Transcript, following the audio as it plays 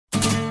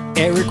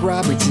Eric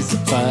Roberts is a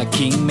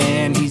fucking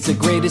man. He's the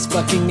greatest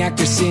fucking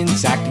actor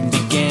since acting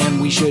began.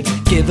 We should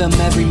give him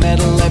every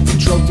medal, every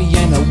trophy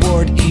and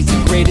award. He's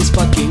the greatest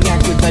fucking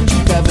actor that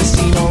you've ever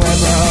seen or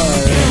ever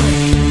heard.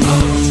 Eric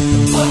Roberts, the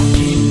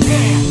fucking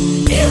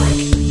man.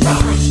 Eric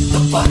Roberts,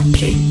 the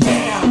fucking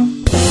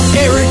man.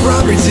 Eric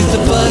Roberts is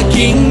the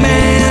fucking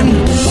man.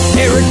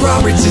 Eric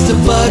Roberts is the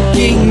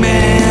fucking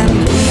man.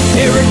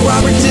 Eric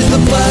Roberts is the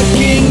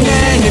fucking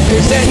man. If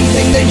there's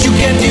anything that you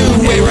can do,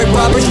 Eric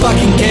Roberts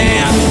fucking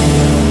can.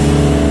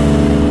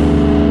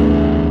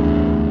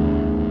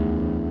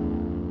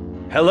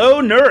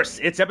 Hello, nurse.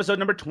 It's episode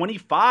number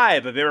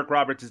 25 of Eric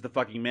Roberts is the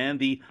fucking man,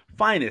 the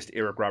finest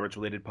Eric Roberts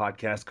related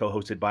podcast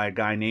co-hosted by a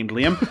guy named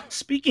Liam.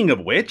 Speaking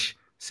of which,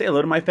 say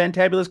hello to my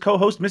fantabulous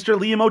co-host, Mr.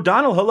 Liam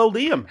O'Donnell. Hello,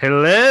 Liam.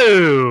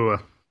 Hello.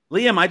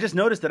 Liam, I just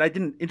noticed that I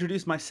didn't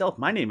introduce myself.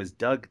 My name is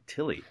Doug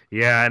Tilley.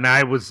 Yeah, and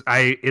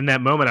in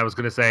that moment, I was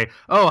going to say,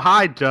 oh,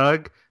 hi,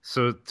 Doug.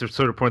 So to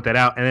sort of point that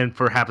out. And then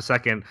for half a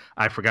second,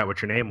 I forgot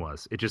what your name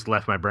was. It just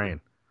left my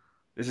brain.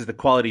 This is the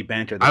quality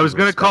banter. I was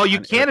going to call you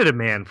Canada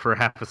Man for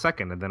half a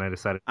second, and then I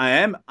decided. I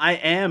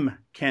am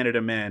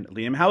Canada Man,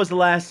 Liam. How has the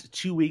last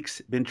 2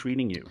 weeks been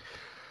treating you?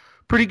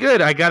 Pretty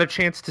good. I got a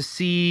chance to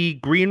see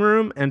Green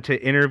Room and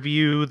to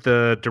interview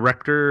the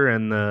director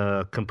and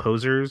the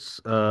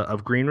composers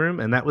of Green Room,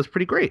 and that was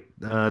pretty great.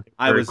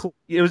 Cool.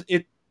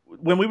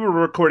 When we were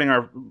recording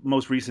our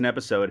most recent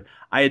episode,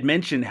 I had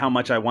mentioned how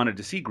much I wanted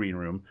to see Green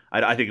Room.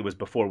 I think it was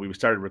before we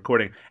started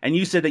recording, and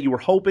you said that you were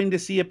hoping to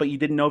see it, but you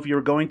didn't know if you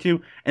were going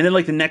to. And then,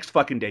 like the next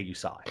fucking day, you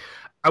saw it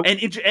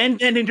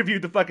and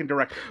interviewed the fucking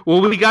director.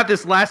 Well, we got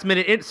this last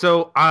minute in,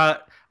 so.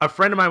 A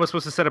friend of mine was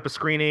supposed to set up a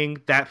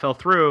screening. That fell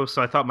through,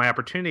 so I thought my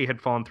opportunity had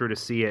fallen through to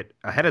see it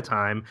ahead of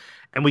time.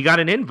 And we got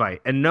an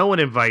invite, and no one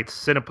invites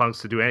Cinepunks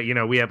to do it. You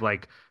know, we have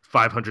like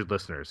 500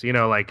 listeners. You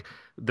know, like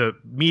the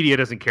media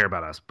doesn't care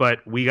about us, but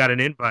we got an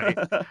invite.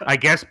 I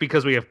guess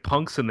because we have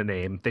punks in the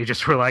name, they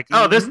just were like,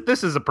 "Oh,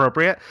 this is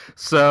appropriate."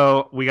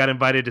 So we got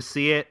invited to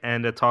see it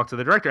and to talk to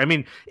the director. I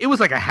mean, it was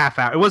like a half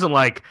hour. It wasn't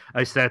like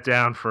I sat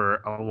down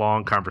for a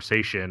long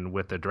conversation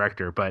with the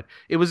director, but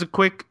it was a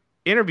quick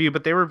interview,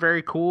 but they were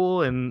very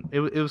cool, and it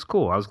was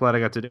cool. I was glad I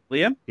got to do it.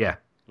 Liam? Yeah.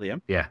 Liam?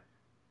 Yeah.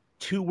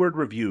 2-word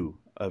review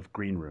of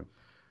Green Room.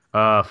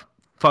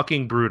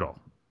 Fucking brutal.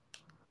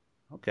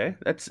 Okay.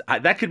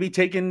 That could be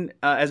taken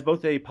as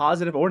both a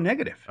positive or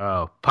negative.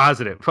 Oh,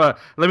 positive. Let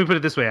me put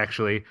it this way,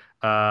 actually.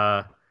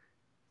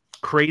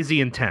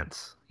 Crazy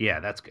intense. Yeah,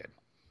 that's good.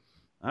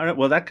 All right,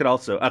 well, that could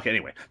also... Okay,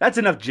 anyway, that's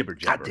enough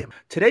jibber-jabber.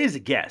 Today's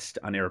guest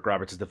on Eric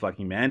Roberts is the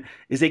fucking man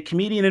is a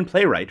comedian and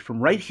playwright from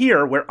right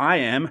here where I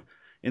am,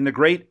 in the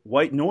great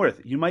white north.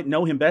 You might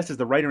know him best as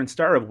the writer and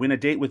star of Win a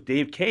Date with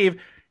Dave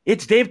Cave.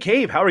 It's Dave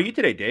Cave. How are you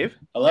today, Dave?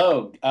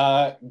 Hello.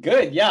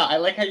 Good. Yeah, I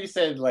like how you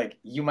said, like,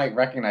 you might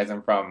recognize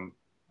him from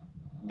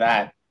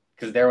that,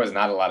 because there was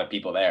not a lot of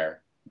people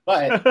there.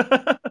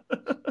 But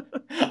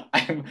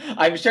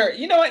I'm sure,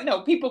 you know what?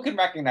 No, people can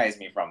recognize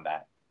me from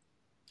that.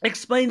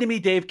 Explain to me,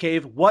 Dave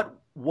Cave, what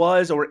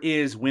was or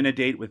is Win a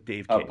Date with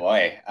Dave Cave? Oh,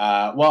 boy.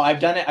 Well, I've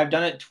done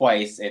it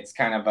twice. It's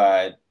kind of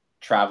a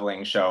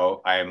traveling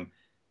show.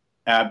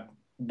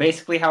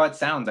 Basically how it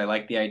sounds. I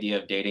like the idea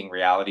of dating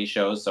reality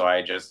shows, so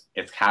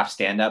it's half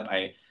stand-up.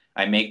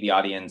 I make the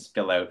audience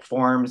fill out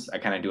forms. I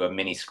kind of do a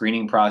mini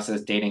screening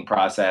process, dating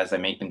process. I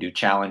make them do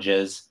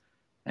challenges,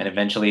 and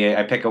eventually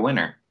I pick a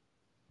winner.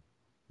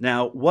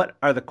 Now, what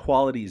are the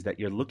qualities that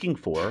you're looking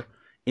for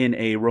in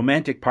a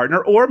romantic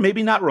partner, or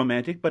maybe not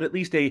romantic, but at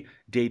least a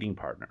dating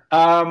partner?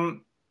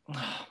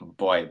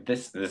 Boy,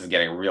 this is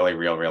getting really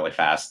real, really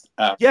fast.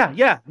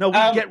 Yeah. No,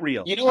 we get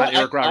real. You know what?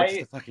 Eric Roberts is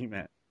the fucking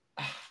man.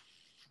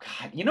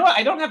 God, you know what?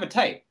 I don't have a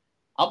type.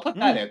 I'll put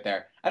that out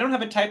there. I don't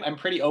have a type. I'm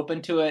pretty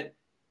open to it.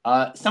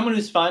 Someone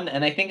who's fun,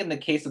 and I think in the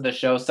case of the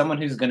show, someone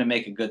who's going to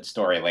make a good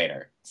story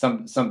later.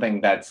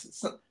 Something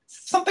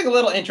a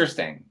little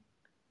interesting.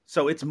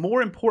 So it's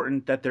more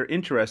important that they're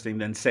interesting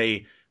than,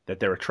 say, that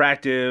they're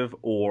attractive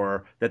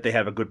or that they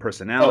have a good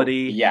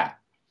personality. Oh, yeah.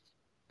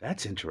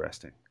 That's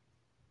interesting.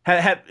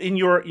 In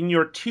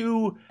your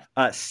 2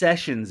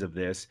 sessions of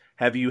this,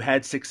 have you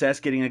had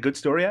success getting a good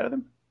story out of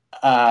them?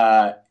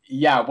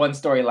 Yeah, one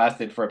story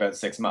lasted for about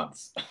 6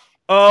 months.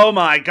 Oh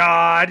my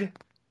God.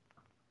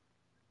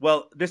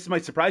 Well, this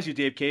might surprise you,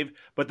 Dave Cave,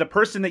 but the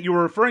person that you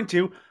were referring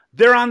to,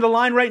 they're on the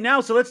line right now,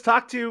 so let's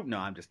talk to... No,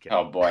 I'm just kidding.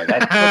 Oh boy,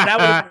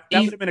 that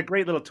would have been a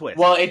great little twist.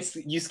 Well,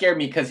 you scared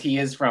me because he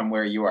is from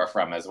where you are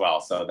from as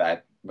well, so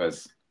that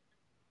was...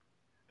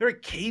 Very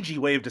cagey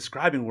way of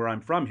describing where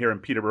I'm from here in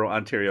Peterborough,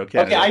 Ontario,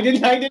 Canada. Okay,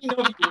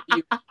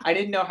 I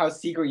didn't know how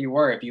secret you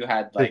were if you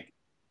had, like,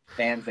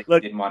 fans that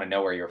didn't want to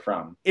know where you're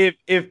from.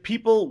 If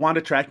people want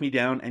to track me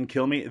down and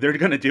kill me, they're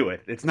going to do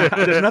it. There's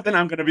nothing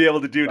I'm going to be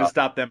able to do to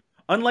stop them.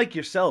 Unlike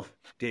yourself,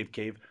 Dave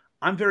Cave,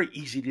 I'm very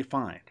easy to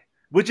find.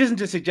 Which isn't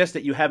to suggest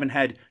that you haven't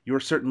had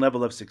your certain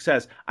level of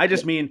success. I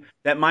just mean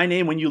that my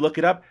name, when you look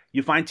it up,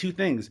 you find 2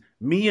 things.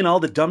 Me and all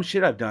the dumb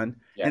shit I've done,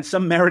 and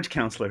some marriage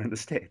counselor in the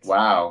States.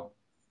 Wow.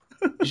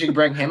 You should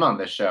bring him on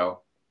this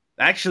show.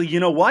 Actually, you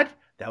know what?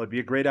 That would be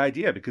a great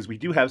idea, because we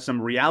do have some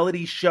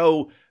reality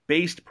show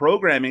based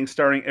programming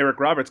starring Eric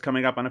Roberts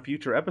coming up on a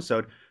future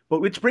episode.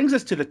 But which brings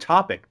us to the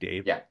topic,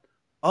 Dave,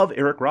 of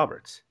Eric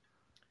Roberts.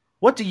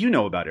 What do you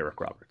know about Eric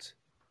Roberts?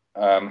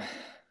 I'm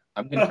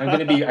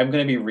gonna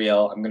be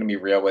real. I'm gonna be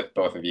real with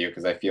both of you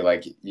because I feel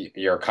like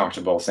you're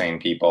comfortable saying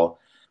people.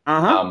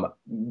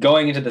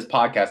 Going into this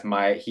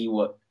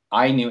podcast,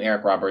 I knew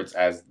Eric Roberts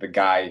as the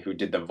guy who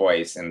did the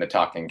voice in The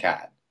Talking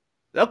Cat.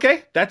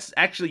 Okay, that's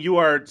actually, you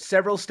are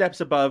several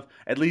steps above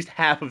at least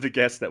half of the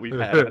guests that we've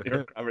had on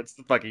Eric Roberts,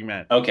 the fucking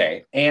man.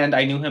 Okay, and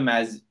I knew him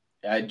as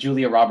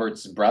Julia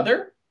Roberts'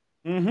 brother,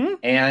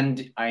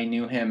 and I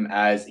knew him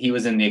as he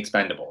was in The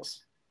Expendables.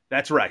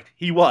 That's right.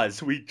 He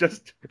was. We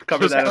just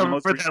covered that on the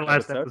most recent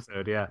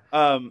episode. Yeah.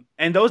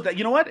 And those that,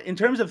 you know what? In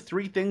terms of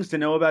 3 things to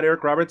know about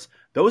Eric Roberts,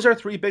 those are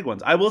 3 big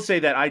ones. I will say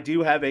that I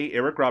do have a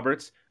Eric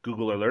Roberts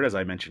Google alert, as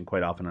I mentioned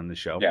quite often on this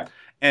show. Yeah.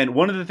 And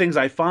one of the things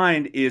I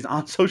find is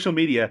on social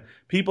media,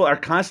 people are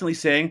constantly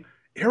saying,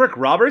 Eric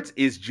Roberts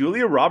is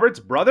Julia Roberts'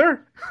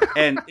 brother?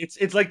 And it's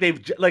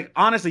like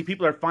honestly,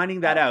 people are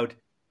finding that out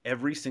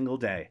every single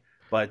day.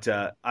 But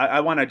I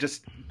want to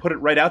just put it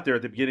right out there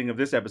at the beginning of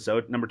this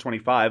episode, number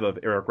 25 of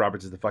Eric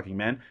Roberts is the fucking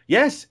man.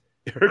 Yes,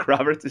 Eric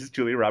Roberts is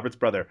Julia Roberts'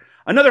 brother.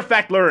 Another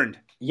fact learned.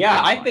 Yeah,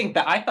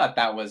 I thought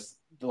that was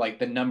like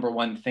the number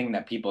one thing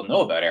that people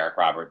know about Eric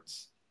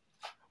Roberts.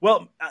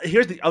 Well,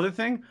 here's the other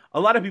thing. A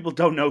lot of people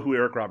don't know who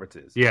Eric Roberts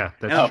is. Yeah,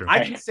 that's true.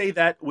 I can say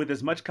that with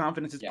as much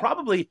confidence as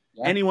probably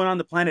anyone on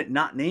the planet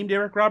not named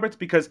Eric Roberts,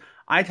 because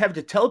I'd have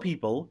to tell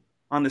people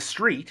on the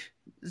street,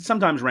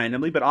 sometimes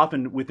randomly, but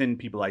often within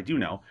people I do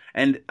know.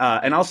 And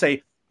I'll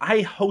say,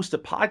 I host a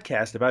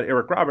podcast about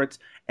Eric Roberts,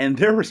 and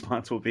their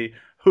response will be,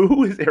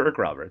 who is Eric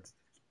Roberts?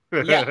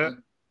 Yeah,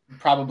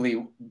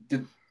 probably.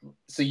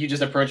 So you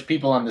just approach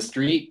people on the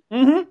street?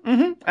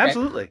 Okay.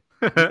 Absolutely.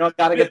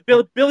 Gotta get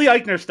Billy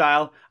Eichner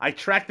style. I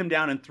track them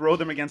down and throw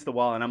them against the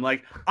wall, and I'm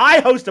like,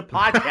 I host a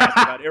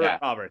podcast about Eric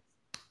Roberts.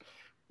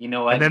 You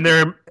know what? And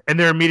then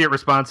their immediate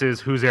response is,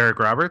 who's Eric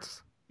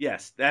Roberts?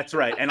 Yes, that's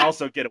right. And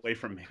also, get away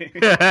from me.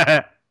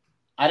 I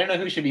don't know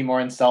who should be more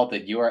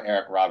insulted, you or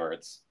Eric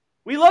Roberts.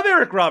 We love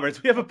Eric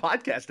Roberts. We have a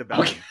podcast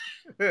about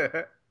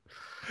him.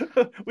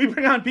 We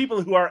bring on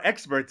people who are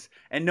experts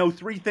and know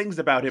 3 things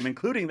about him,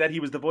 including that he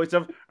was the voice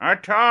of a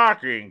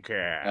talking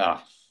cat.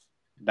 Oh,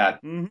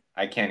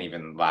 I can't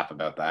even laugh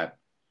about that.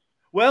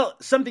 Well,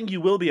 something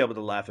you will be able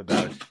to laugh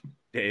about,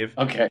 Dave,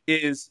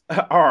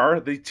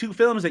 are the 2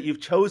 films that you've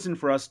chosen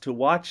for us to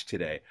watch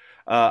today.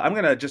 I'm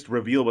going to just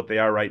reveal what they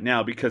are right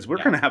now because we're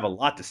going to have a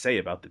lot to say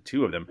about the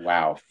 2 of them.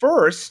 Wow.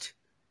 First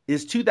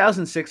is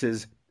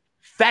 2006's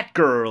Phat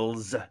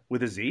Girlz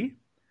with a Z.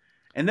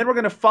 And then we're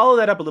going to follow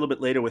that up a little bit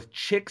later with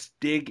Chicks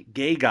Dig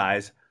Gay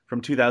Guys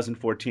from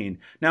 2014.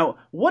 Now,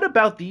 what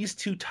about these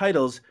 2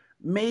 titles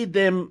made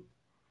them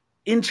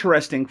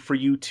interesting for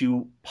you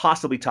to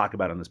possibly talk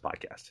about on this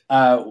podcast?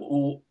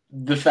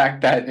 The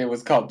fact that it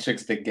was called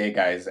Chicks Dig Gay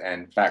Guys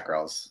and Phat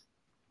Girlz.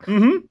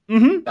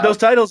 Those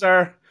titles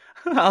are...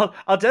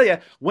 I'll tell you,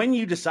 when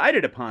you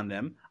decided upon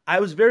them, I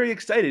was very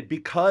excited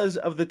because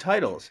of the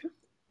titles.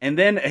 And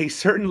then a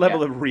certain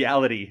level of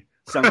reality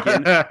sunk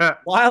in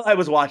while I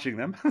was watching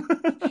them.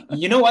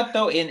 You know what,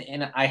 though?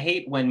 I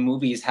hate when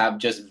movies have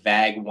just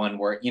vague one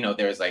word. You know,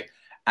 there's like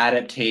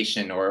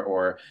adaptation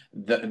or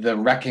the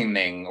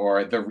reckoning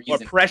or the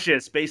reason. Or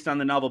Precious, based on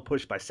the novel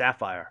Push by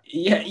Sapphire.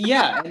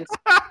 Yeah.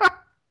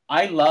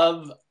 I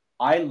love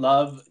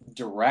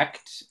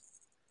direct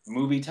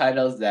movie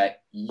titles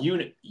that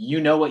you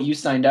know what you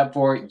signed up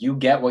for, you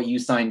get what you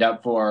signed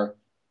up for.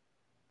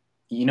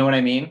 You know what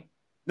I mean?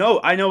 No,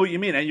 I know what you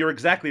mean, and you're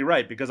exactly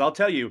right, because I'll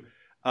tell you,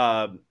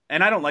 and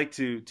I don't like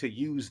to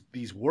use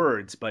these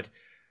words, but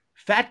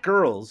Phat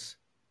Girlz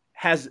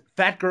has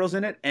fat girls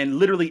in it, and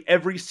literally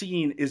every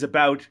scene is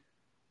about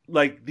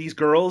like these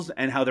girls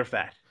and how they're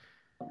fat.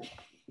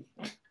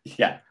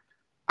 Yeah.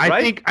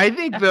 I think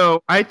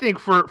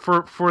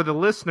for the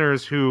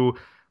listeners who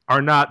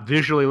are not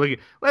visually looking,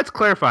 let's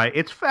clarify,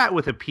 it's fat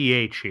with a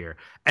PH here.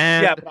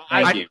 And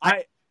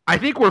I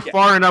think we're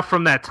far enough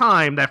from that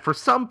time that for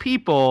some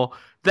people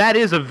that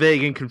is a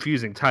vague and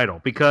confusing title,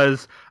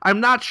 because I'm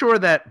not sure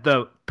that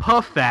the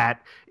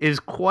Phat is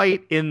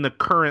quite in the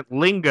current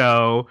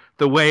lingo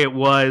the way it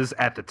was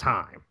at the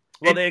time.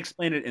 Well, they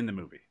explain it in the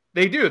movie.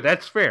 They do.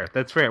 That's fair.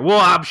 Well,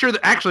 I'm sure that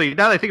actually,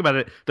 now that I think about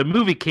it, the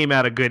movie came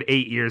out a good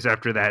 8 years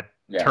after that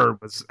term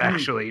was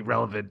actually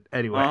relevant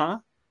anyway. Uh-huh.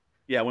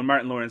 Yeah, when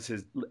Martin Lawrence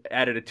has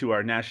added it to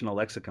our national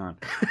lexicon.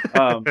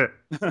 But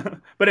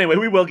anyway,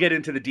 we will get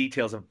into the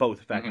details of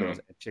both Phat Girlz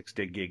and Chicks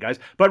Dig Gay Guys.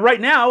 But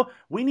right now,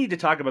 we need to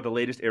talk about the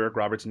latest Eric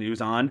Roberts news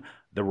on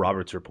The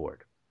Roberts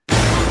Report.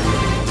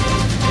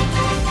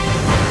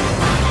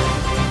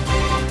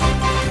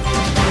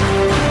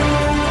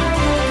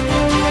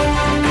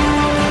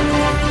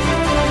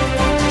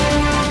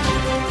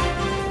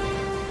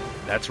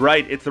 That's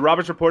right. It's the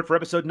Roberts Report for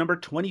episode number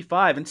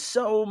 25. And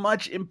so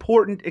much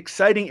important,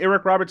 exciting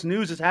Eric Roberts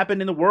news has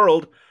happened in the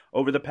world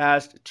over the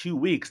past 2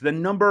 weeks.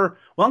 I'm going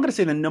to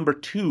say the number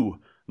 2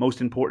 most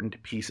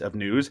important piece of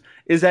news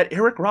is that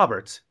Eric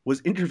Roberts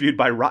was interviewed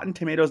by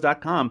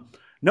RottenTomatoes.com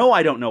No,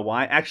 I don't know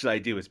why. Actually, I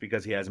do. It's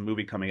because he has a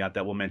movie coming out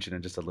that we'll mention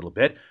in just a little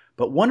bit.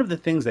 But one of the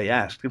things they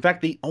asked, in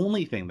fact, the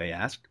only thing they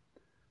asked,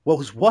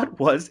 was what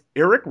was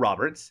Eric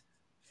Roberts'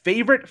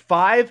 favorite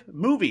 5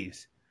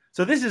 movies?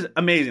 So this is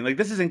amazing. Like,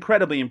 this is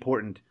incredibly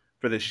important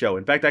for this show.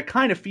 In fact, I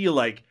kind of feel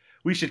like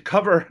we should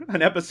cover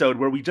an episode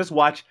where we just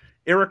watch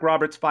Eric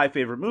Roberts' 5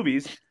 favorite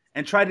movies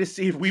and try to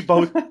see if we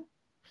both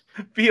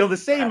feel the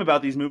same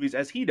about these movies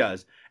as he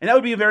does. And that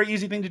would be a very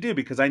easy thing to do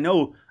because I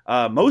know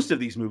most of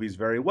these movies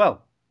very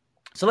well.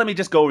 So let me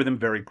just go over them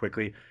very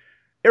quickly.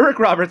 Eric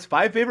Roberts'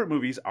 5 favorite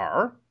movies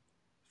are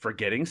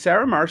Forgetting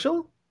Sarah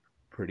Marshall,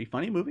 pretty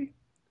funny movie.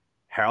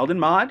 Harold and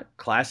Maude,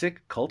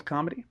 classic cult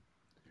comedy.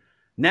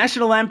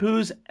 National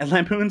Lampoon's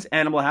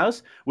Animal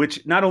House,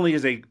 which not only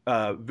is a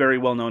very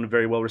well-known,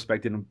 very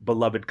well-respected and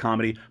beloved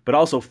comedy, but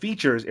also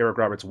features Eric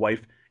Roberts'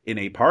 wife in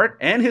a part,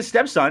 and his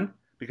stepson,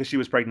 because she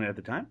was pregnant at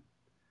the time.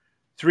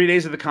 3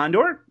 Days of the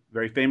Condor,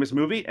 very famous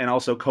movie, and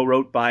also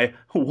co-wrote by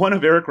one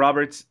of Eric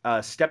Roberts'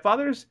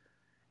 stepfathers.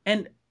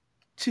 And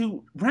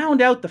to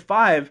round out the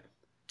 5,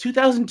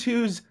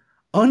 2002's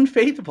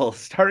Unfaithful,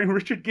 starring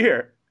Richard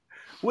Gere,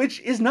 which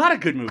is not a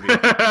good movie.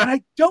 And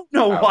I don't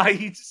know why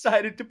he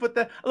decided to put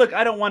that. Look,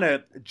 I don't want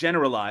to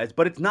generalize,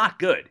 but it's not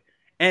good.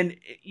 And,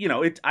 you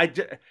know, it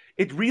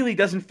really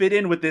doesn't fit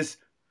in with this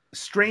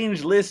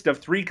strange list of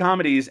 3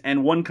 comedies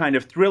and 1 kind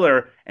of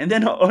thriller, and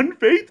then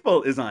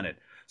Unfaithful is on it.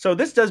 So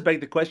this does beg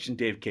the question,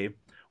 Dave Cave.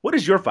 What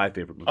is your 5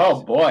 favorite movies?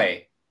 Oh,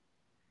 boy.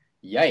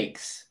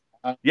 Yikes.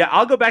 Yeah,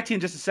 I'll go back to you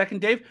in just a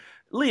second, Dave.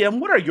 Liam,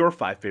 what are your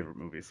 5 favorite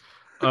movies?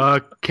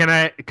 Can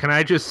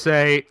I just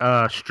say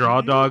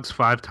Straw Dogs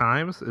 5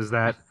 times? Is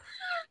that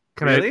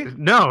really?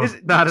 No,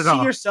 not at all.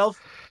 See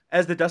yourself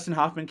as the Dustin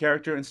Hoffman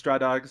character in Straw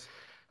Dogs?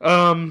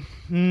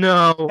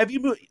 No. Have you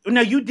moved?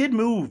 No, you did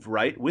move,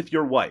 right, with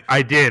your wife.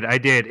 I did.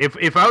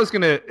 If I was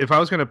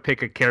gonna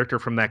pick a character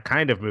from that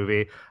kind of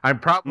movie, I'm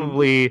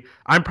probably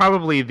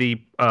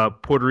the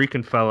Puerto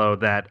Rican fellow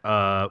that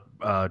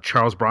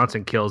Charles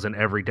Bronson kills in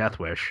every Death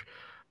Wish.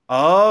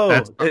 Oh,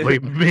 that's probably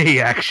me,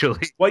 actually.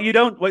 What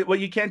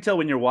you can't tell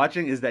when you're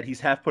watching is that he's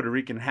half Puerto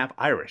Rican, half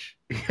Irish.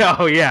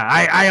 Oh yeah,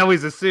 I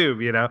always assume,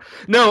 you know.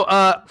 No,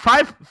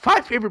 5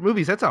 favorite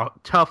movies. That's a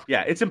tough.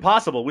 Yeah, it's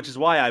impossible, which is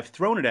why I've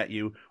thrown it at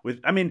you.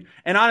 And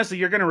honestly,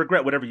 you're gonna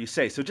regret whatever you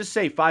say. So just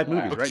say 5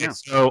 movies right now.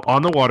 So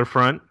On the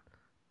Waterfront,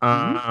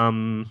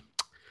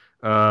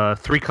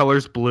 3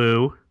 Colors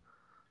Blue.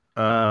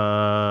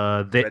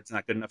 Red's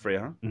not good enough for you,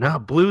 huh? No,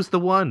 Blue's the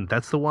one.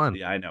 That's the one.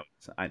 Yeah, I know.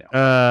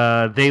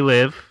 They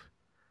Live.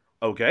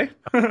 Okay.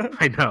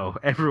 I know.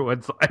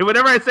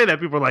 Whenever I say that,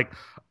 people are like,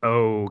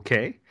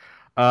 okay.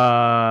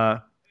 I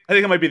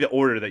think it might be the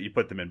order that you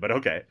put them in, but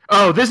okay.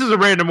 Oh, this is a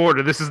random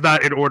order. This is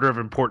not in order of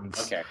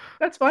importance. Okay.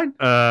 That's fine.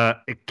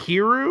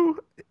 Ikiru?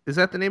 Is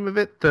that the name of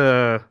it?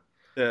 The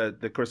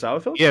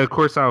Kurosawa film? Yeah, the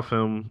Kurosawa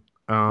film.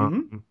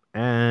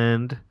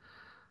 And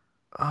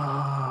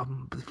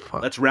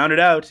fuck. Let's round it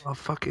out. Oh,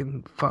 fuck.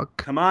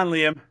 Come on,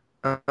 Liam.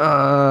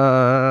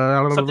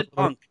 Something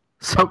punk.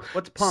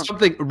 What's punk?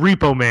 Something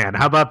Repo Man.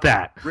 How about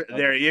that?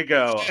 There you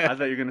go. I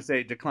thought you were going to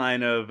say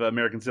Decline of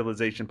American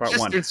Civilization Part 1.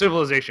 Western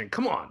Civilization.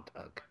 Come on,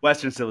 Doug.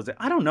 Western Civilization.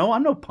 I don't know.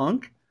 I'm no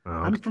punk. Oh,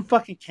 I'm from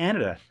fucking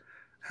Canada.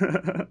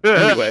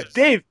 Anyway,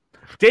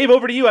 Dave,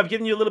 over to you. I've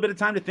given you a little bit of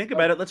time to think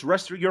about it. Let's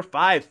rush through your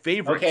 5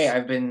 favorites. Okay,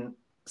 I've been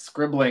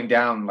scribbling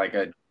down like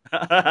a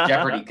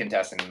Jeopardy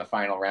contestant in the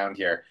final round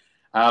here.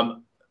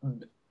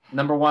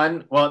 Number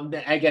 1, well,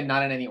 again,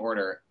 not in any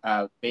order.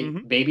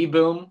 Baby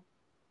Boom.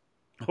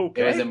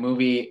 Okay. It was a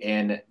movie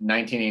in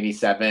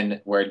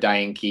 1987 where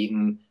Diane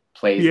Keaton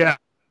plays. Yeah.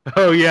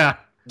 Oh, yeah.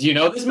 Do you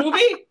know this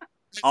movie?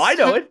 Oh, I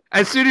know it.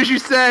 As soon as you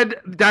said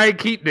Diane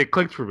Keaton, it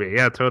clicked for me.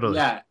 Yeah, totally.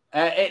 Yeah.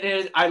 It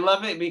is. I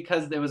love it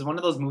because it was one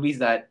of those movies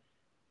that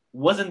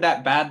wasn't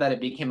that bad that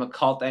it became a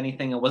cult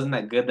anything. It wasn't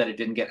that good that it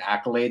didn't get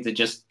accolades. It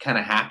just kind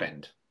of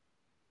happened.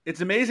 It's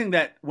amazing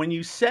that when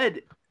you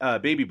said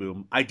Baby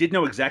Boom, I did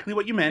know exactly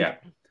what you meant. Yeah.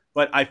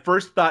 But I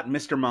first thought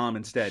Mr. Mom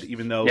instead,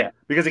 even though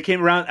because it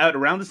came out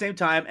around the same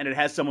time and it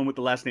has someone with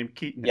the last name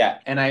Keaton. Yeah,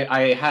 and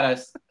I had a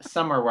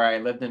summer where I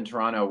lived in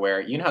Toronto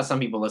where you know how some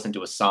people listen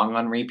to a song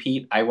on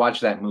repeat? I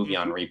watched that movie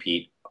on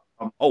repeat.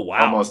 Oh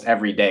wow. Almost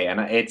every day, and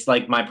it's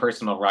like my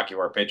personal Rocky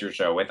Horror Picture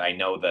Show with I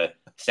know the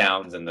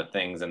sounds and the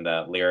things and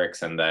the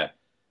lyrics and the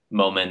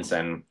moments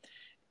and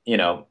you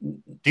know.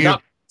 Do you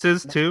have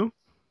dances too?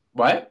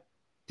 What?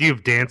 Do you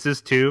have dances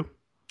too?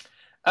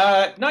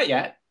 Not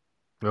yet.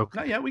 Okay.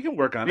 Not yet. We can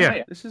work on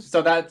it. Yeah.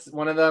 So that's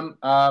one of them.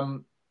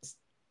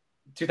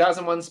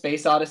 2001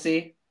 Space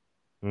Odyssey.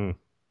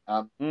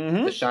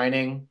 The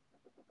Shining.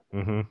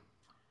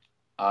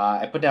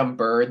 I put down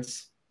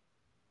Birds.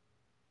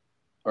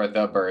 Or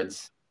The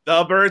Birds.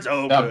 The Birds.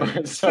 Oh, The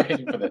Birds.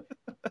 Sorry for the.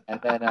 And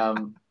then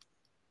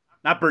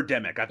not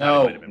Birdemic. I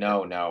thought it might have been.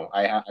 No.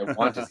 I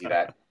want to see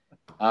that.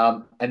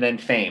 And then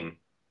Fame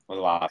was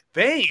a lot.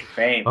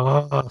 Fame.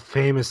 Oh,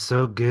 Fame is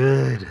so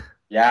good.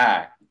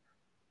 Yeah.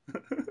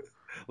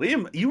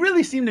 Liam, you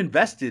really seemed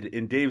invested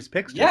in Dave's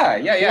picks. Yeah.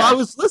 Well, I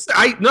was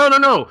listening.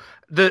 No.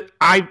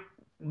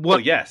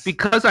 Yes.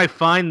 Because I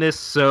find this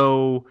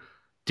so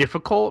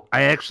difficult.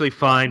 I actually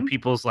find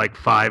people's like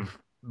 5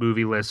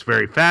 movie lists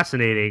very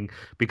fascinating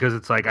because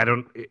it's like I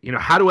don't,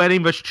 how do any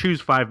of us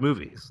choose 5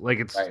 movies? Like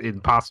it's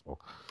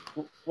impossible.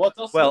 Well, it's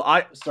also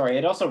Well, sorry.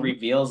 It also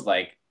reveals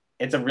like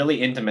it's a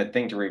really intimate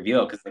thing to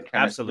reveal because it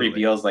kind of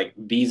reveals like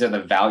these are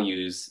the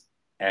values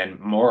and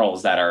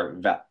morals that are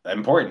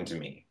important to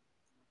me.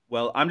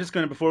 Well, I'm just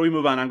going to, before we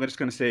move on, I'm just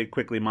going to say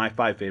quickly my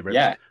 5 favorites.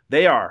 Yeah.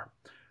 They are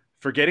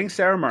Forgetting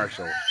Sarah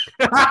Marshall,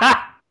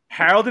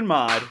 Harold and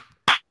Maude,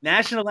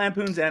 National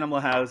Lampoon's Animal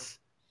House,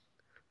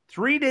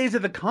 3 Days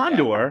of the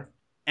Condor,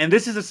 and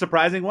this is a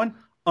surprising one,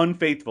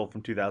 Unfaithful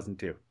from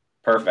 2002.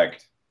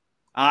 Perfect.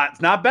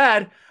 It's not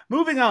bad.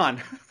 Moving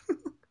on.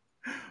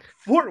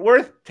 Fort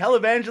Worth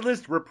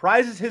televangelist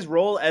reprises his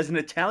role as an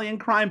Italian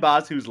crime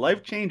boss whose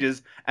life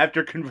changes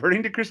after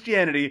converting to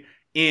Christianity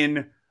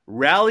in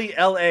Rally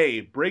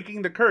LA,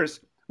 Breaking the Curse,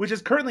 which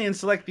is currently in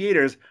select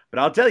theaters, but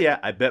I'll tell you,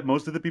 I bet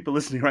most of the people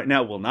listening right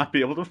now will not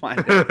be able to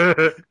find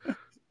it.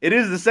 It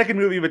is the second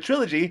movie of a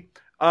trilogy.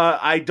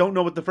 I don't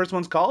know what the first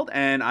one's called,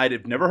 and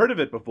I'd never heard of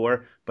it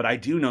before, but I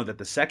do know that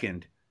the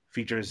second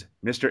features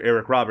Mr.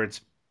 Eric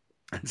Roberts,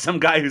 some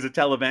guy who's a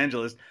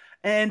televangelist.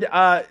 And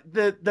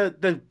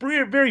the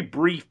very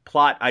brief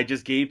plot I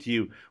just gave to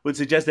you would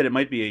suggest that it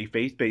might be a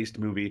faith-based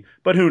movie,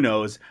 but who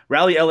knows?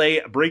 Rally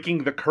LA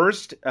Breaking the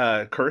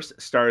Curse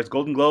stars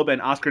Golden Globe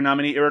and Oscar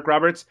nominee Eric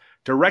Roberts,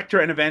 director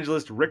and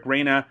evangelist Rick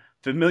Reyna,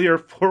 familiar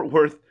Fort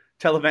Worth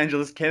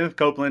televangelist Kenneth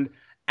Copeland,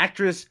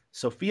 actress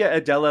Sophia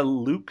Adela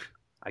Luke,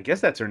 I guess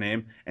that's her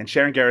name, and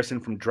Sharon Garrison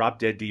from Drop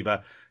Dead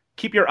Diva.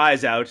 Keep your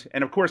eyes out,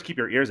 and of course keep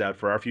your ears out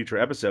for our future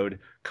episode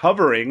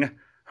covering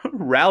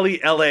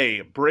Rally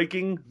LA,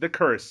 Breaking the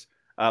Curse.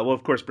 We'll,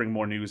 of course, bring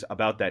more news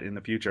about that in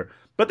the future.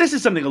 But this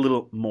is something a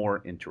little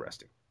more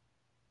interesting.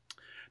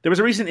 There was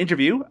a recent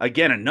interview,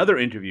 again, another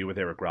interview with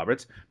Eric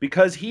Roberts,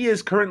 because he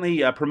is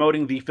currently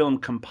promoting the film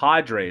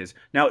Compadres.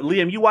 Now,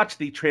 Liam, you watched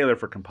the trailer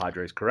for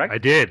Compadres, correct? I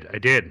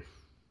did.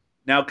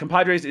 Now,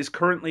 Compadres is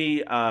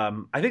currently, I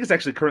think it's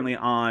actually currently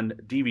on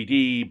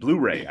DVD,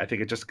 Blu-ray. I think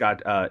it just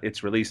got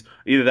its release.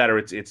 Either that or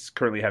it's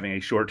currently having a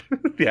short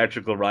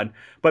theatrical run.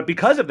 But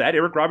because of that,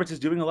 Eric Roberts is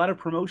doing a lot of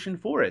promotion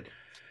for it.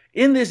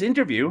 In this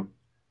interview,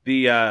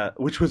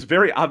 which was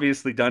very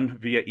obviously done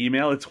via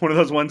email, it's one of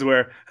those ones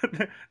where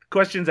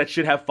questions that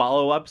should have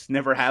follow-ups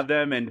never have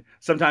them, and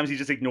sometimes he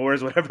just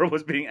ignores whatever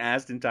was being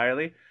asked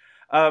entirely.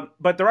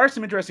 But there are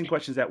some interesting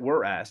questions that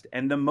were asked,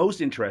 and the most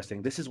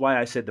interesting, this is why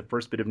I said the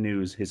first bit of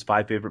news, his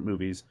 5 favorite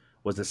movies,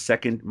 was the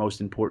second most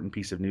important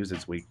piece of news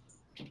this week.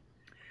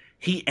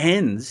 He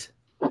ends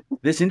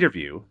this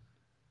interview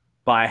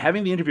by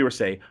having the interviewer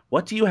say,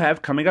 "What do you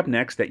have coming up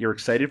next that you're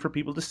excited for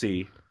people to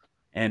see?"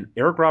 And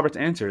Eric Roberts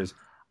answers,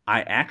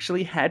 "I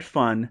actually had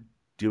fun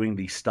doing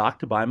the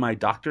Stalked by My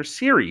Doctor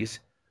series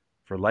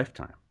for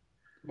Lifetime."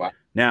 Wow.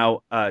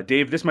 Now,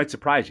 Dave, this might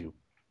surprise you,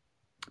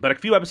 but a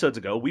few episodes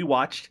ago, we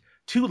watched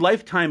 2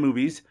 Lifetime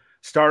movies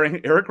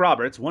starring Eric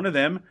Roberts. One of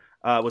them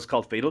was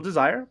called Fatal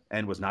Desire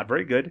and was not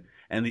very good.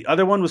 And the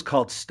other one was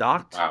called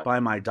Stalked by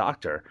My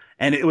Doctor.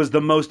 And it was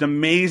the most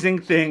amazing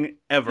thing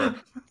ever.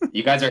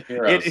 You guys are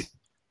heroes.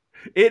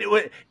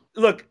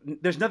 Look,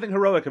 there's nothing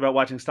heroic about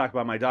watching Stalked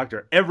by My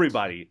Doctor.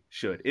 Everybody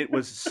should. It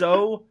was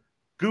so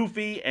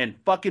goofy and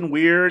fucking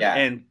weird. Yeah.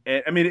 And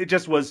I mean, it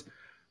just was.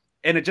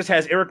 And it just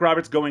has Eric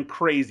Roberts going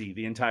crazy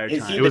the entire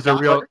time. It was a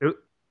real...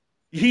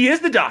 He is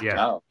the doctor.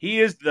 Yeah. Oh. He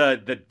is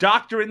the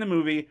doctor in the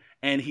movie,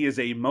 and he is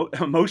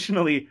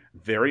emotionally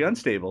very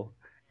unstable.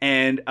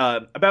 And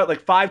about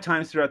like 5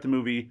 times throughout the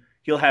movie,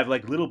 he'll have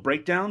like little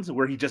breakdowns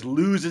where he just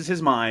loses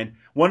his mind.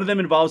 One of them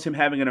involves him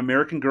having an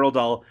American Girl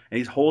doll, and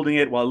he's holding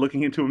it while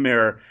looking into a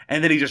mirror,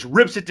 and then he just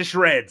rips it to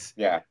shreds.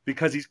 Yeah,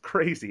 because he's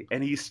crazy,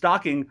 and he's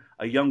stalking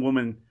a young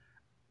woman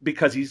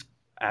because he's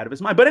out of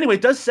his mind. But anyway,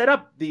 it does set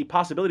up the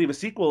possibility of a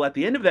sequel at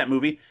the end of that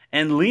movie.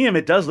 And Liam,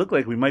 it does look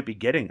like we might be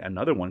getting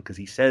another one because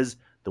he says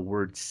the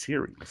word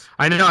series.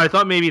 I know. I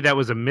thought maybe that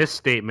was a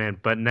misstatement,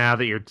 but now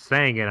that you're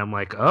saying it, I'm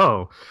like,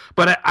 oh.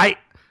 But I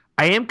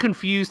am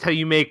confused how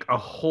you make a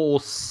whole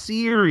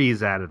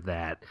series out of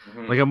that.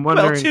 Mm-hmm. Like I'm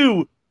wondering.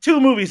 Well, two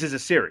movies is a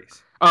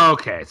series. Oh,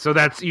 okay, so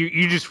that's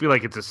you just feel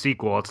like it's a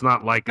sequel. It's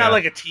not like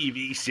like a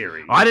TV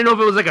series. I didn't know if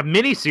it was like a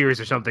mini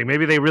series or something.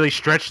 Maybe they really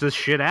stretched this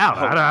shit out.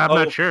 I'm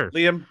not sure.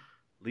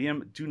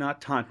 Liam, do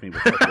not taunt me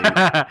with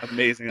that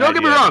amazing Don't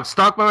get me wrong,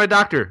 Stalked by My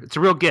Doctor. It's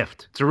a real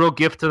gift. It's a real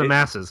gift to the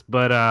masses.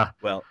 But I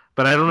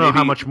don't know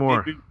how much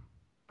more.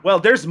 Well,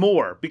 there's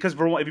more because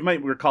if you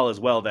might recall as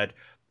well that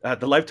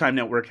the Lifetime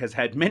Network has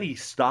had many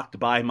Stalked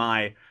by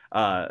My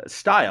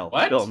style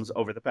films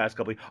over the past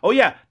couple of years. Oh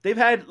yeah, they've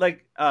had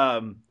like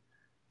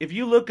if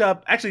you look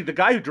up, actually the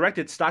guy who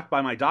directed Stalked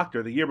by My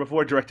Doctor the year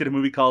before directed a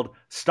movie called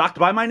Stalked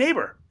by My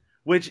Neighbor.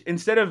 Which,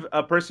 instead of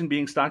a person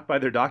being stalked by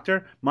their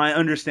doctor, my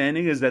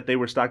understanding is that they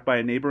were stalked by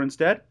a neighbor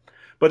instead.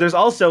 But there's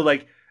also,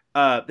 like,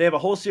 they have a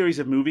whole series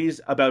of movies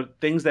about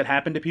things that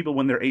happen to people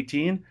when they're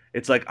 18.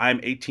 It's like,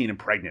 I'm 18 and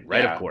pregnant,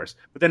 right? Yeah. Of course.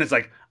 But then it's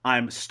like,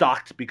 I'm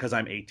stalked because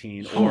I'm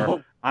 18.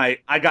 Or I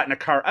got in a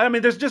car. I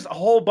mean, there's just a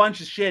whole bunch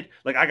of shit.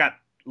 Like, I got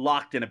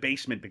locked in a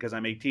basement because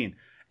I'm 18.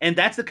 And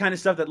that's the kind of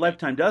stuff that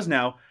Lifetime does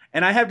now.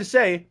 And I have to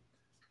say,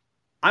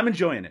 I'm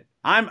enjoying it.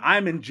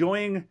 I'm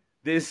enjoying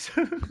this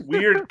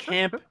weird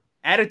camp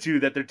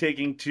attitude that they're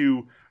taking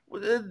to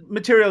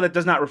material that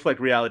does not reflect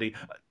reality.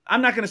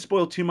 I'm not going to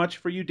spoil too much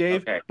for you,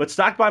 Dave, but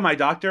Stalked by My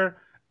Doctor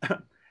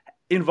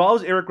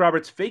involves Eric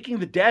Roberts faking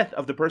the death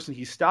of the person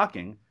he's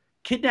stalking,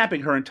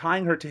 kidnapping her and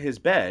tying her to his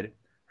bed,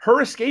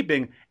 her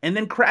escaping, and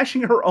then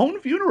crashing her own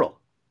funeral.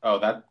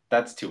 Oh,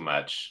 that's too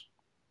much.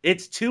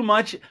 It's too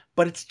much,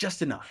 but it's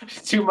just enough.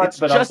 It's too much,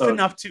 but just also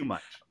enough too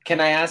much. Can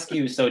I ask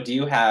you, so do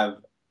you have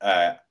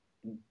a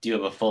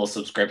full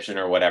subscription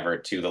or whatever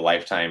to the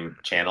Lifetime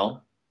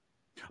channel?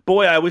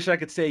 Boy, I wish I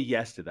could say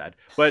yes to that.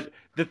 But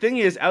the thing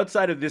is,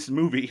 outside of this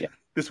movie,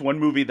 this one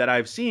movie that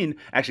I've seen,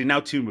 actually now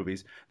two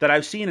movies, that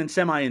I've seen and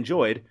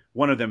semi-enjoyed,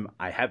 one of them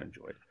I have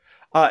enjoyed,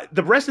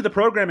 the rest of the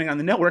programming on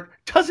the network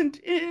doesn't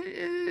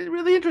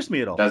really interest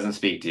me at all. Doesn't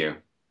speak to you.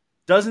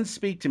 Doesn't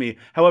speak to me.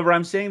 However,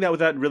 I'm saying that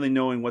without really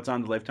knowing what's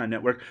on the Lifetime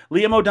network.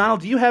 Liam O'Donnell,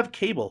 do you have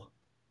cable?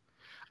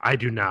 I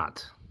do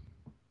not.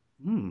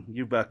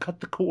 You've cut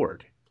the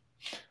cord.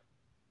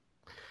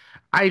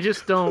 I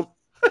just don't.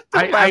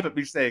 Don't laugh at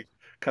me saying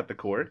cut the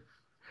cord.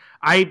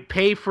 I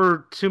pay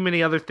for too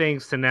many other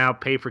things to now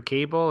pay for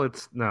cable.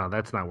 That's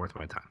not worth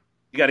my time.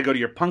 You got to go to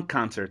your punk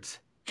concerts.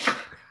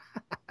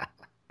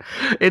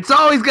 It's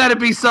always got to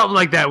be something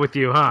like that with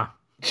you, huh?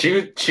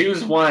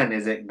 Choose one.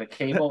 Is it the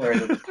cable or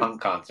is it the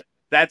punk concert?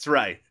 That's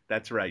right.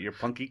 Your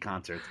punky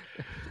concerts.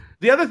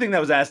 The other thing that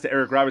was asked to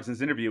Eric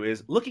Robertson's interview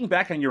is, looking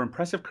back on your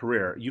impressive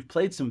career, you've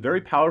played some very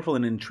powerful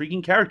and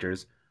intriguing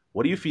characters.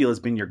 What do you feel has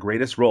been your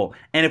greatest role?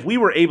 And if we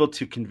were able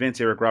to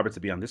convince Eric Roberts to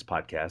be on this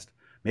podcast,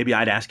 maybe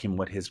I'd ask him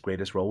what his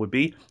greatest role would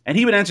be. And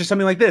he would answer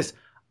something like this.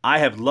 I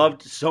have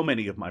loved so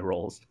many of my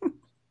roles.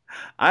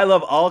 I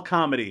love all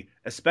comedy,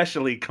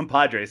 especially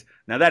compadres.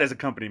 Now that is a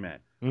company man.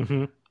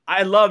 Mm-hmm.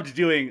 I loved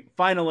doing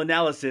Final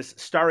Analysis,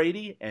 Star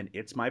 80, and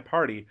It's My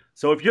Party.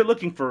 So if you're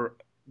looking for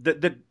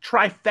the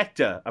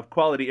trifecta of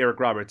quality Eric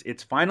Roberts,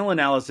 it's Final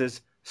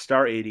Analysis,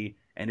 Star 80,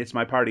 and It's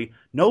My Party.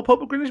 No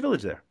Pope of Greenwich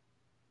Village there.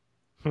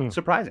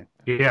 Surprising.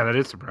 Yeah, that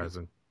is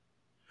surprising.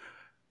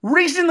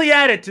 Recently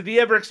added to the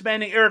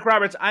ever-expanding Eric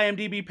Roberts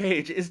IMDb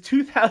page is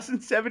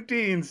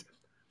 2017's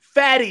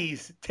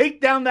Fatties, Take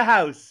Down the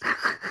House.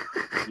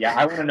 Yeah,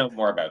 I want to know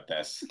more about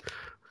this.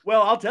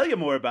 Well, I'll tell you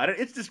more about it.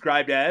 It's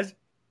described as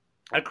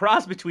a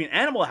cross between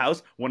Animal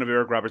House, one of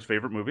Eric Roberts'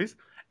 favorite movies,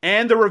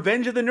 and the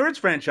Revenge of the Nerds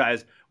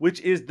franchise, which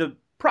is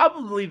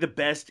probably the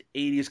best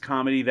 80s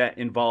comedy that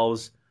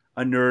involves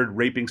a nerd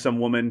raping some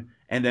woman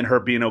and then her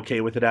being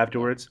okay with it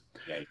afterwards.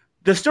 Yeah.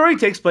 The story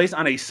takes place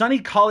on a sunny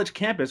college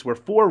campus where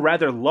four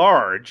rather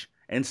large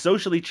and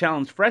socially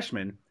challenged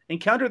freshmen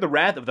encounter the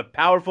wrath of the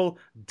powerful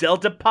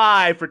Delta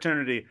Pi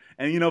fraternity.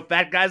 And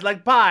fat guys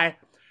like pie.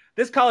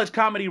 This college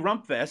comedy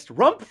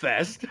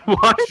Rumpfest?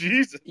 What?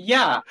 Jesus.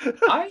 Yeah,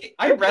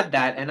 I read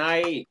that and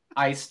I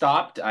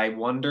stopped, I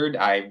wondered,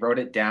 I wrote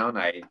it down,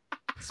 I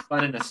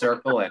spun in a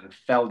circle and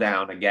fell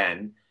down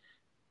again.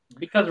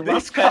 Because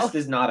Rumpfest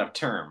is not a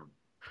term.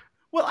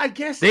 Well, I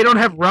guess they don't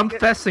have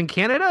Rumpfest in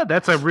Canada?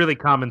 That's a really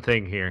common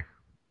thing here.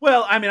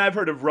 Well, I mean, I've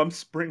heard of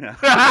Rumpspringer.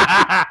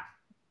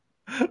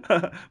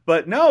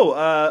 But no,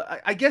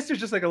 I guess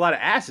there's just like a lot of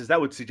asses. That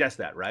would suggest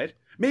that, right?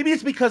 Maybe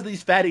it's because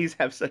these fatties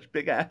have such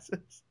big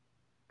asses.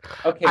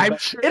 Okay, I'm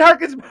sure it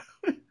harkens.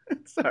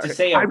 Sorry. To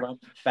say a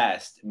rump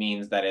fest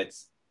means that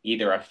it's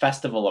either a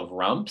festival of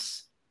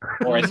rumps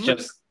or it's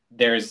just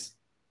there's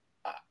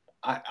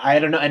I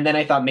don't know. And then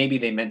I thought maybe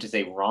they meant to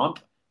say romp,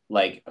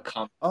 like a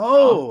comedy.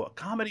 Oh, a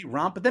comedy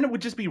romp, but then it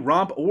would just be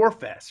romp or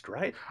fest,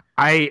 right?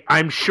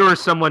 I'm sure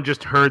someone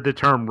just heard the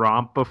term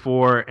romp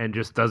before and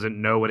just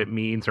doesn't know what it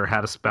means or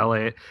how to spell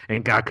it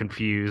and got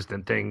confused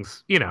and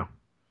things,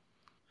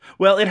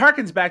 Well, it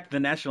harkens back to the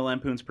National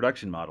Lampoon's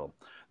production model.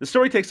 The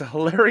story takes a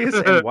hilarious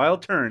and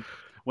wild turn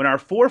when our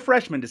four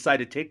freshmen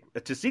decide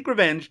to seek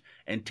revenge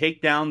and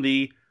take down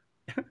the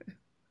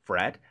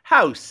frat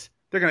house.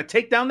 They're going to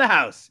take down the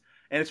house.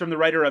 And it's from the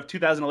writer of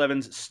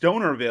 2011's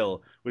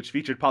Stonerville, which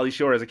featured Pauly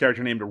Shore as a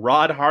character named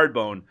Rod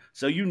Hardbone.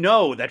 So you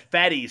know that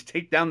Fatties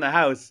Take Down the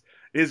House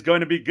is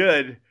going to be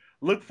good.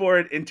 Look for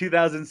it in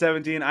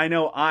 2017. I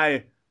know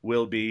I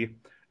will be.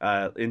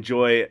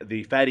 Enjoy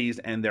the Fatties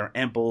and their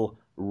ample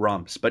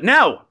rumps. But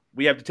now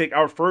we have to take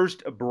our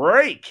first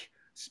break.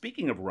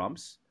 Speaking of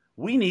rumps,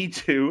 we need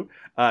to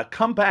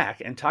come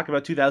back and talk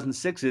about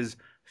 2006's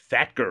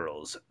Phat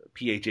Girlz,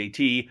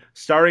 Phat,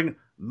 starring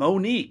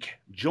Monique.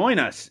 Join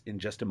us in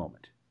just a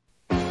moment.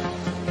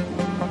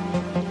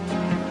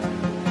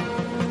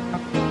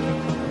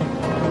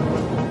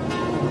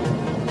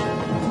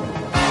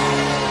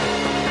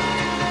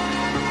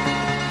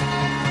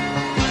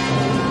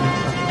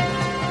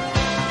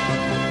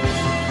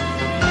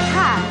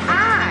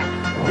 Hi,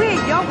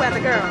 we're your weather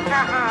girls.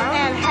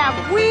 And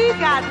have we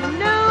got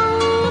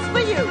news for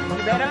you?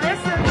 You better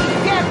listen.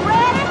 Get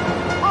ready,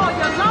 all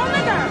your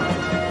lonely girls,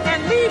 and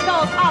leave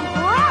those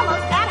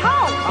umbrellas at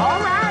home. All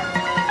right.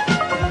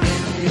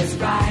 It's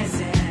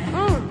rising.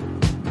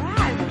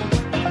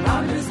 Rising.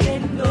 Water's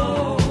getting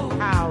low.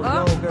 How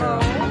low, girl?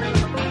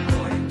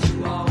 According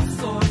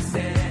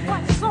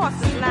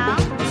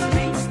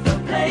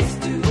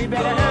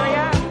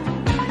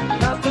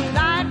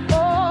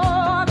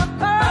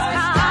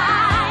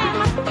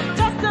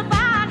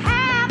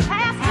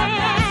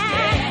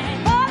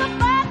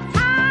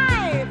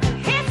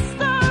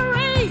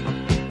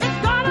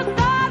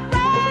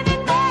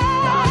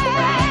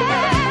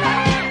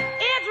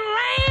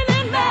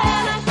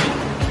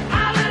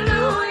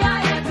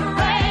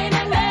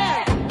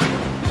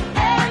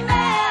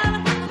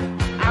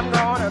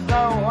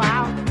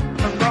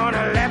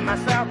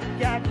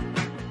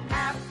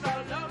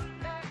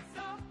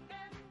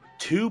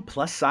two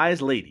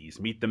plus-size ladies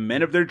meet the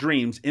men of their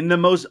dreams in the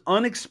most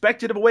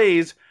unexpected of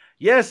ways.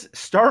 Yes,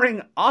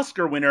 starring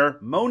Oscar winner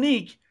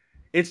Monique.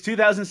 It's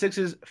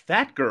 2006's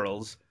Phat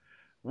Girlz,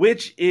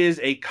 which is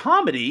a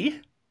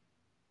comedy.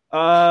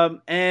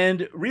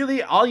 And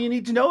really, all you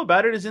need to know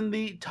about it is in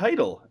the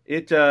title.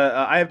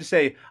 I have to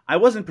say, I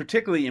wasn't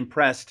particularly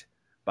impressed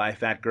by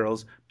Phat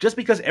Girlz, just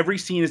because every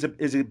scene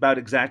is about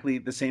exactly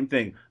the same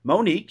thing.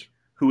 Monique,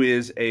 who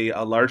is a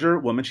larger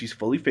woman, she's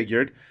fully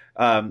figured.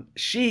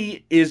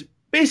 She is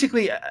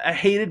basically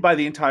hated by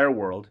the entire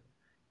world,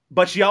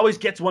 but she always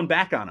gets one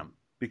back on him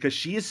because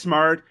she is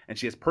smart and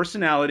she has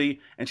personality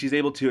and she's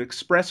able to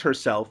express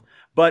herself.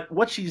 But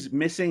what she's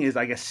missing is,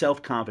 I guess,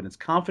 self-confidence,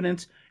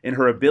 confidence in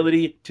her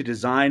ability to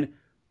design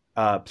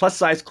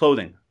plus-size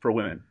clothing for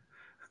women.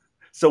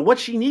 So what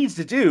she needs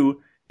to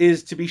do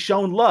is to be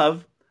shown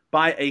love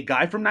by a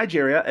guy from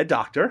Nigeria, a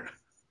doctor,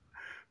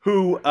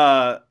 who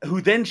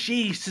then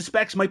she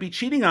suspects might be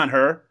cheating on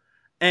her,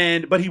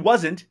 but he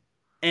wasn't,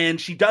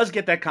 and she does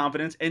get that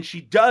confidence, and she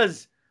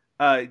does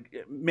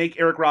make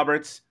Eric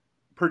Roberts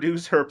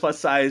produce her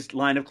plus-sized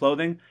line of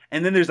clothing,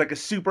 and then there's like a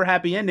super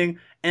happy ending,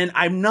 and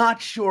I'm not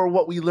sure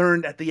what we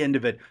learned at the end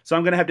of it, so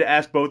I'm going to have to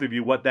ask both of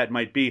you what that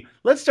might be.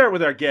 Let's start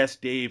with our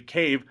guest, Dave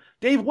Cave.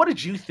 Dave, what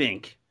did you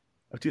think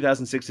of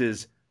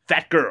 2006's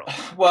Phat Girl?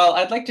 Well,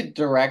 I'd like to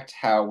direct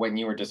how when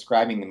you were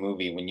describing the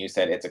movie, when you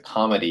said it's a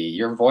comedy,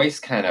 your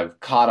voice kind of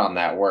caught on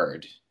that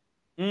word.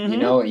 Mm-hmm. You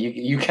know,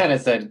 you kind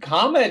of said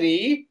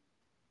comedy.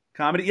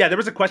 Comedy? Yeah, there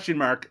was a question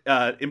mark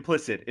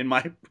implicit in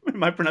my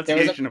pronunciation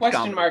There was a of question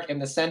comedy. mark in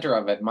the center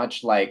of it,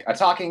 much like a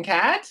talking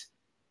cat.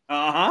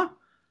 Uh-huh.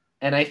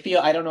 And I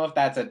don't know if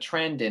that's a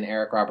trend in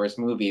Eric Roberts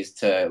movies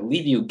to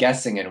leave you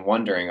guessing and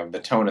wondering of the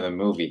tone of the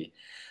movie.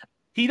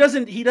 He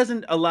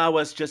doesn't allow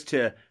us just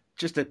to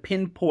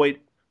pinpoint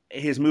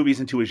his movies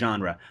into a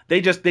genre.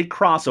 They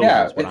cross over.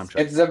 Yeah, Is what I'm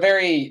trying. it's a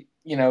very,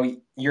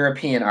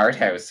 European art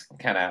house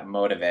kind of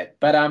mode of it.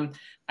 But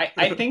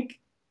I think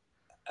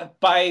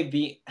by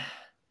the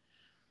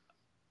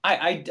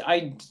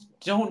I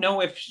don't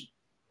know if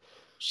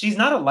she's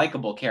not a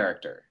likable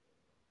character.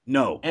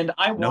 No. And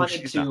I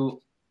wanted she's to not.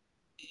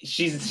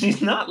 she's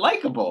not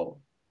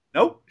likable.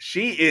 Nope,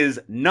 she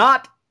is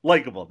not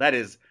likable. That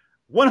is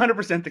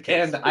 100% the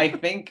case. And I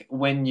think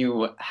when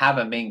you have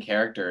a main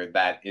character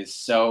that is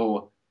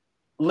so...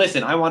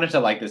 Listen, I wanted to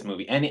like this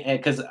movie.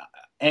 Because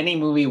any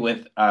movie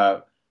with...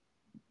 are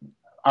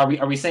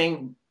we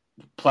saying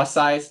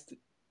plus-sized,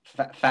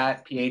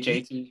 fat,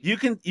 P-H-A-T?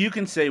 You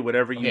can say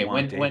whatever you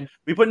want, Dave. When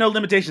we put no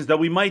limitations, though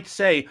we might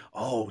say,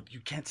 oh, you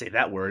can't say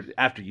that word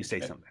after you say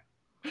something.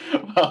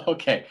 Well,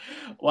 okay.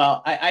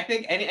 Well, I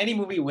think any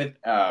movie with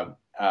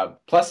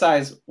plus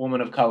size woman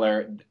of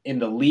color in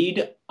the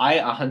lead, I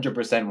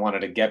 100%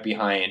 wanted to get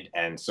behind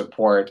and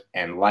support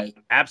and like.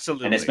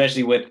 Absolutely. And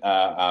especially with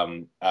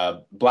a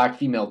black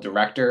female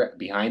director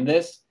behind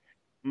this.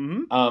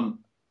 Mm-hmm.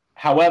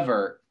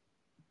 However,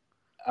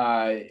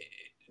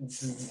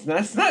 it's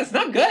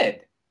not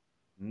good.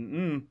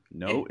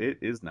 No, it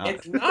is not.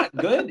 It's not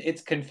good.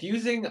 It's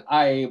confusing.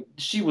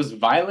 She was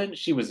violent.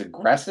 She was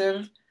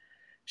aggressive.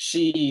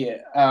 She,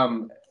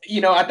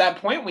 at that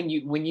point when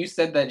you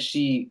said that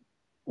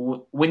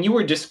when you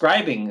were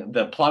describing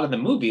the plot of the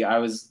movie, I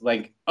was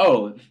like,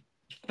 oh,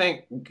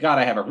 thank God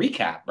I have a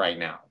recap right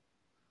now.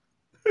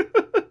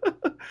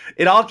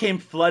 It all came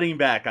flooding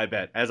back, I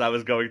bet, as I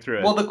was going through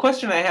it. Well, the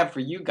question I have for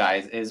you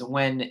guys is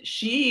when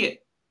she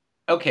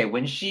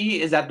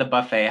is at the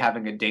buffet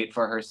having a date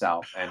for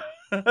herself and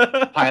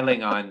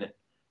piling on,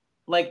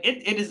 like,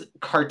 it is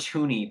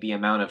cartoony, the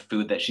amount of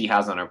food that she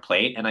has on her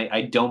plate, and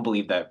I don't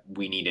believe that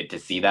we needed to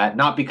see that.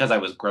 Not because I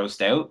was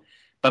grossed out,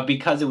 but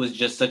because it was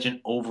just such an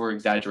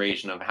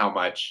over-exaggeration of how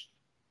much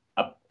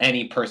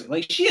any person...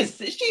 Like, she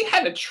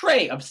had a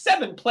tray of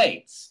 7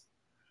 plates.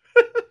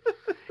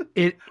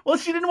 Well,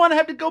 she didn't want to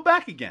have to go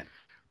back again.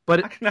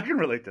 But I can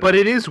relate to that. But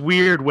it is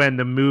weird when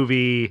the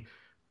movie,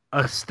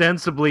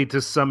 ostensibly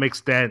to some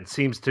extent,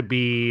 seems to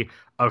be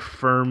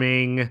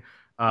affirming...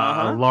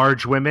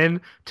 large women,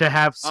 to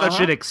have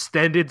such an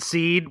extended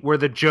scene where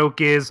the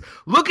joke is,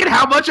 look at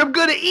how much I'm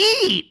gonna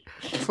eat.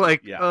 It's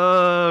like,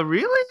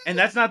 really? And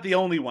that's not the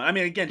only one. I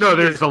mean, again, no,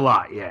 there's a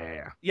lot.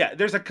 Yeah. Yeah,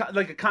 there's a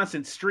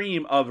constant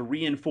stream of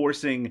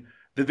reinforcing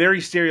the very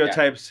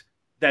stereotypes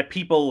that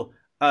people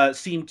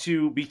seem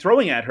to be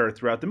throwing at her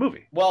throughout the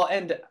movie. Well,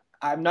 and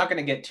I'm not going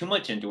to get too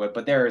much into it,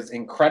 but there's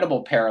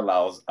incredible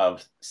parallels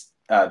of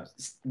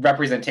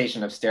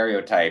representation of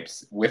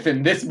stereotypes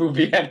within this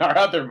movie and our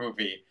other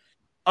movie.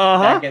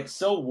 That gets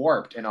so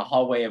warped in a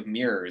hallway of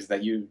mirrors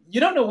that you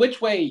don't know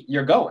which way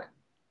you're going.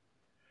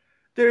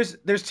 There's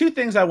 2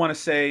 things I want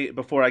to say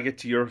before I get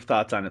to your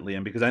thoughts on it,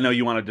 Liam, because I know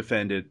you want to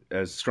defend it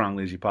as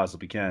strongly as you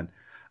possibly can.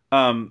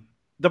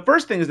 The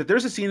first thing is that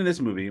there's a scene in this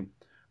movie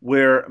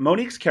where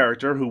Monique's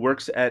character, who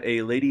works at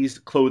a ladies'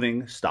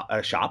 clothing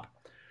shop,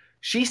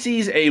 she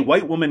sees a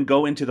white woman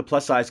go into the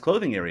plus-size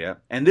clothing area,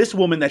 and this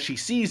woman that she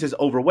sees is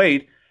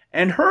overweight,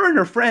 and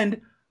her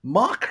friend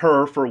mock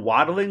her for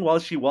waddling while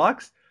she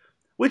walks,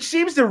 which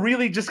seems to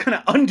really just kind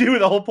of undo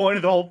the whole point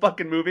of the whole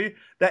fucking movie.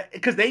 That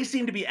because they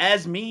seem to be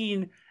as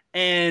mean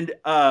and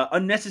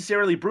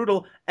unnecessarily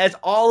brutal as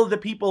all of the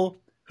people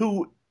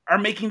who are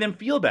making them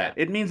feel bad.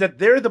 It means that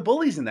they're the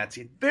bullies in that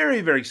scene. Very,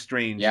 very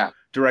strange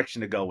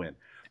direction to go in.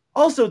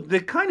 Also,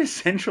 the kind of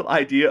central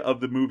idea of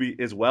the movie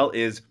as well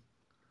is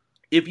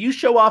if you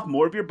show off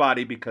more of your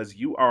body because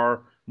you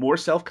are more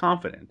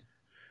self-confident,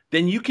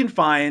 then you can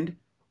find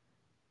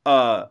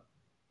a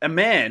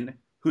man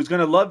who's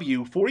going to love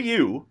you for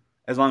you,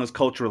 as long as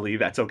culturally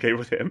that's okay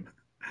with him.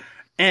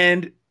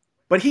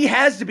 But he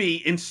has to be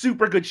in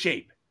super good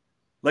shape.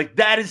 Like,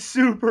 that is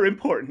super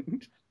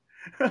important.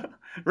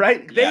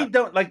 Right? Yeah. They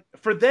don't, like,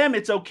 for them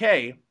it's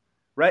okay.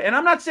 Right? And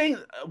I'm not saying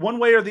one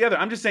way or the other.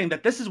 I'm just saying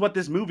that this is what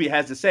this movie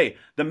has to say.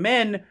 The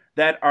men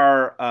that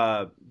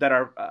are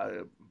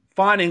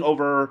fawning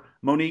over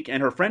Monique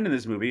and her friend in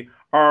this movie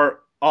are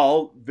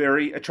all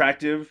very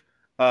attractive,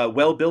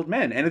 well-built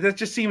men. And it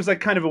just seems like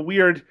kind of a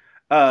weird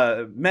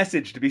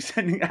message to be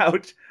sending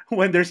out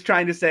when there's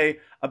trying to say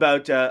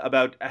about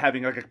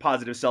having like a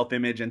positive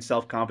self-image and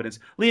self-confidence.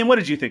 Liam, what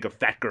did you think of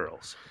Phat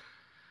Girlz?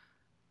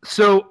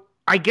 So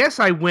I guess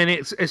I went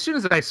in, as soon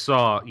as I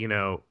saw,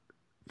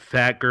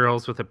 Phat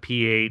Girlz with a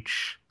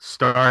PH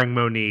starring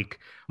Monique,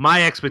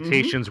 my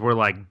expectations were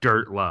like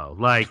dirt low.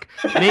 Like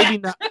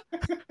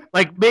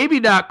maybe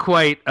not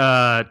quite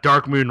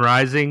Dark Moon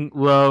Rising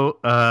low,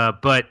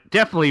 but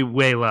definitely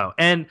way low.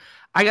 And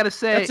I gotta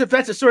say,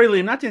 that's a sorry,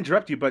 Liam, not to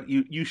interrupt you, but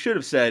you should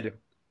have said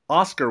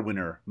Oscar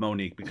winner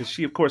Monique, because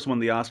she of course won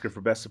the Oscar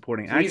for Best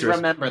Supporting Actress. Please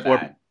remember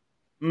that.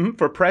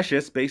 For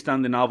Precious, based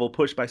on the novel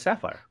Push by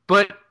Sapphire.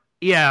 But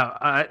yeah,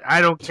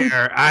 I don't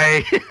care.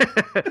 I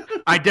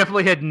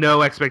definitely had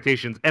no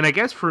expectations, and I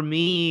guess for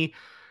me,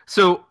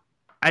 so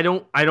I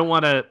don't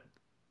want to,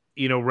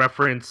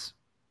 reference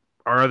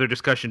our other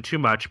discussion too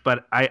much,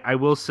 but I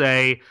will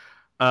say,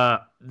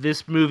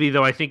 this movie,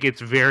 though I think it's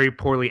very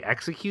poorly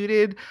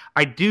executed,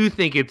 I do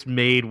think it's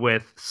made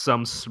with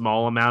some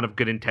small amount of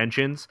good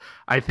intentions.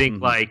 I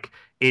think like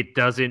it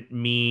doesn't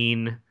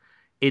mean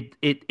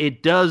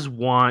it does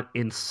want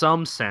in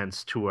some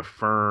sense to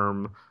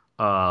affirm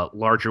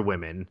larger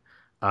women.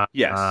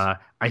 Yes.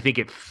 I think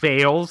it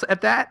fails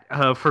at that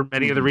for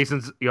many of the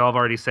reasons you all have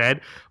already said,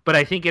 but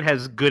I think it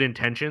has good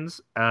intentions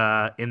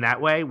in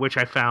that way, which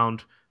I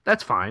found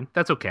that's fine.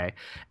 That's okay.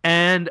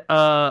 And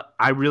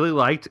I really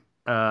liked,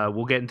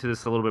 we'll get into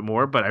this a little bit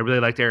more, but I really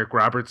liked Eric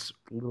Roberts'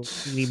 little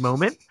teeny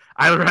moment.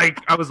 I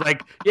was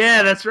like,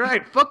 yeah, that's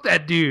right. Fuck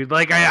that dude.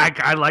 Like,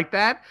 I like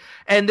that.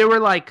 And there were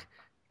like,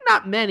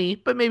 not many,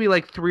 but maybe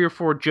like 3 or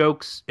 4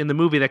 jokes in the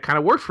movie that kind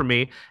of worked for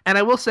me. And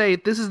I will say,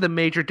 this is the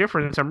major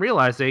difference I'm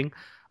realizing.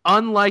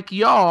 Unlike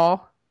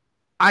y'all,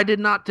 I did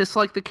not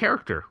dislike the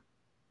character.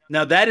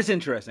 Now that is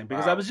interesting,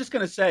 because I was just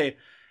going to say,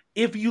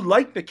 if you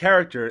like the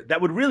character,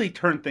 that would really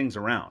turn things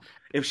around.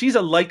 If she's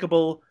a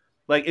likable,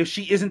 like if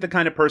she isn't the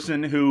kind of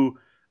person who,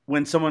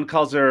 when someone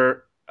calls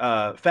her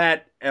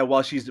fat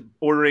while she's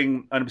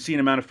ordering an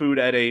obscene amount of food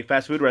at a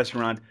fast food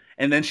restaurant,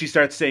 and then she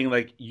starts saying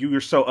like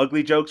 "you're so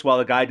ugly" jokes while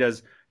the guy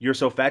does "you're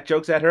so fat"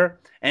 jokes at her,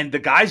 and the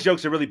guy's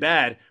jokes are really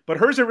bad, but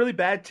hers are really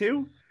bad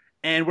too.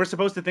 And we're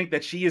supposed to think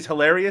that she is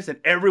hilarious, and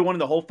everyone in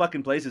the whole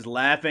fucking place is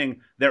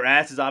laughing their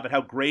asses off at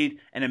how great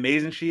and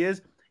amazing she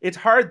is. It's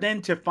hard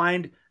then to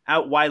find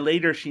out why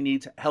later she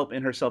needs help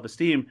in her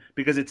self-esteem,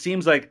 because it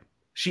seems like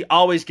she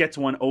always gets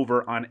one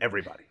over on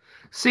everybody.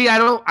 See,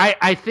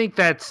 I think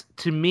that's,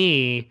 to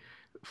me,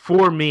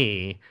 for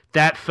me,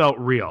 that felt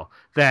real.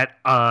 That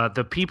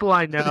the people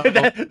I know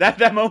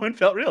that moment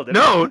felt real, didn't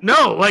it?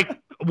 No, like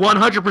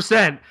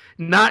 100%.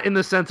 Not in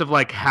the sense of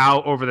like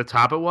how over the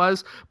top it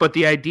was, but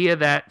the idea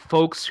that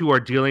folks who are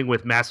dealing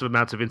with massive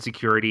amounts of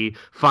insecurity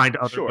find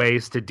other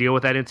ways to deal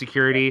with that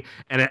insecurity.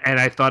 And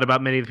I thought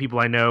about many of the people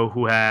I know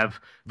who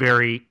have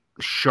very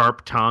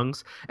sharp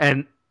tongues.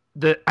 And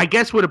I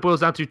guess what it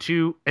boils down to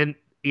too, and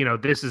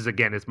this is,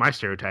 again, it's my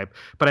stereotype,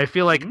 but I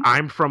feel like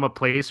I'm from a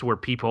place where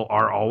people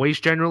are always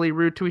generally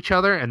rude to each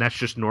other, and that's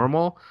just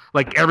normal.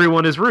 Like,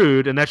 everyone is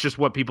rude, and that's just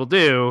what people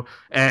do.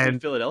 And in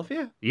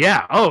Philadelphia?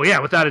 Yeah. Oh, yeah,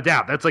 without a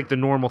doubt. That's like the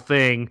normal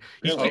thing.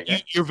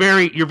 Really? You're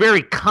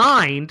very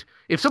kind.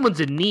 If someone's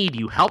in need,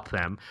 you help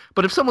them.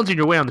 But if someone's in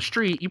your way on the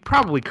street, you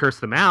probably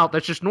curse them out.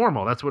 That's just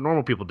normal. That's what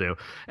normal people do.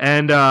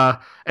 And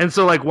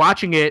so, like,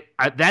 watching it,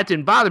 that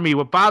didn't bother me.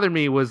 What bothered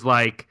me was,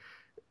 like,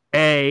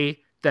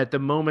 that the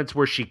moments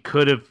where she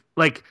could have,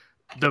 like,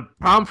 the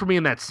problem for me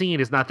in that scene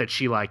is not that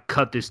she like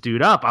cut this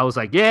dude up. I was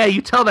like, yeah,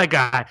 you tell that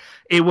guy.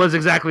 It was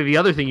exactly the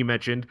other thing you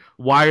mentioned.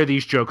 Why are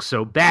these jokes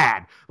so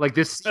bad? Like,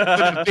 this would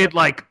have been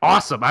like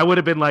awesome. I would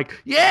have been like,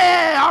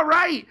 yeah, all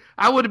right.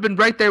 I would have been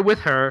right there with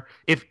her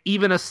if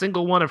even a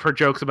single one of her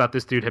jokes about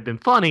this dude had been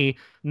funny.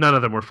 None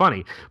of them were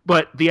funny.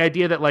 But the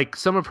idea that like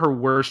some of her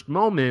worst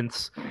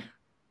moments,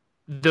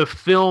 the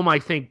film, I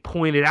think,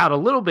 pointed out a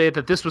little bit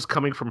that this was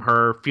coming from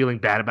her feeling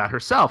bad about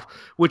herself,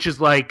 which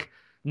is like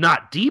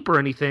not deep or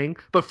anything,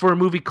 but for a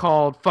movie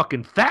called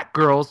fucking Phat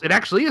Girlz, it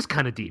actually is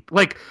kind of deep.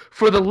 Like,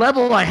 for the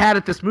level I had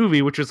at this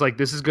movie, which was like,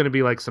 this is going to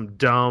be like some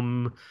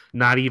dumb,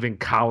 not even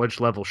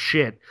college level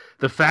shit.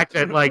 The fact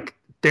that like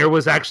there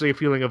was actually a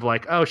feeling of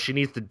like, oh, she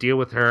needs to deal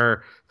with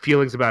her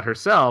feelings about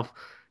herself.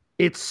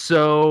 It's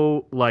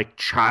so like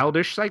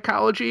childish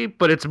psychology,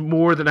 but it's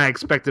more than I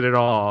expected at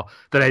all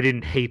that I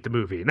didn't hate the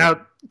movie. Now,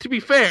 to be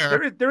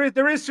fair,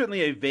 there is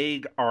certainly a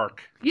vague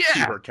arc to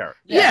her character.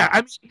 Yeah,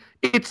 I mean,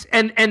 it's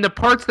and the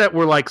parts that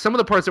were like some of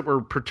the parts that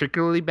were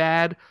particularly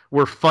bad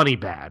were funny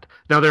bad.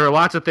 Now there are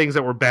lots of things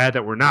that were bad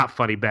that were not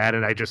funny bad,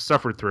 and I just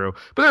suffered through.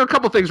 But there are a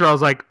couple things where I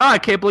was like, oh, I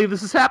can't believe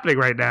this is happening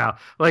right now.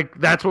 Like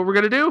that's what we're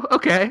gonna do?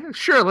 Okay,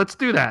 sure, let's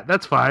do that.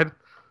 That's fine.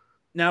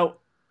 Now,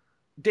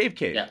 Dave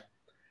Cave. Yeah.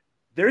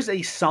 There's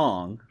a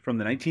song from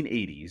the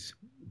 1980s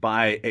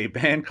by a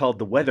band called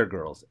the Weather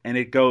Girls, and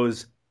it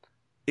goes,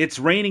 "It's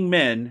raining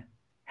men,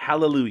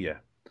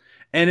 hallelujah."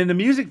 And in the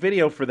music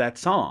video for that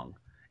song,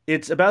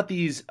 it's about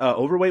these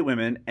overweight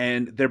women,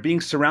 and they're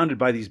being surrounded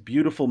by these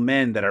beautiful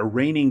men that are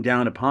raining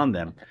down upon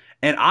them.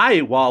 And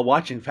while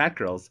watching Phat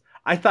Girlz,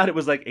 I thought it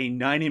was like a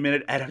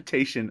 90-minute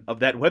adaptation of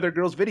that Weather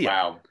Girls video.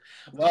 Wow.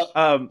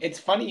 Well, it's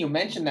funny you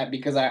mentioned that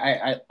because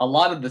I a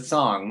lot of the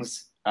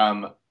songs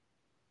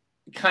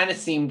kind of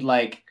seemed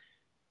like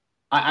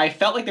I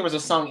felt like there was a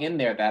song in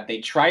there that they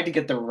tried to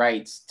get the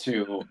rights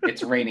to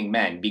 "It's Raining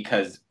Men"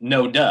 because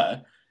no duh,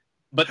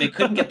 but they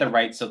couldn't get the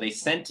rights, so they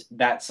sent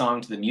that song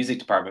to the music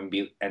department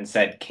and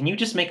said, "Can you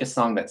just make a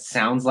song that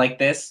sounds like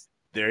this?"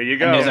 There you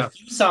go. And there's a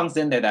few songs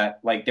in there that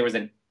like there was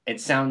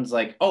it sounds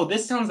like, oh,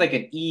 this sounds like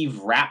an Eve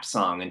rap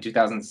song in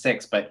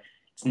 2006, but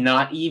it's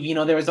not Eve. You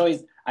know, there was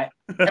always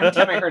every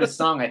time I heard a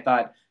song, I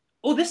thought,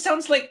 oh, this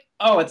sounds like,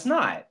 oh, it's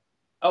not.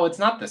 Oh, it's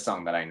not the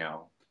song that I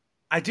know.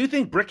 I do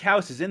think Brick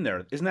House is in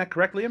there. Isn't that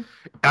correct, Liam?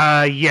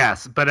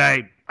 Yes, but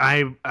I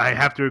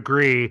have to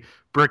agree.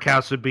 Brick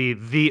House would be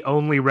the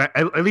only,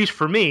 at least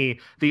for me,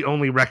 the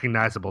only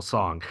recognizable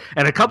song.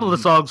 And a couple of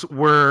the songs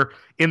were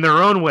in their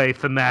own way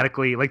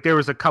thematically. Like there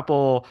was a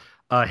couple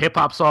hip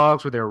hop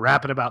songs where they were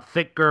rapping about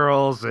thick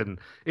girls, and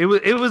it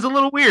was a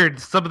little weird.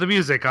 Some of the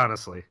music,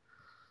 honestly.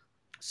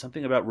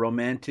 Something about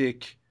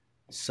romantic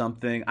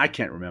something. I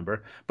can't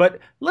remember. But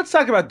let's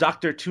talk about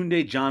Dr.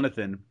 Tunde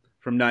Jonathan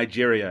from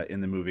Nigeria in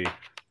the movie.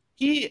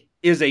 He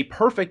is a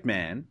perfect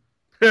man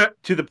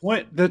to the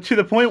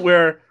point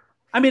where,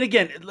 I mean,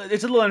 again,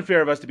 it's a little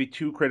unfair of us to be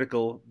too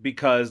critical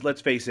because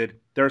let's face it,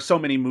 there are so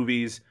many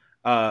movies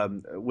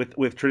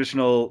with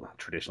traditional.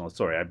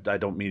 Sorry, I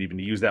don't mean even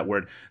to use that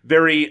word.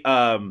 Very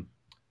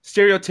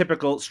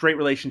stereotypical straight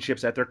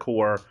relationships at their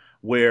core,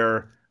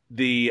 where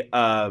the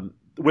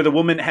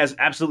woman has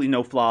absolutely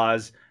no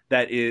flaws.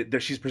 That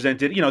she's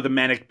presented, the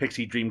manic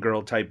pixie dream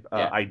girl type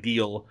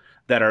ideal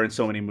that are in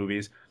so many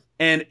movies.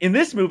 And in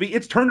this movie,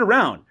 it's turned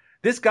around.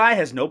 This guy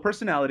has no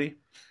personality.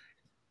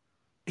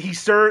 He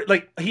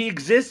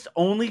exists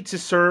only to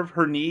serve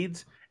her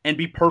needs and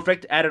be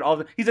perfect at it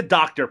all. He's a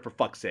doctor, for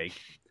fuck's sake.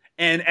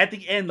 And at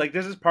the end,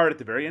 there's this part at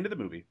the very end of the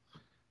movie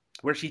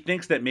where she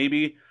thinks that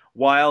maybe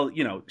while,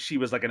 she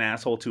was like an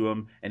asshole to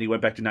him and he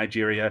went back to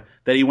Nigeria,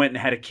 that he went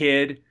and had a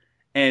kid.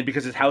 And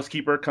because his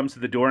housekeeper comes to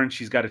the door and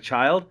she's got a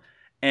child,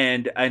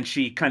 and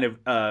she kind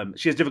of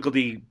she has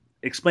difficulty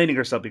explaining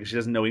herself because she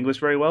doesn't know English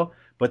very well.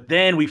 But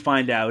then we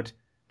find out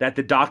that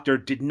the doctor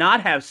did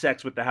not have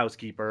sex with the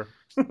housekeeper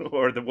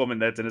or the woman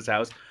that's in his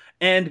house,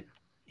 and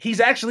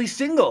he's actually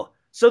single,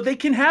 so they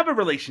can have a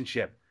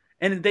relationship.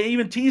 And they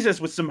even tease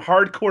us with some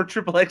hardcore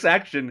XXX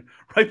action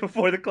right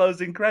before the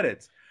closing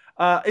credits.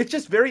 It's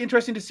just very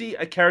interesting to see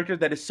a character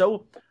that is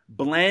so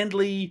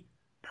blandly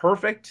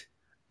perfect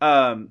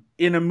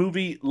in a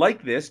movie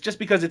like this, just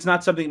because it's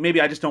not something,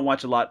 maybe I just don't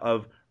watch a lot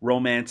of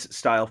romance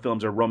style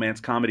films or romance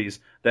comedies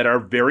that are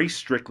very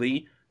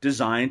strictly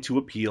designed to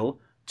appeal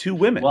to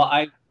women. Well,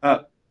 I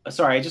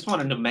just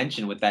wanted to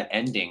mention with that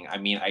ending, I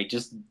mean,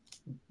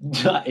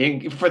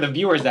 for the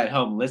viewers at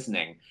home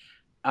listening,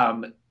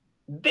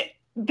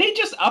 they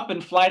just up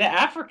and fly to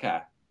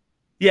Africa.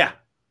 Yeah.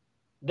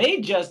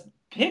 They just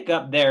pick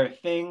up their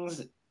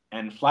things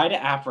and fly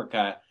to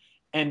Africa.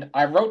 And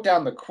I wrote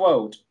down the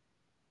quote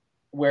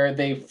where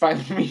they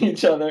finally meet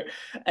each other,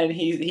 and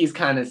he's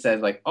kind of says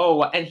like,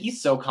 oh, and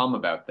he's so calm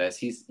about this.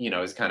 He's,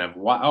 is kind of,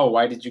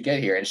 why did you get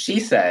here? And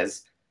she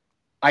says,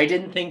 I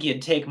didn't think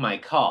you'd take my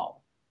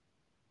call.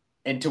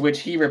 And to which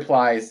he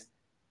replies,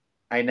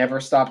 I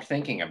never stopped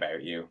thinking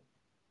about you.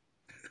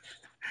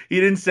 He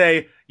didn't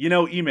say,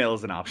 email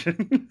is an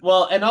option.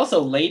 Well, and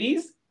also,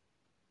 ladies,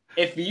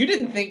 if you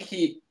didn't think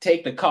he'd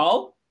take the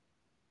call,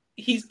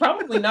 he's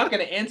probably not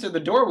going to answer the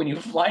door when you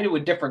fly to a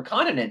different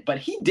continent, but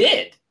he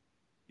did.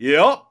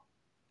 Yep.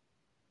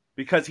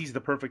 Because he's the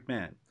perfect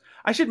man.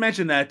 I should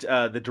mention that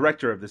the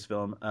director of this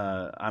film,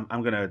 I'm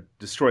going to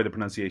destroy the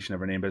pronunciation of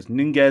her name, but it's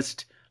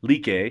Ningest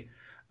Like.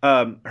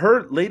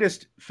 Her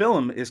latest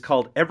film is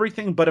called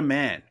Everything But a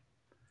Man.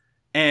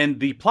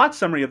 And the plot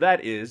summary of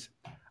that is,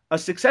 a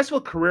successful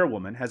career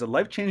woman has a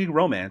life-changing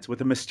romance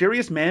with a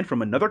mysterious man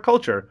from another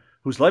culture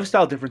whose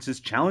lifestyle differences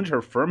challenge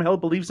her firm-held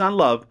beliefs on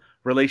love,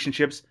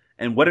 relationships,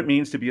 and what it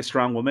means to be a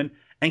strong woman.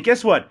 And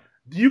guess what?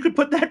 You could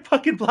put that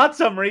fucking plot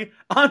summary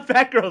on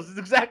Phat Girlz. It's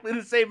exactly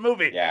the same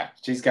movie. Yeah,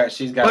 she's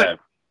got.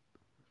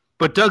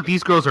 But Doug,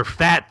 these girls are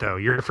fat though.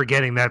 You're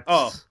forgetting that.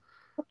 Oh,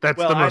 That's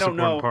Well, the I most don't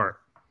important know. part.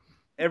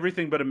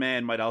 Everything But a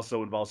Man might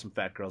also involve some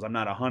fat girls. I'm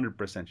not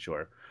 100%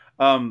 sure.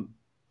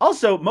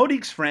 Also,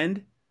 Monique's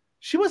friend,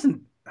 she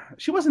wasn't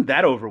she wasn't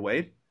that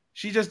overweight.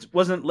 She just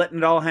wasn't letting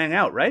it all hang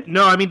out, right?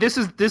 No, I mean this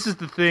is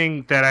the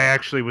thing that I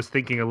actually was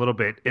thinking a little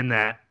bit in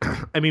that.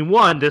 I mean,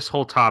 one, this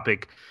whole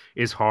topic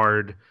is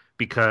hard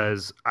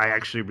because I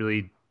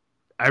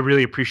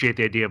really appreciate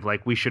the idea of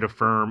like we should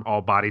affirm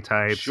all body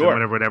types and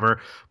Sure.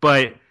 whatever.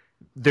 But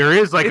there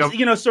is like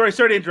It's sorry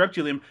to interrupt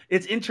you, Liam.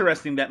 It's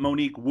interesting that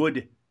Monique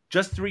would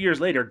just 3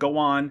 years later go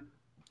on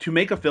to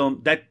make a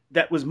film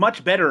that was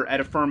much better at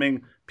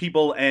affirming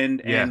people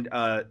and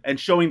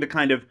showing the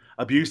kind of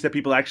abuse that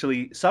people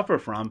actually suffer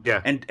from,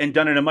 Yeah. and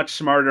done in a much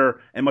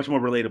smarter and much more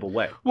relatable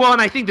way. Well,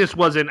 and I think this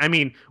wasn't. I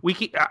mean,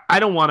 I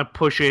don't want to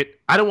push it.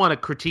 I don't want to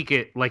critique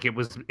it like it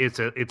was.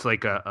 It's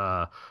like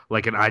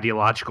like an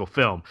ideological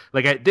film.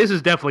 This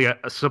is definitely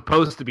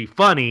supposed to be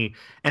funny,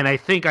 and I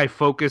think I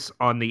focus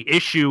on the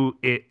issue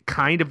it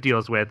kind of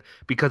deals with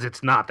because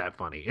it's not that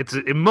funny. It's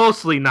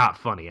mostly not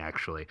funny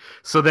actually.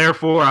 So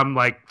therefore, I'm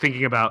like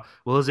thinking about,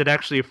 well, is it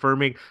actually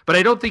affirming? But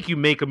I don't think you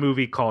make a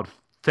movie called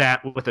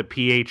Phat with a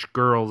PH,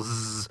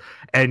 Girlz,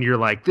 and you're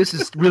like, this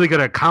is really going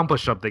to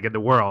accomplish something in the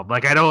world.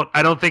 Like, I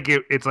don't think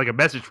it's like a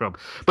message film.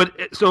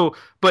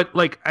 But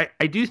like,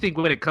 I do think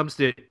when it comes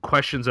to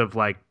questions of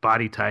like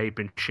body type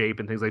and shape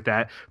and things like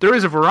that, there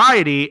is a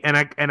variety, and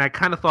I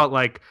kind of thought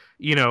like,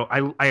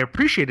 I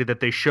appreciated that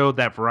they showed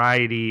that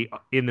variety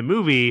in the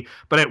movie,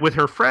 but with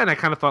her friend, I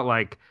kind of thought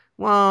like,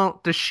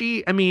 well, does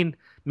she? I mean,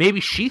 maybe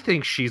she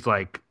thinks she's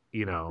like,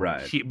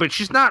 Right. but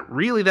she's not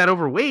really that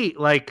overweight.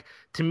 Like,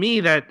 to me,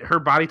 that her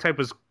body type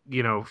was,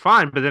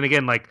 fine. But then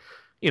again, like,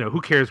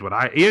 who cares what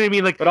you know what I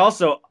mean? Like, But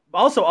also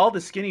all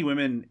the skinny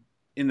women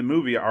in the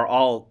movie are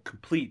all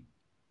complete.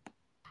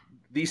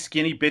 These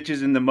skinny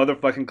bitches in the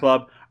motherfucking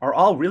club are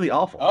all really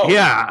awful. Oh.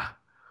 yeah,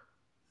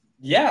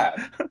 Yeah.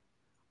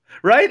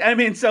 Right? I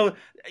mean, so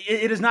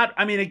it is not.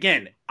 I mean,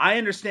 again, I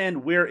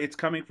understand where it's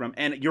coming from,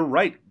 and you're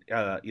right,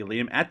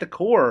 Liam. At the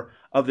core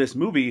of this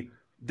movie,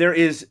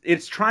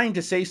 it's trying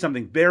to say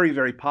something very,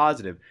 very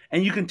positive,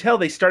 and you can tell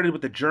they started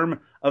with the germ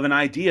of an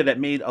idea that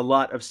made a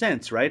lot of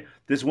sense. Right?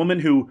 This woman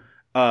who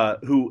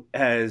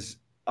has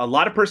a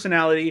lot of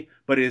personality,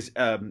 but is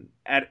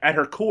at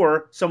her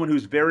core someone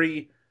who's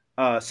very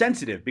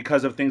sensitive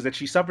because of things that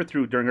she suffered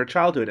through during her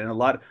childhood, and a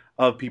lot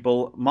of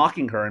people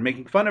mocking her and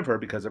making fun of her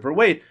because of her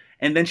weight.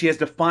 And then she has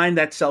to find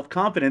that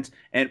self-confidence,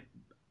 and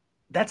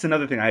that's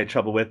another thing I had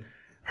trouble with.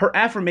 Her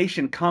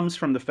affirmation comes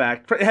from the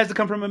fact it has to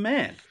come from a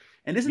man,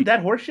 and isn't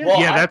that horseshit? Well,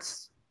 yeah,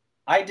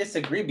 I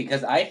disagree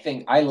because I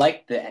think I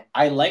liked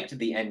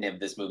the end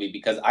of this movie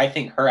because I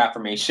think her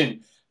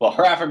affirmation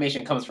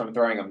comes from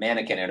throwing a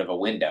mannequin out of a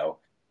window.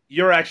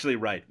 You're actually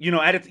right.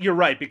 You're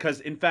right,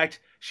 because in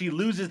fact she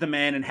loses the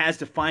man and has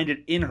to find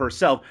it in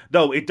herself.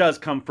 Though it does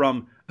come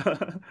from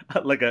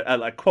like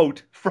a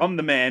quote from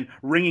the man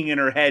ringing in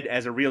her head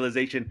as a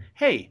realization.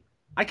 Hey,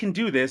 I can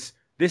do this.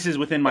 This is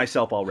within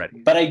myself already.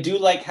 But I do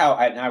like how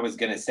I was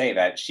going to say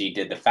that she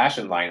did the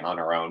fashion line on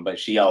her own, but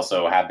she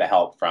also had the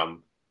help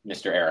from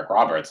Mr. Eric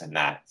Roberts in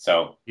that.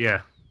 So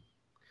yeah.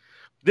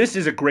 This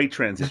is a great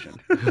transition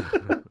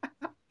to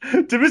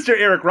Mr.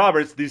 Eric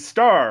Roberts, the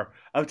star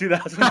of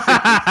 2006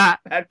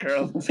 Fat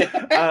Girls.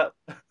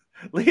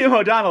 Liam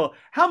O'Donnell,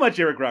 how much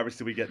Eric Roberts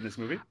did we get in this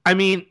movie? I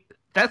mean,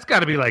 that's got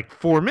to be like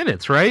 4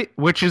 minutes, right?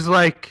 Which is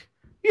like,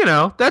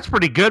 that's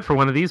pretty good for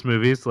one of these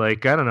movies.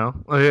 Like, I don't know.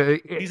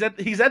 He's at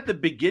the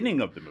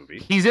beginning of the movie.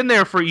 He's in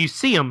there you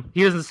see him.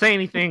 He doesn't say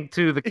anything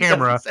to the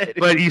camera,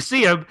 but you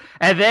see him,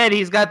 and then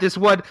he's got this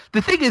one.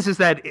 The thing is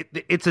that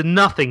it's a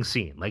nothing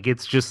scene. Like,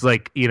 it's just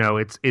like,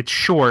 it's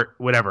short,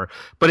 whatever.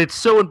 But it's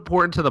so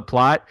important to the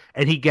plot,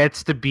 and he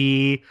gets to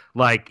be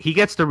like, he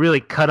gets to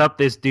really cut up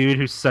this dude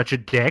who's such a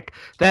dick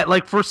that,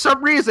 like, for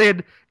some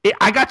reason,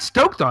 I got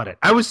stoked on it.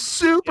 I was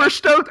super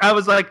stoked. I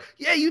was like,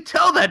 yeah, you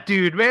tell that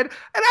dude, man. And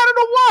I don't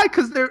know why,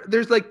 because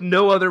there's like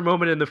no other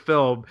moment in the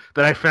film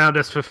that I found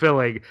as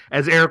fulfilling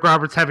as Eric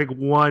Roberts having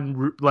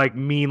one like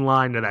mean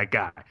line to that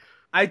guy.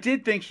 I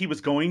did think he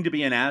was going to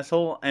be an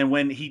asshole, and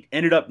when he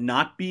ended up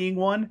not being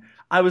one,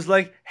 I was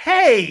like,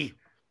 hey,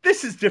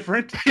 this is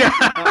different. Yeah.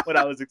 Not what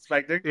I was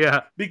expecting.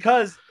 Yeah.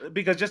 Because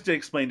just to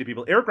explain to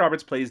people, Eric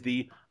Roberts plays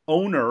the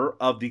owner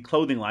of the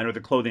clothing line, or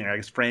the clothing, I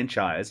guess,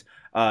 franchise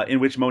in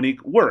which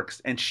Monique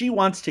works. And she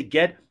wants to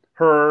get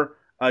her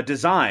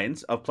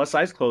designs of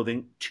plus-size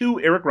clothing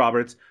to Eric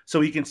Roberts so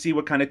he can see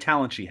what kind of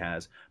talent she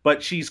has.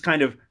 But she's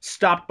kind of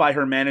stopped by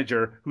her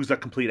manager, who's a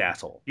complete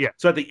asshole. Yeah.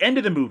 So at the end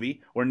of the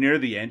movie, or near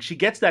the end, she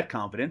gets that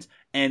confidence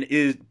and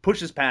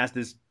pushes past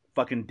this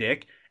fucking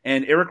dick.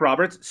 And Eric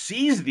Roberts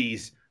sees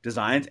these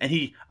designs, and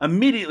he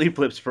immediately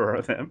flips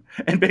for them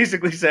and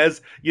basically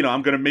says,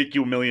 I'm going to make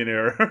you a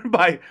millionaire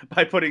by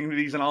putting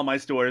these in all my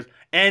stores.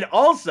 And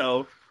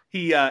also,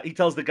 he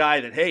tells the guy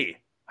that, hey,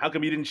 how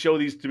come you didn't show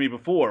these to me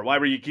before? Why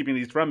were you keeping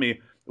these from me?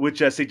 Which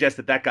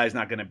suggests that guy's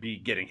not going to be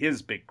getting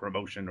his big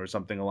promotion or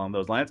something along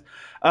those lines.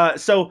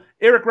 So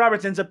Eric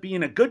Roberts ends up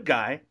being a good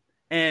guy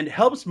and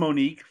helps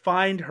Monique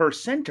find her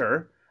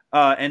center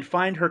and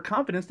find her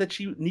confidence that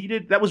she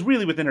needed, that was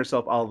really within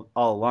herself all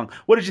along.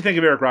 What did you think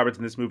of Eric Roberts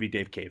in this movie,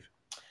 Dave Cave?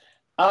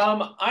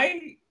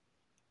 I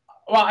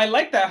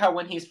like that how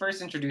when he's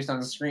first introduced on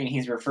the screen,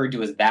 he's referred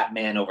to as that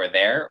man over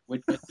there,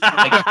 which is,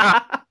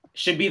 like,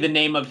 should be the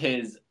name of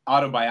his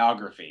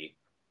autobiography.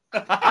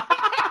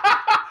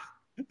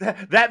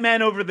 That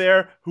man over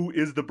there, who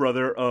is the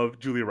brother of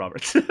Julia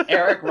Roberts.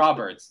 Eric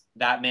Roberts,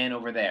 that man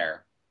over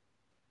there.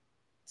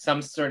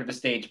 Some sort of a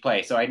stage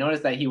play. So I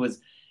noticed that he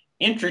was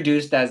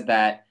introduced as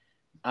that.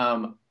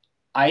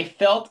 I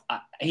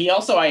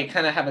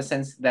kind of have a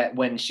sense that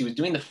when she was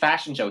doing the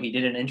fashion show, he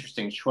did an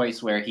interesting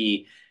choice where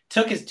he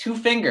took his 2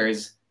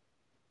 fingers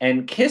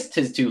and kissed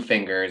his 2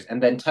 fingers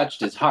and then touched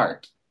his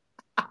heart.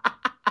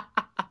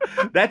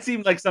 That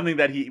seemed like something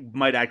that he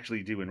might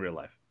actually do in real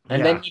life.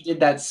 And then he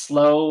did that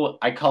slow,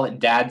 I call it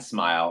dad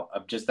smile,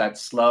 of just that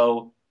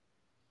slow,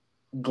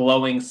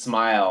 glowing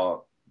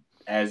smile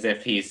as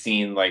if he's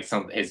seen like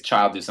his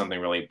child do something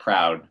really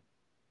proud.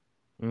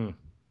 Mm.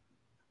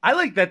 I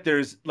like that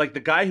there's like the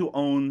guy who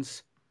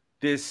owns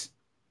this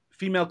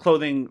female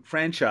clothing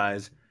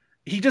franchise.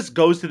 He just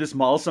goes to this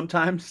mall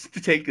sometimes to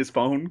take his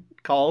phone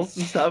calls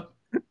and stuff.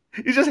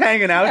 He's just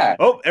hanging out. Yeah.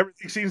 Oh,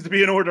 everything seems to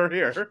be in order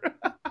here.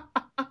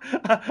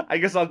 I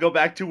guess I'll go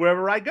back to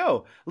wherever I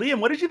go. Liam,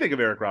 what did you think of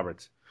Eric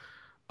Roberts?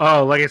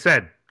 Oh, like I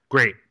said,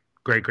 great.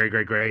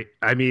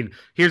 I mean,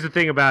 here's the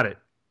thing about it.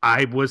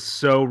 I was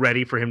so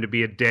ready for him to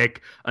be a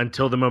dick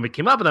until the moment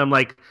came up, and I'm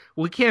like,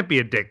 well, he can't be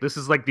a dick. This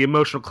is like the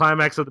emotional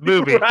climax of the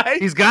movie.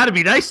 Right? He's got to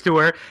be nice to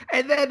her.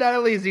 And then not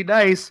only is he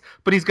nice,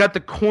 but he's got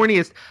the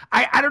corniest.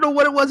 I don't know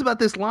what it was about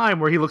this line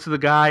where he looks at the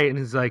guy and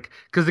he's like,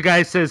 because the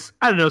guy says,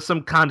 I don't know,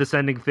 some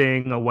condescending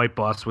thing a white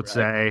boss would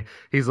say.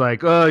 He's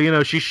like, oh, you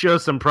know, she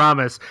shows some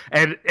promise.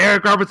 And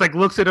Eric Roberts like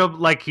looks at him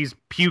like he's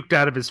puked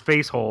out of his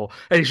face hole.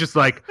 And he's just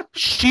like,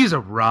 she's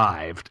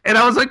arrived. And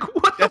I was like,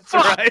 what the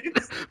fuck? Right.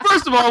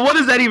 First of all, what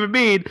does that even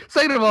mean?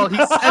 Second of all, he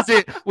says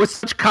it with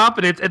such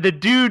confidence, and the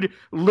dude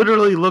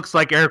literally looks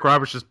like Eric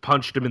Roberts just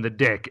punched him in the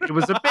dick. It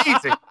was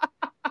amazing.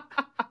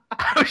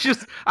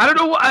 I don't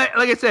know why.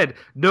 Like I said,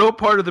 no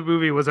part of the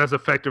movie was as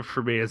effective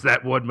for me as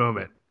that one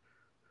moment.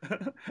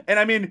 And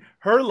I mean,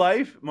 her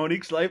life,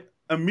 Monique's life,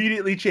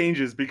 immediately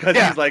changes because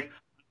he's like,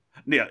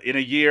 yeah, in a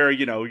year,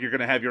 you know, you're going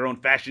to have your own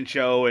fashion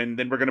show, and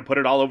then we're going to put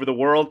it all over the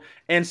world.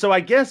 And so I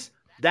guess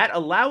that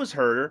allows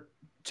her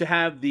to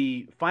have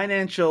the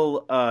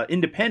financial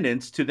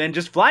independence to then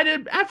just fly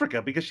to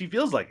Africa because she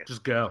feels like it.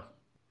 Just go.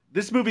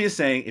 This movie is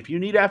saying, if you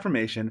need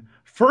affirmation,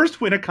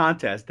 first win a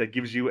contest that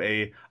gives you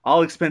a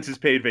all expenses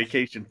paid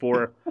vacation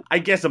for, I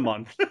guess, a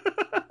month.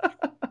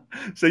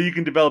 So you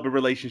can develop a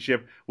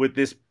relationship with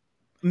this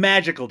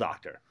magical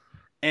doctor.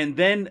 And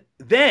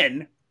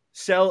then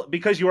sell,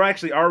 because you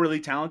actually are really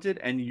talented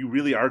and you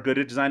really are good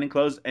at designing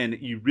clothes and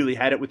you really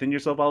had it within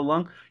yourself all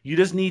along. You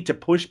just need to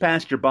push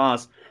past your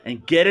boss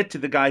and get it to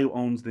the guy who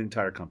owns the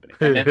entire company.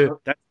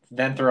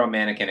 Then throw a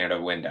mannequin out a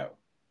window.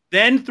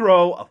 Then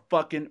throw a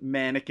fucking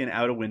mannequin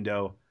out a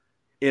window.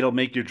 It'll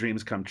make your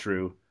dreams come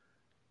true.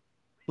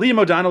 Liam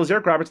O'Donnell, is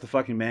Eric Roberts the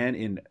fucking man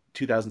in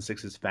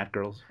 2006's Phat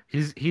Girlz?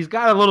 He's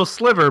got a little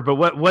sliver, but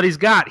what he's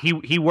got,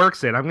 he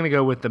works it. I'm going to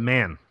go with the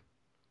man.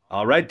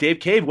 All right,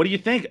 Dave Cave, what do you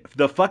think?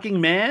 The fucking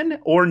man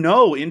or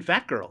no in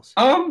Phat Girlz?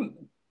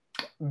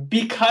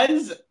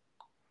 Because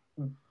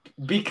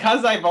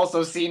I've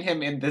also seen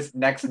him in this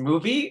next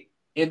movie.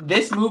 In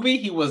this movie,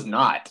 he was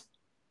not.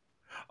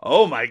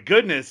 Oh my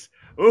goodness.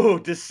 Ooh,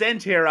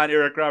 dissent here on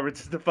Eric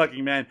Roberts as the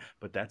fucking man,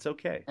 but that's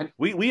okay.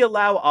 We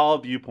allow all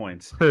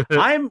viewpoints.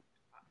 I'm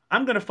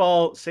going to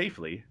fall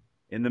safely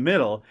in the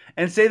middle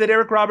and say that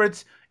Eric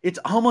Roberts, it's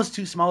almost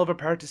too small of a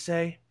part to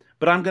say,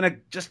 but I'm going to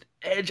just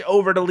edge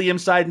over to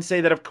Liam's side and say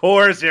that, of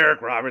course,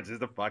 Eric Roberts is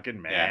the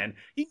fucking man.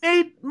 Yeah. He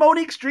made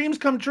Monique's dreams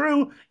come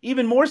true,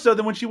 even more so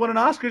than when she won an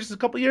Oscar just a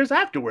couple years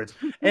afterwards.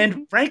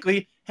 And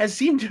frankly, has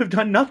seemed to have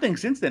done nothing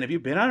since then. Have you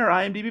been on her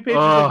IMDb page?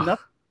 Nothing.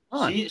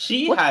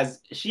 She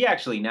has a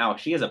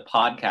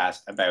podcast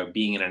about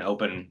being in an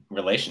open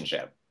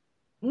relationship.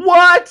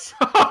 What?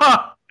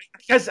 I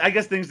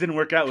guess things didn't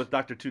work out with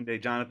Dr.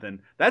 Tunde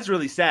Jonathan. That's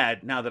really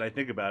sad now that I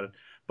think about it.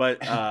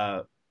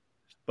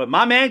 But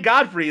my man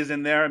Godfrey is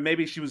in there, and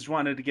maybe she was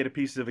wanted to get a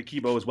piece of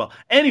Akibo as well.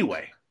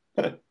 Anyway,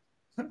 we're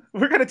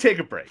going to take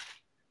a break.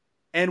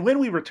 And when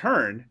we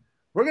return,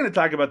 we're going to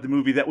talk about the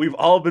movie that we've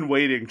all been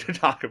waiting to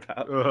talk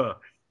about.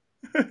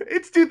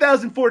 It's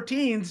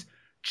 2014's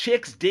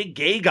Chicks Dig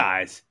Gay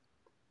Guys.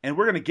 And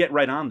we're going to get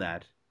right on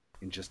that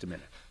in just a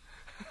minute.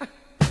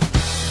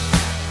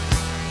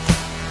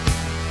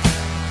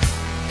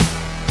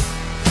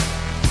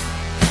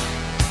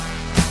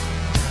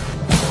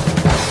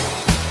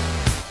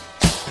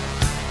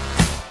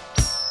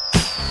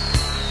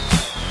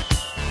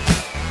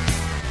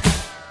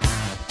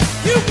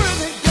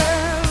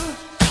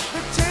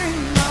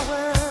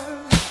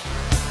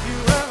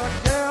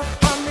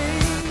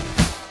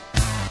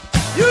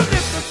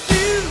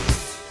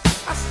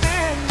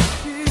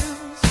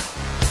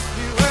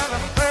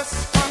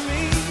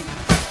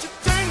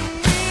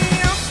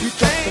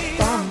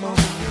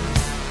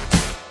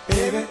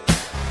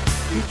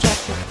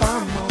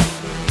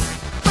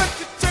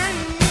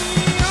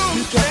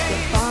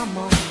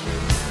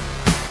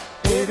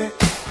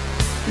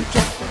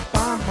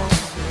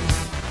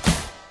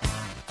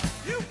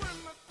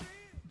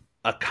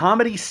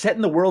 comedy set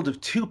in the world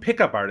of two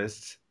pickup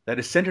artists that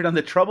is centered on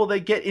the trouble they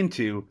get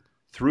into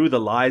through the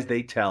lies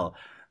they tell.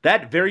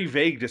 That very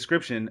vague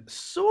description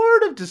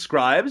sort of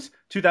describes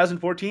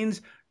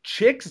 2014's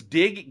Chicks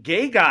Dig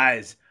Gay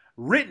Guys,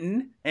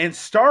 written and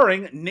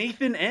starring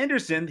Nathan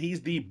Anderson.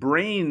 He's the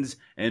brains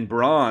and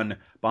brawn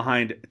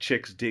behind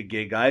Chicks Dig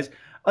Gay Guys,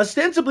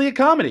 ostensibly a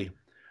comedy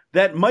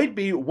that might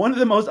be one of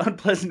the most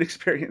unpleasant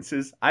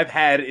experiences I've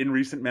had in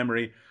recent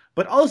memory,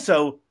 but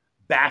also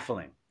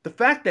baffling. The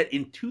fact that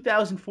in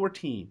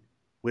 2014,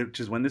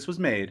 which is when this was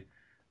made,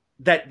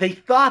 that they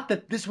thought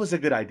that this was a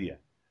good idea.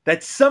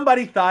 That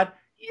somebody thought,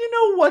 you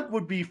know what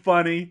would be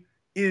funny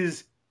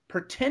is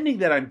pretending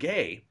that I'm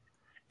gay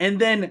and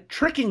then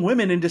tricking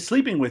women into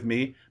sleeping with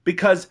me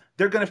because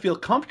they're going to feel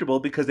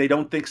comfortable because they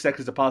don't think sex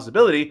is a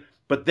possibility,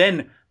 but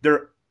then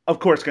they're, of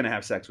course, going to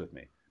have sex with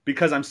me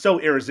because I'm so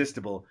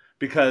irresistible,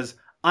 because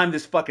I'm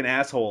this fucking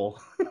asshole.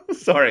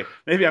 Sorry,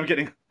 maybe I'm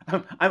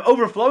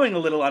overflowing a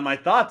little on my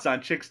thoughts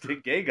on Chicks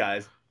Dig Gay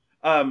Guys.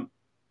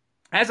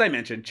 As I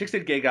mentioned, Chicks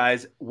Dig Gay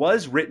Guys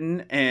was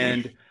written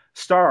and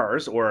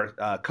stars or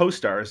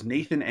co-stars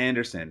Nathan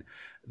Anderson.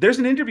 There's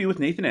an interview with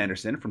Nathan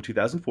Anderson from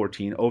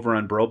 2014 over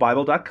on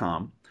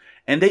brobible.com,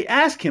 and they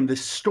ask him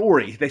this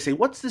story. They say,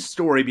 what's the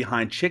story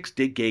behind Chicks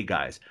Dig Gay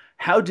Guys?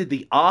 How did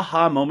the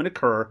aha moment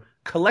occur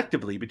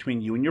collectively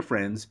between you and your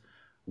friends?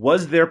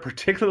 Was there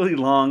particularly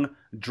long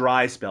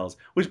dry spells?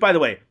 Which, by the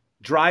way,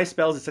 dry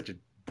spells is such a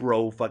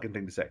bro fucking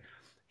thing to say.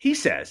 He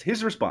says,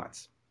 his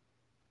response,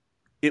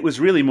 it was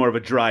really more of a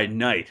dry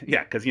night.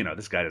 Yeah, because,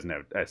 this guy doesn't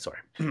have... sorry.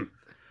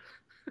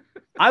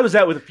 I was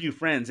out with a few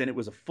friends, and it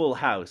was a full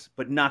house,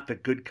 but not the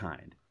good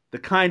kind. The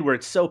kind where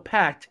it's so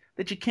packed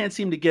that you can't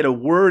seem to get a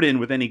word in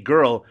with any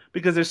girl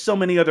because there's so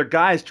many other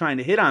guys trying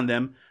to hit on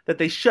them that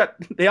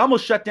they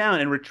almost shut down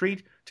and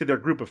retreat to their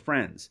group of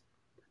friends.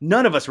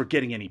 None of us were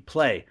getting any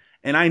play,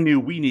 and I knew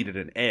we needed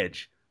an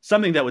edge,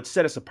 something that would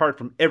set us apart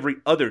from every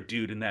other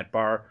dude in that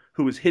bar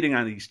who was hitting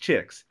on these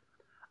chicks.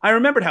 I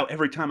remembered how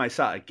every time I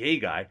saw a gay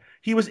guy,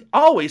 he was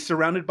always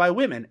surrounded by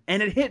women,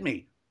 and it hit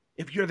me.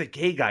 If you're the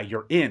gay guy,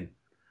 you're in.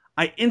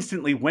 I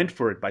instantly went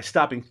for it by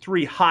stopping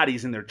 3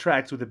 hotties in their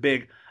tracks with a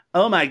big,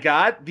 oh my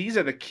god, these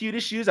are the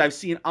cutest shoes I've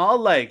seen all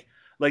leg.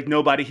 Like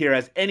nobody here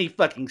has any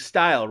fucking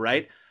style,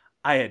 right?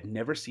 I had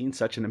never seen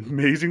such an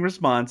amazing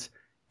response.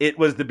 It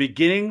was the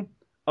beginning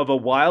of a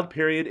wild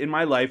period in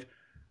my life.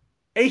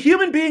 A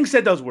human being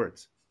said those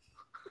words.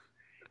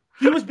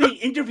 He was being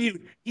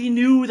interviewed. He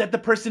knew that the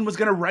person was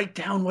going to write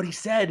down what he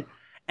said.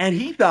 And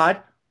he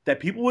thought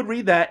that people would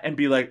read that and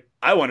be like,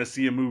 I want to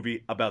see a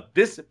movie about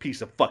this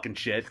piece of fucking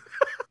shit.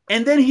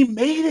 And then he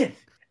made it.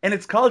 And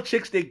it's called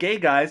Chicks Dig Gay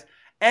Guys.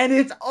 And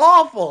it's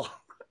awful.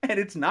 And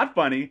it's not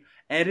funny.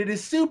 And it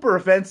is super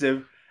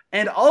offensive.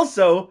 And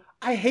also,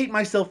 I hate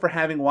myself for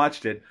having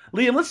watched it.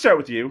 Liam, let's start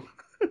with you.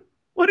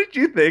 What did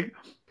you think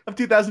of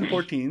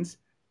 2014's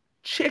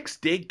Chicks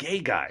Dig Gay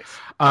Guys?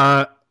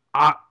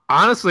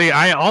 Honestly,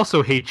 I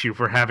also hate you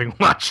for having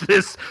watched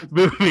this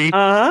movie.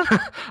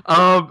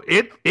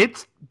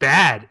 It's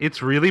bad.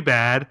 It's really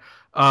bad.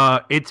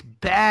 It's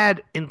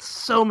bad in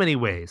so many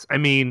ways. I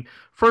mean,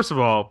 first of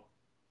all,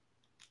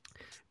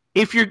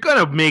 if you're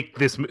gonna make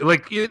this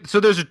you're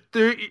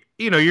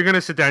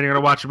gonna sit down, you're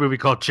gonna watch a movie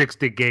called Chicks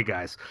Dig Gay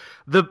Guys.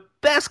 The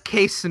best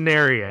case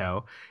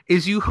scenario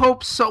is you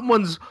hope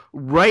someone's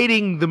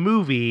writing the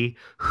movie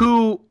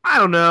who, I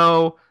don't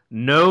know,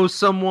 knows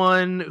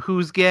someone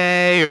who's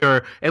gay,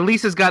 or at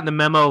least has gotten the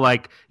memo,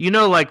 like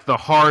the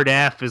hard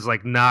F is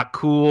like not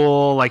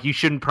cool, like you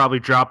shouldn't probably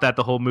drop that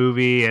the whole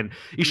movie, and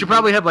you should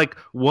probably have like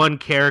one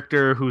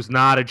character who's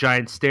not a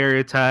giant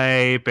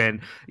stereotype, and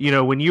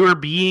when you're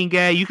being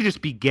gay, you can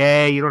just be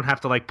gay, you don't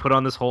have to like put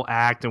on this whole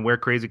act and wear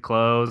crazy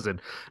clothes.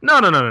 And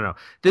no,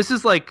 this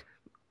is like,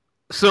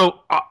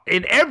 so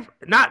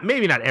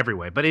maybe not every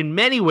way, but in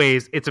many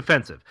ways it's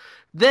offensive.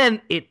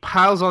 Then it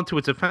piles onto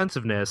its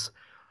offensiveness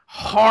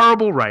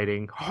horrible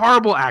writing,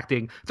 horrible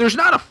acting. There's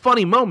not a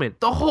funny moment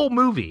the whole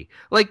movie.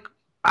 Like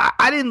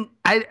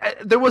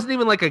there wasn't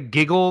even like a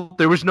giggle.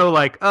 There was no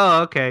like,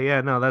 oh, okay,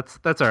 yeah, no,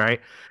 that's all right.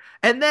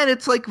 And then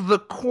it's like the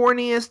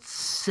corniest,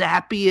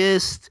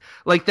 sappiest,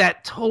 like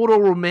that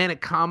total romantic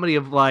comedy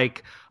of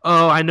like,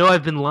 oh, I know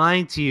I've been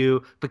lying to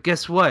you, but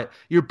guess what?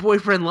 Your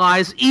boyfriend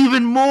lies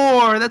even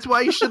more. That's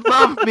why you should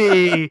love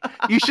me.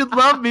 You should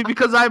love me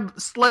because I'm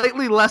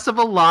slightly less of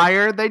a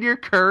liar than your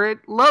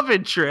current love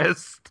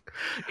interest.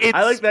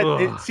 I like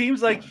that. It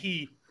seems like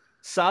he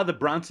saw the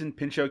Bronson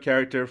Pinchot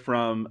character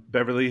from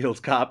Beverly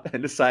Hills Cop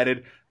and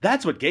decided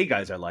that's what gay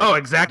guys are like. Oh,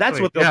 exactly.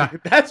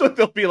 That's what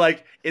they'll be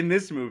like in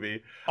this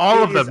movie.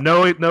 All of them,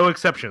 no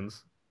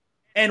exceptions.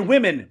 And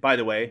women, by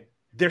the way,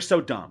 they're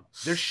so dumb.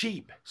 They're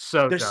sheep.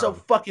 They're dumb. So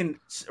fucking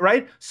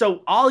right.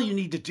 So all you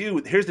need to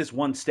do, here's this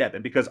one step,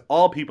 and because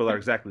all people are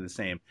exactly the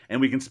same,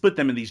 and we can split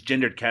them in these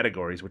gendered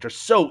categories, which are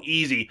so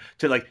easy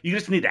to like. You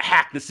just need to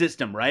hack the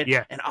system, right?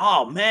 Yeah. And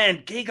oh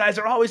man, gay guys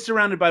are always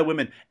surrounded by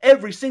women.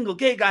 Every single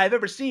gay guy I've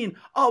ever seen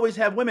always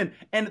have women,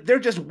 and they're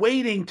just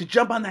waiting to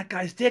jump on that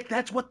guy's dick.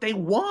 That's what they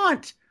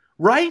want,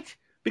 right?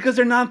 Because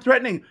they're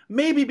non-threatening.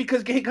 Maybe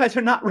because gay guys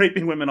are not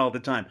raping women all the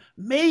time.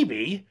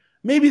 Maybe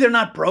they're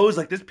not bros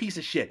like this piece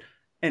of shit.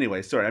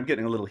 Anyway, sorry, I'm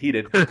getting a little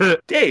heated.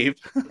 Dave,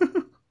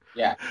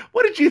 Yeah.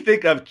 what did you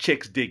think of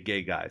Chicks Dig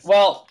Gay Guys?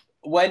 Well,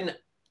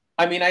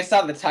 I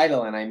saw the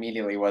title and I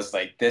immediately was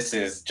like, this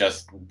is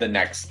just the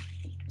next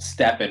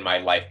step in my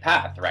life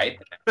path, right?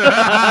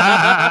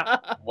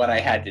 What I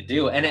had to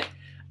do. And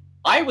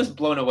I was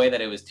blown away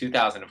that it was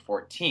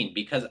 2014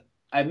 because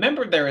I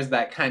remember there was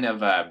that kind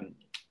of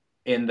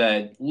in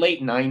the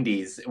late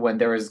 90s when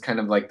there was kind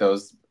of like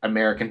those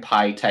American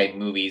Pie type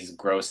movies,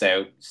 gross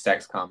out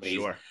sex comedies.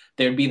 Sure.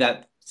 There'd be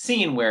that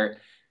scene where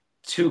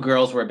two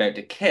girls were about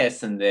to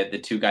kiss and the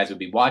two guys would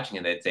be watching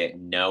and they'd say,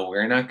 no,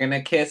 we're not going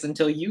to kiss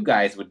until you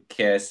guys would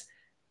kiss.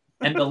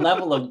 And the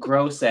level of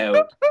gross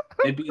out,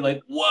 it'd be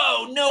like,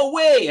 whoa, no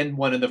way. And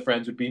one of the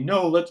friends would be,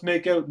 no, let's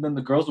make out. And then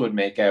the girls would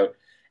make out.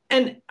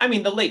 And I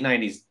mean, the late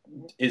 90s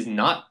is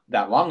not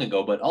that long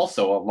ago, but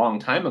also a long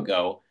time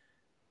ago.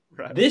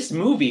 Right. This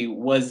movie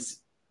was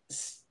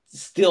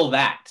still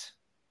that.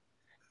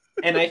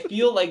 And I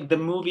feel like the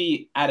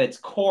movie at its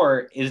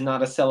core is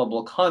not a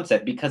sellable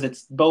concept because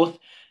it's both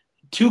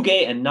too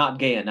gay and not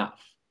gay enough.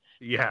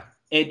 Yeah.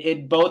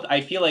 It both, I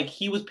feel like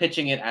he was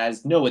pitching it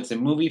as, no, it's a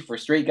movie for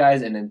straight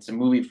guys and it's a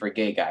movie for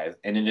gay guys.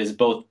 And it is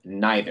both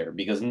neither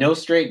because no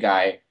straight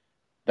guy,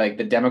 like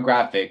the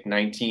demographic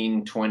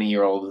 19,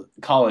 20-year-old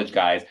college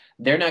guys,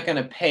 they're not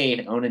going to pay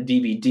to own a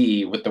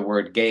DVD with the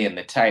word gay in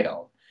the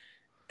title.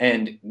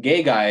 And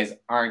gay guys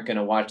aren't going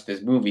to watch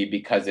this movie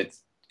because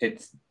it's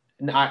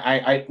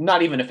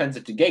not even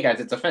offensive to gay guys,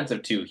 it's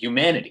offensive to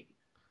humanity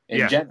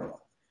in general.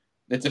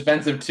 It's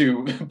offensive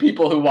to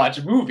people who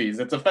watch movies.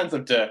 It's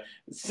offensive to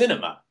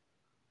cinema.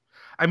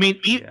 I mean,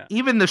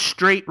 even the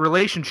straight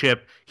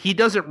relationship, he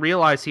doesn't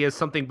realize he has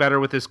something better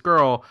with this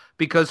girl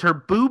because her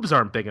boobs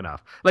aren't big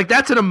enough. Like,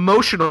 that's an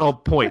emotional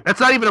point.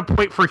 That's not even a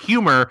point for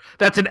humor.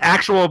 That's an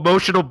actual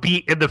emotional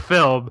beat in the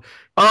film.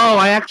 Oh,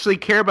 I actually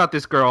care about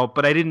this girl,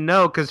 but I didn't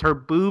know because her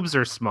boobs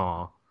are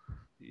small.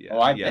 Yeah,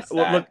 I missed that.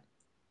 Well, look,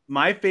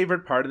 my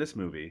favorite part of this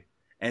movie,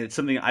 and it's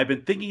something I've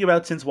been thinking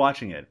about since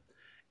watching it,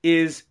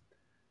 is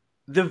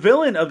the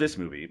villain of this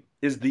movie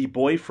is the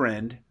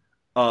boyfriend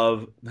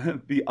of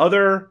the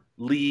other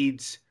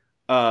leads.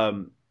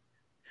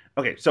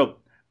 Okay, so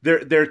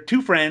there are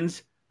two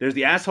friends. There's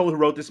the asshole who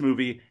wrote this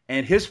movie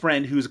and his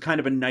friend who's kind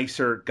of a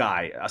nicer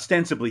guy.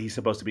 Ostensibly, he's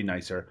supposed to be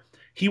nicer.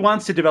 He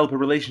wants to develop a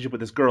relationship with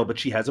this girl, but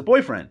she has a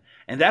boyfriend.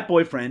 And that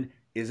boyfriend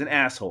is an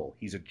asshole.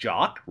 He's a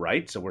jock,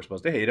 right? So we're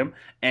supposed to hate him.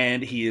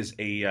 And he is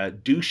a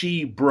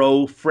douchey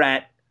bro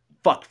frat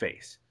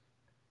fuckface.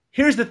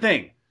 Here's the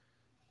thing.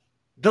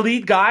 The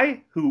lead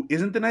guy, who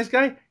isn't the nice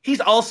guy,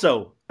 he's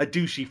also a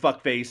douchey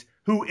fuckface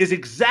who is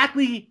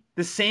exactly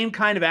the same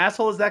kind of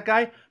asshole as that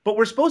guy, but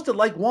we're supposed to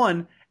like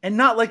one and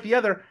not like the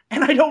other,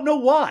 and I don't know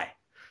why.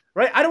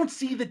 Right? I don't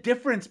see the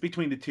difference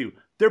between the two.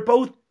 They're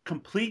both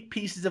complete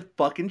pieces of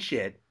fucking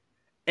shit,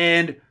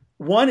 and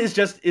one is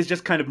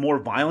just kind of more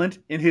violent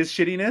in his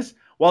shittiness,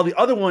 while the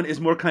other one is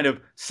more kind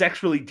of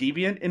sexually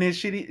deviant in his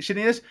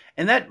shittiness,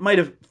 and that might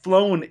have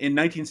flown in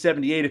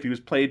 1978 if he was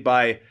played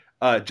by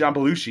John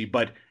Belushi,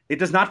 but it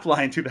does not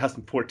fly in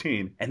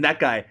 2014, and that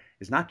guy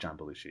is not John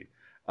Belushi.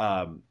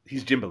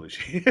 He's Jim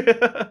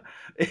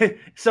Belushi.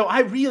 So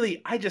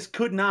I just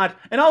could not.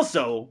 And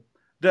also,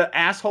 the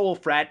asshole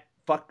frat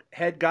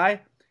fuckhead guy,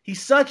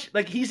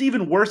 he's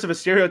even worse of a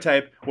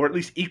stereotype, or at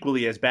least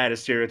equally as bad a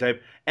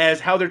stereotype,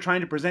 as how they're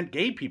trying to present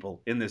gay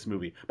people in this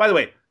movie. By the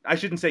way, I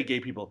shouldn't say gay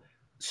people,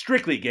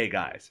 strictly gay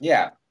guys.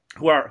 Yeah.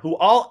 Who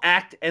all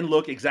act and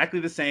look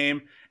exactly the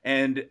same,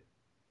 and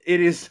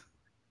it is...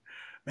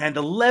 Man,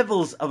 the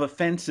levels of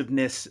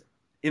offensiveness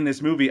in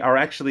this movie are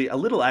actually a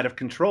little out of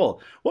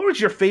control. What was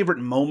your favorite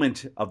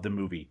moment of the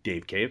movie,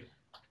 Dave Cave?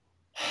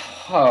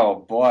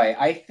 Oh boy,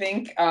 I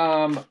think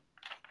one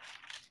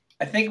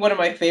of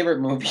my favorite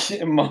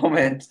movie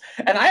moments,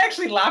 and I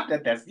actually laughed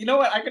at this. You know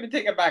what? I'm going to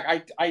take it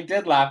back. I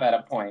did laugh at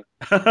a point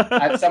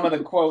at some of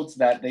the quotes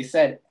that they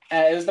said.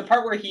 It was the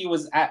part where he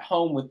was at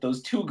home with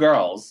those two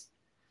girls.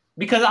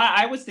 Because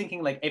I was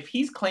thinking, like, if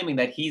he's claiming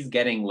that he's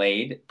getting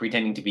laid,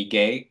 pretending to be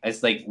gay,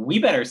 it's like, we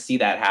better see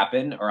that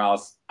happen, or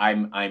else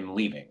I'm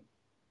leaving.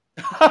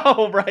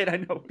 Oh, right, I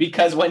know.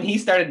 Because when he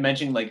started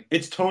mentioning, like,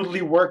 it's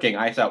totally working,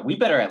 I thought, we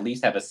better at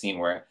least have a scene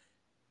where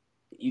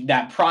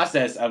that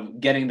process of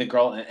getting the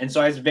girl... And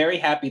so I was very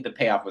happy the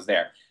payoff was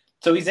there.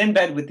 So he's in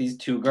bed with these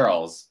two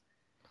girls,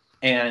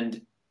 and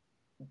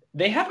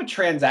they have a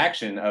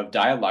transaction of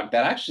dialogue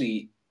that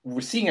actually,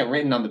 we're seeing it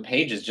written on the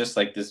page is just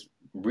like this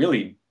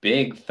really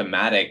big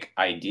thematic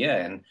idea.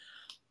 And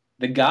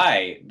the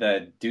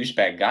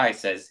douchebag guy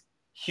says,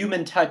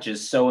 human touch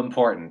is so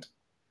important.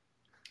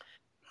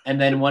 And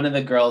then one of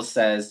the girls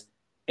says,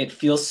 it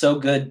feels so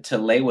good to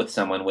lay with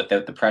someone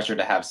without the pressure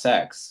to have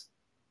sex.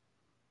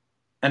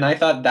 And I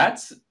thought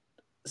that's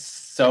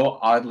so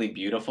oddly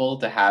beautiful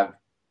to have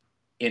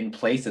in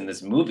place in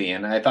this movie.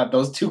 And I thought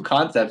those two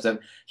concepts of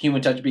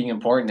human touch being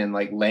important and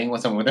like laying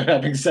with someone without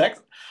having sex,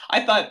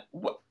 I thought,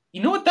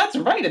 You know what? That's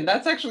right, and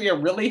that's actually a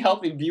really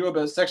healthy view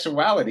about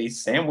sexuality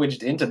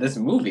sandwiched into this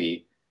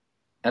movie,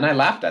 and I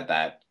laughed at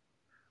that.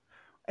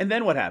 And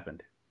then what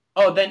happened?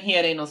 Oh, then he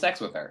had anal sex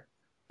with her.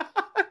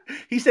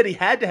 He said he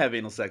had to have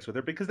anal sex with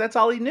her because that's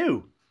all he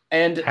knew.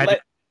 And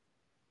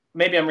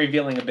maybe I'm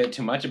revealing a bit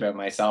too much about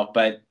myself,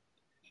 but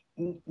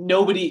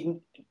nobody.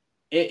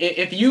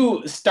 If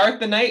you start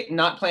the night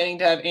not planning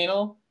to have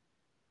anal,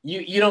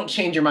 you don't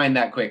change your mind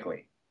that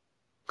quickly.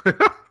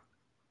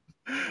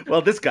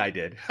 Well, this guy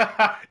did.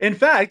 In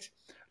fact,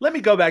 let me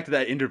go back to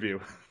that interview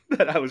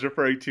that I was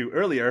referring to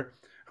earlier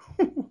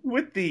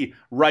with the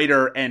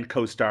writer and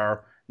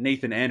co-star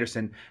Nathan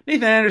Anderson.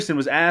 Nathan Anderson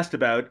was asked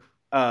about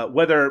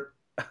whether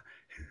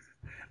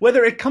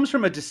it comes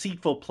from a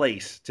deceitful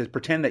place to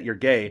pretend that you're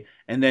gay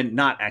and then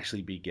not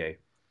actually be gay.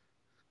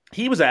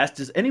 He was asked,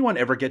 does anyone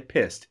ever get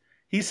pissed?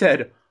 He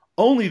said,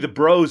 only the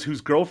bros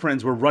whose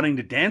girlfriends were running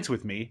to dance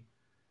with me.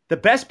 The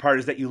best part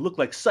is that you look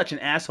like such an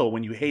asshole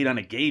when you hate on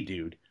a gay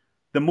dude.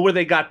 The more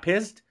they got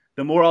pissed,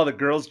 the more all the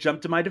girls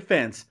jumped to my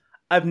defense.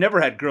 I've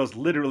never had girls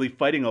literally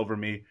fighting over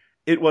me.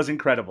 It was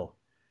incredible.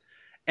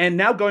 And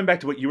now going back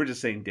to what you were just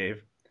saying,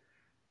 Dave.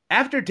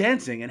 After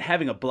dancing and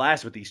having a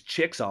blast with these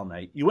chicks all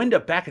night, you end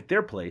up back at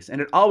their place,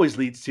 and it always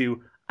leads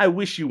to, I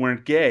wish you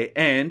weren't gay,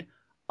 and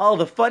all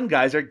the fun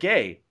guys are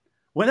gay.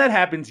 When that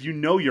happens, you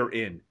know you're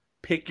in.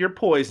 Pick your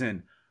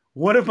poison.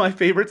 One of my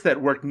favorites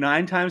that worked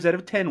 9 times out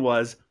of 10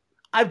 was,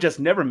 I've just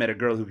never met a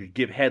girl who could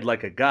give head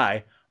like a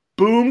guy.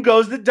 Boom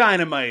goes the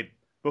dynamite.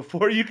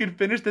 Before you can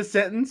finish the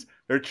sentence,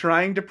 they're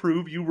trying to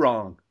prove you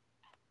wrong.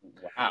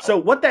 Wow. So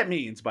what that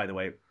means, by the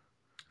way,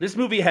 this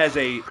movie has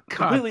a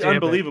completely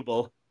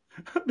unbelievable...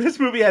 This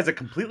movie has a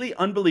completely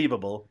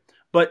unbelievable,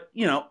 but,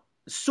 you know,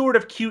 sort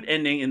of cute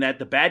ending in that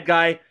the bad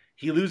guy,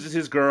 he loses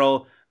his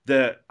girl.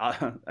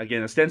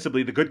 Again,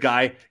 ostensibly, the good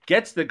guy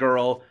gets the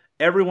girl.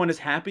 Everyone is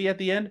happy at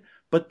the end.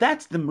 But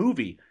that's the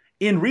movie.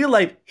 In real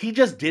life, he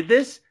just did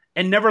this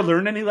and never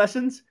learned any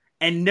lessons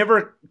and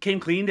never came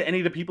clean to any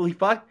of the people he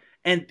fucked.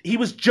 And he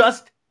was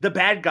just the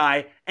bad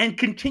guy and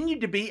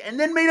continued to be and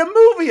then made a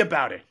movie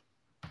about it.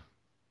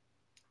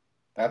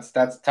 That's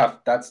tough.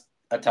 That's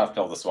a tough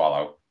pill to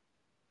swallow.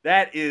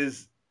 That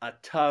is a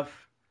tough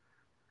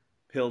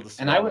pill to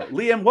swallow. And I would,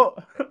 Liam, what?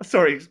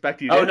 Sorry, back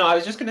to you. Oh, no, I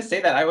was just going to say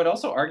that I would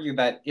also argue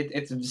that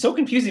it's so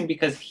confusing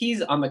because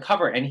he's on the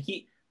cover and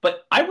he's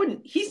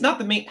not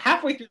the main,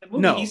 halfway through the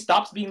movie, No. He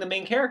stops being the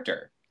main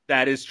character.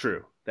 That is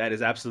true. That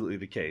is absolutely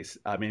the case.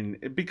 I mean,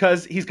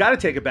 because he's got to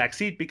take a back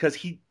seat because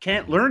he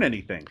can't learn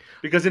anything.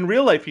 Because in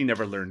real life, he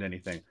never learned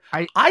anything.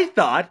 I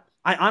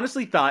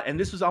honestly thought, and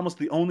this was almost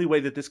the only way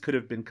that this could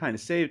have been kind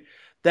of saved,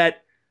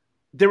 that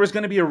there was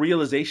going to be a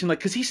realization, like,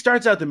 because he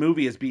starts out the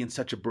movie as being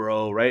such a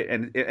bro, right?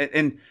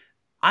 And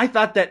I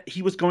thought that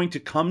he was going to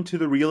come to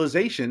the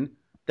realization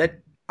that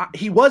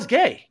he was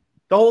gay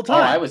the whole time.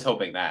 Oh, I was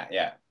hoping that,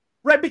 yeah.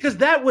 Right, because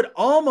that would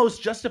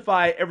almost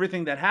justify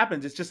everything that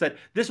happens. It's just that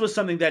this was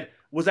something that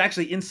was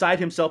actually inside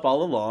himself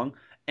all along,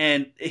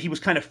 and he was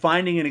kind of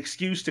finding an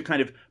excuse to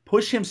kind of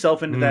push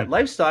himself into that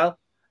lifestyle.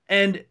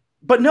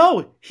 But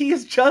no, he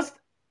is just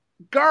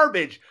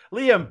garbage.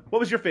 Liam, what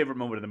was your favorite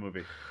moment of the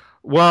movie?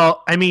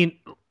 Well, I mean,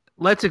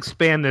 let's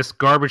expand this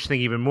garbage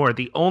thing even more.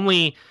 The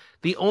only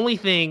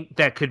thing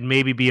that could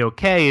maybe be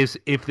okay is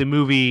if the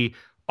movie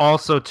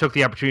also took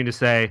the opportunity to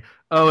say,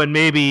 oh, and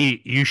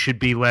maybe you should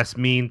be less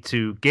mean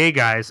to gay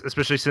guys,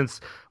 especially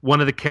since one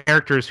of the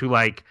characters who,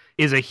 like,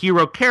 is a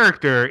hero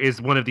character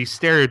is one of these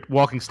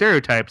walking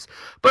stereotypes.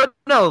 But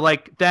no,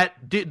 like,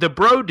 the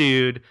bro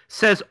dude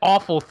says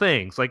awful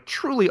things, like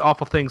truly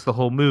awful things the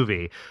whole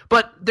movie.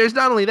 But there's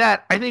not only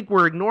that, I think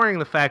we're ignoring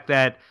the fact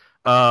that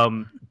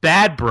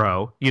bad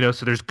bro,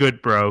 so there's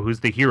good bro,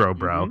 who's the hero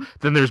bro. Mm-hmm.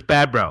 Then there's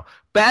bad bro.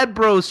 Bad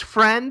bro's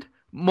friend,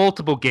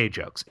 multiple gay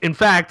jokes. In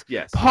fact,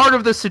 yes. Part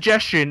of the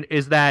suggestion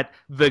is that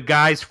the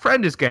guy's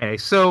friend is gay.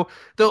 So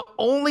the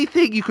only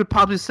thing you could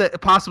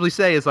possibly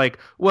say is like,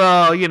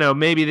 well,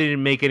 maybe they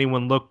didn't make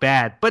anyone look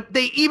bad. But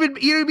they even,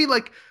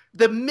 like,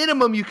 the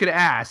minimum you could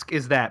ask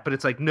is that. But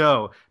it's like,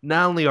 no,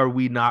 not only are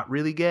we not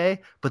really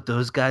gay, but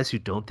those guys who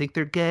don't think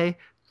they're gay,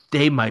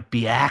 they might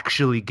be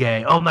actually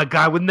gay. Oh my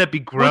God, wouldn't that be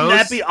gross?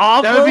 Wouldn't that be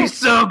awful? That would be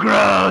so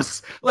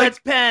gross. Let's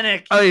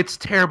panic. Oh, it's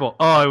terrible.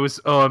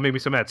 It made me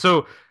so mad.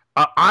 So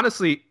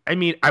honestly, I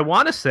mean, I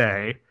want to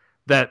say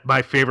that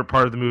my favorite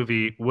part of the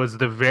movie was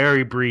the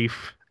very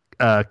brief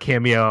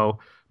cameo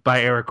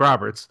by Eric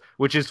Roberts,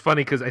 which is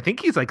funny because I think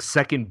he's like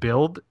second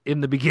billed in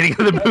the beginning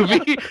of the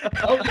movie.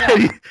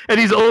 and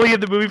he's only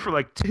in the movie for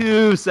like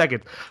 2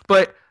 seconds.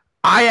 But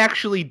I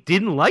actually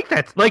didn't like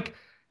that. Like,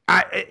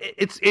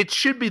 it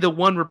should be the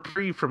one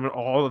reprieve from an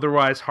all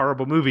otherwise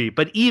horrible movie,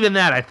 but even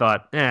that I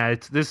thought,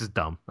 this is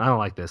dumb. I don't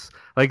like this.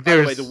 Like,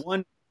 there's by the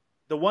way,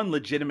 the one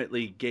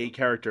legitimately gay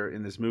character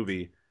in this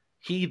movie,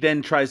 he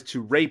then tries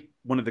to rape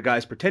one of the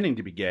guys pretending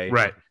to be gay.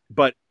 Right.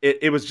 But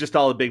it was just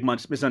all a big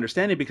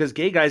misunderstanding because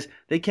gay guys,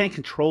 they can't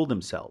control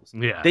themselves.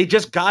 Yeah. They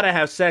just gotta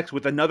have sex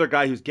with another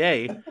guy who's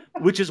gay,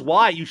 which is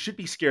why you should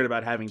be scared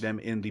about having them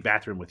in the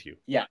bathroom with you.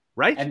 Yeah.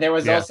 Right. And there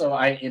was also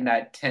in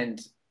that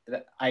tent.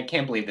 I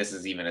can't believe this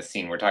is even a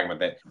scene we're talking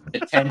about, the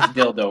tent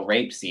dildo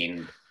rape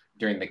scene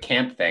during the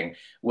camp thing,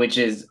 which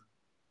is,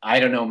 I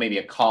don't know, maybe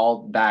a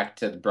call back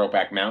to the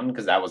Brokeback Mountain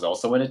because that was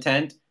also in a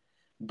tent.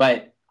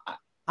 But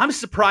I'm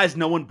surprised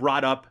no one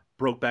brought up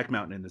Brokeback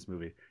Mountain in this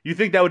movie. You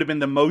think that would have been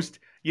the most,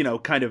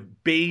 kind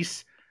of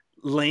base,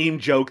 lame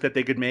joke that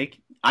they could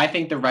make? I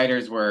think the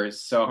writers were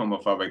so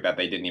homophobic that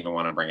they didn't even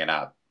want to bring it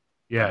up.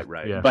 Yeah,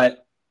 Right. Yeah.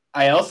 But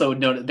I also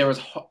noted there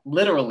was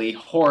literally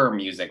horror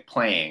music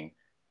playing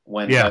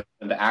when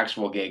the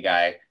actual gay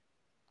guy,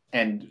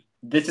 and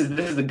this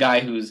is the guy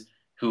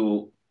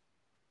who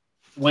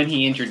when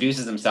he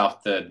introduces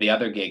himself to the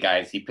other gay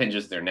guys, he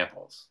pinches their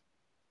nipples.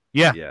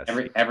 Yeah. Yes.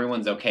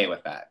 Everyone's okay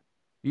with that.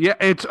 Yeah,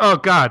 it's oh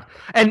god,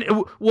 and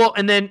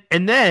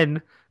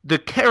then the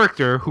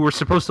character who we're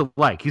supposed to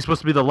like, he's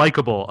supposed to be the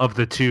likable of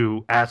the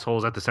two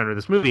assholes at the center of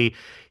this movie.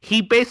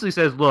 He basically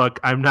says,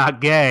 "Look, I'm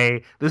not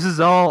gay. This is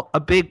all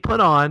a big put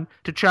on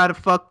to try to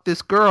fuck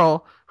this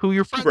girl who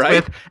you're friends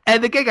with."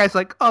 And the gay guy's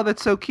like, "Oh,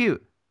 that's so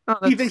cute. Oh,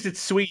 he thinks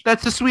it's sweet.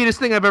 That's the sweetest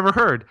thing I've ever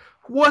heard."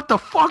 What the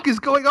fuck is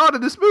going on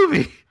in this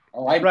movie?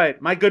 Right,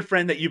 my good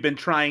friend that you've been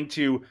trying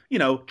to,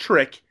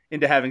 trick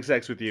into having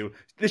sex with you.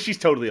 She's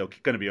totally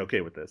going to be okay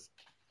with this.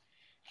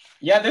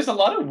 Yeah, there's a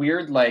lot of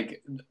weird,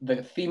 like, the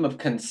theme of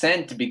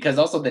consent, because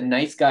also the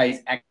nice guy's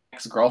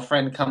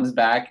ex-girlfriend comes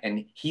back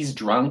and he's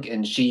drunk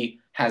and she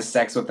has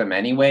sex with him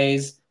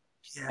anyways.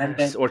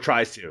 Yes, or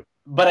tries to.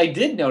 But I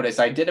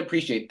did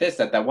appreciate this,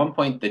 that at one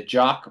point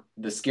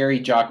the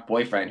scary jock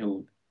boyfriend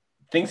who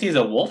thinks he's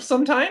a wolf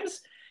sometimes,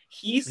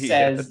 he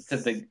says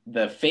to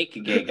the fake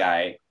gay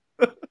guy,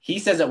 he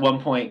says at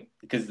one point,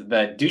 because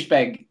the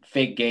douchebag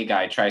fake gay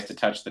guy tries to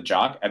touch the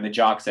jock, and the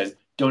jock says,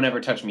 "Don't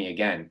ever touch me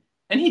again."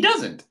 And he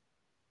doesn't.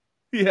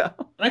 Yeah.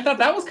 And I thought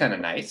that was kind of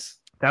nice.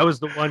 That was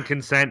the one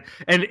consent.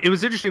 And it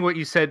was interesting what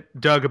you said,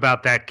 Doug,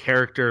 about that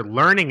character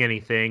learning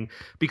anything,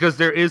 because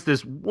there is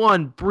this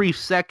one brief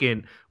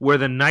second where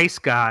the nice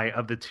guy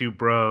of the two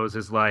bros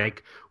is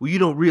like, "Well, you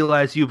don't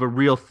realize you have a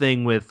real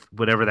thing with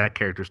whatever that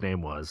character's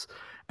name was."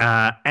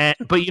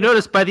 But you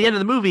notice by the end of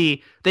the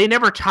movie, they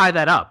never tie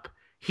that up.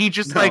 He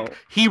just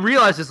he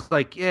realizes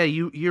like, "Yeah,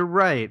 you're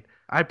right.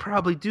 I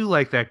probably do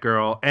like that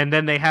girl." And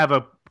then they have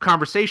a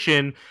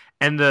conversation,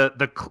 and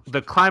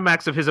the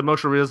climax of his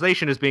emotional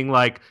realization is being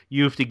like,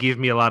 "You have to give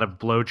me a lot of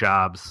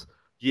blowjobs."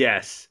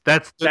 Yes,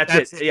 that's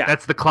it. Yeah,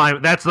 that's the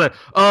climate. That's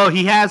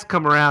he has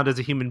come around as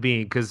a human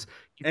being because.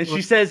 And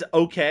she says,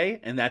 "Okay,"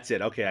 and that's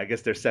it. Okay, I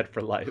guess they're set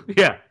for life.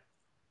 Yeah.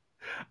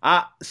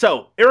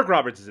 So Eric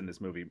Roberts is in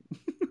this movie.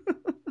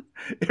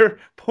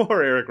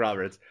 Poor Eric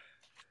Roberts.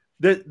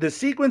 The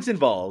sequence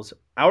involves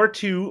our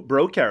two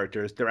bro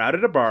characters. They're out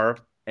at a bar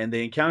and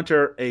they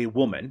encounter a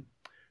woman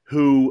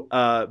who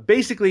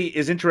basically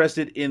is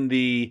interested in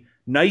the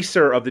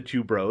nicer of the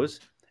two bros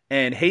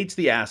and hates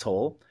the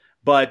asshole.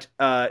 But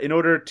in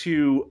order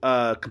to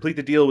complete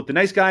the deal with the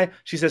nice guy,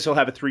 she says she'll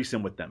have a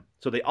threesome with them.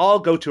 So they all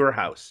go to her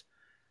house.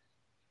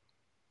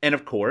 And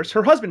of course,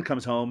 her husband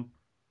comes home,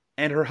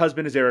 and her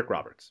husband is Eric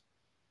Roberts.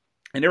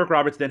 And Eric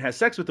Roberts then has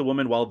sex with the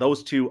woman while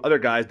those two other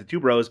guys, the two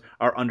bros,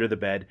 are under the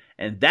bed.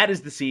 And that is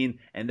the scene,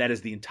 and that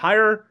is the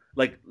entire,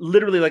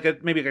 literally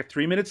maybe a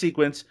 3-minute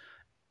sequence.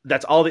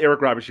 That's all the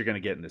Eric Roberts you're going to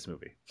get in this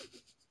movie.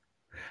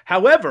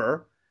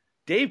 However,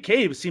 Dave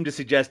Cave seemed to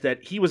suggest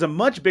that he was a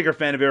much bigger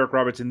fan of Eric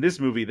Roberts in this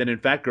movie than in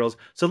Phat Girlz.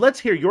 So let's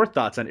hear your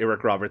thoughts on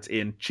Eric Roberts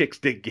in Chicks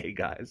Dig Gay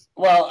Guys.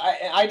 Well,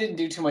 I didn't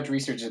do too much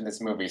research in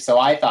this movie, so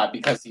I thought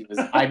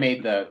I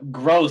made the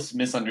gross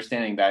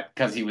misunderstanding that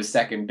because he was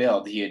second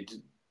billed, he'd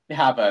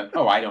have a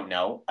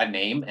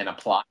name and a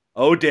plot.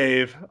 Oh,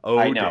 Dave. Oh,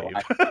 I know.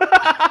 Dave.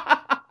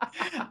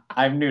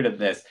 I'm new to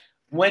this.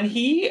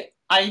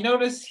 I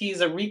noticed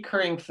he's a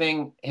recurring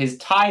thing. His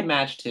tie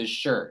matched his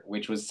shirt,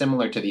 which was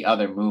similar to the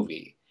other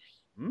movie.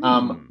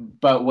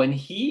 But when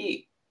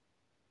he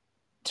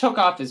took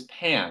off his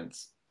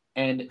pants,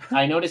 and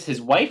I noticed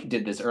his wife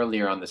did this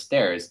earlier on the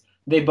stairs,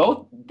 they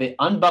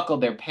unbuckle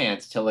their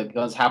pants till it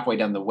goes halfway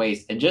down the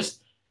waist and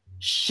just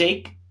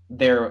shake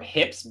their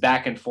hips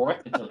back and forth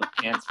until the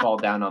pants fall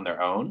down on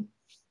their own.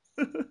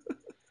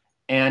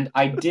 And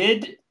I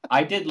did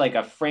like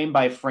a frame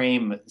by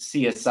frame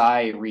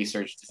CSI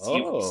research to see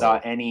if we saw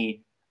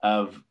any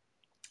of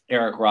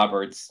Eric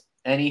Roberts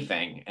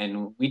anything,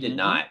 and we did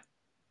not.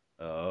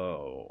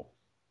 Oh.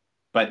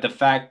 But the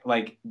fact,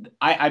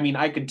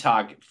 I could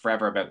talk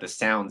forever about the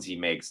sounds he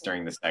makes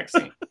during the sex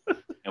scene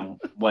and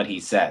what he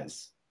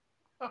says.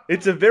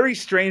 It's a very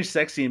strange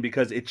sex scene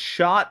because it's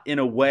shot in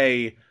a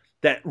way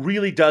that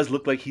really does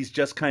look like he's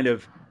just kind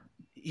of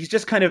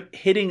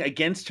hitting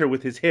against her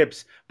with his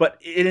hips, but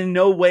it in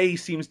no way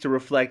seems to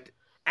reflect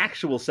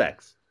actual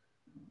sex.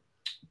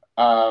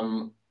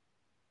 Yeah.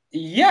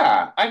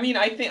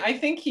 I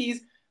think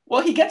he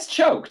gets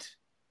choked.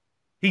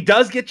 He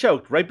does get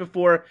choked right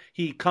before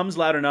he comes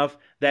loud enough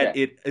that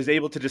it is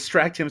able to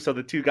distract him so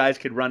the two guys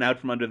can run out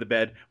from under the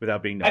bed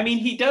without being noticed.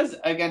 He does,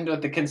 again,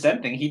 with the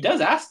consent thing, he does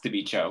ask to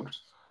be choked.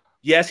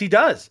 Yes, he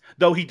does.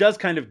 Though he does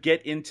kind of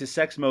get into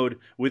sex mode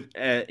with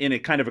in a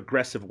kind of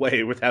aggressive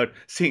way without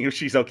seeing if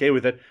she's okay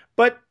with it.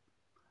 But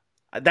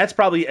That's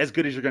probably as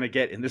good as you're going to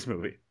get in this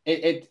movie.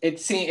 It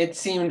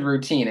seemed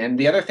routine. And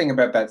the other thing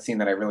about that scene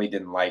that I really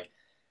didn't like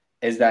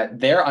is that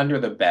they're under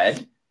the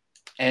bed,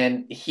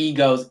 and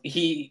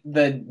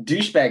the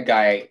douchebag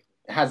guy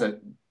has a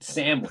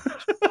sandwich,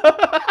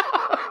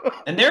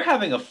 and they're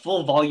having a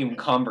full volume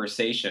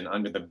conversation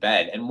under the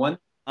bed. And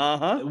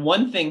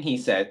one thing he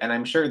said, and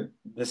I'm sure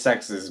the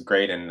sex is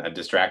great and a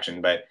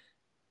distraction, but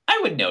I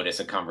would notice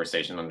a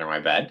conversation under my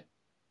bed.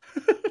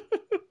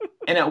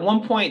 And at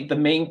one point, the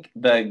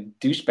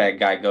douchebag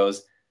guy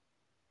goes,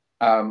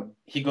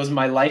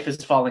 my life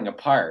is falling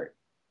apart.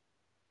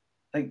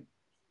 Like,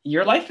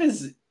 your life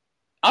is,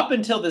 up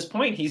until this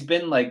point, he's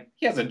been like,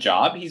 he has a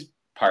job, he's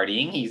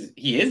partying,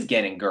 he is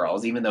getting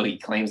girls, even though he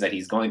claims that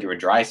he's going through a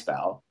dry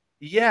spell.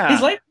 Yeah.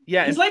 His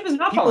life is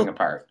not falling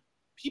apart.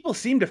 People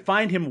seem to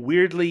find him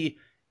weirdly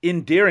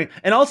endearing.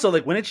 And also,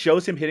 like, when it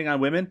shows him hitting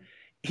on women,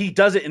 he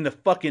does it in the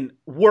fucking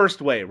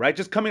worst way, right?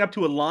 Just coming up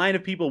to a line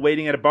of people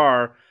waiting at a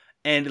bar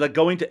and like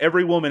going to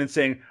every woman and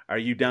saying, "Are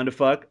you down to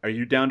fuck? Are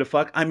you down to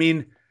fuck?" I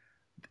mean,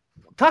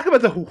 talk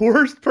about the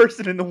worst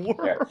person in the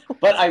world. Yeah.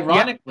 But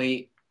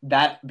ironically,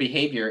 that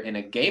behavior in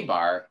a gay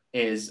bar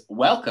is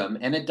welcome,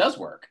 and it does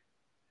work.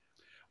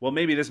 Well,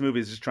 maybe this movie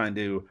is just trying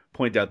to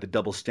point out the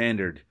double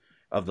standard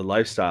of the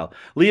lifestyle.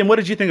 Liam, what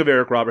did you think of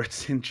Eric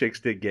Roberts in Chicks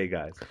Dig Gay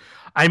Guys?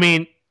 I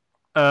mean,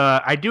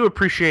 I do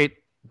appreciate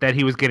that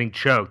he was getting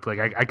choked. Like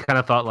I kind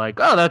of thought, like,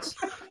 oh, that's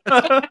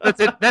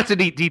a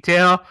neat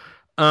detail.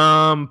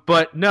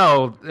 But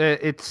no,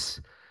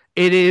 it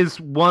is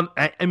one.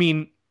 I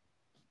mean,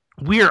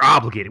 we are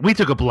obligated. We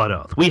took a blood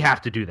oath. We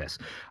have to do this.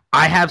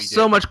 I have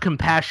so much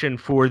compassion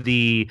for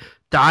the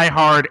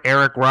diehard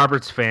Eric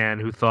Roberts fan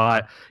who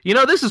thought,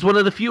 this is one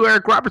of the few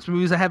Eric Roberts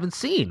movies I haven't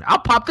seen. I'll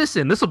pop this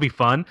in. This will be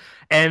fun.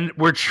 And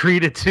we're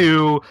treated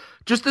to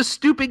just a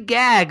stupid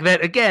gag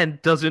that, again,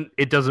 doesn't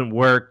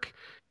work.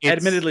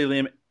 Admittedly,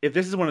 Liam, if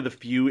this is one of the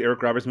few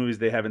Eric Roberts movies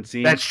they haven't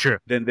seen, that's true.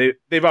 Then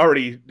they've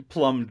already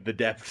plumbed the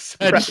depths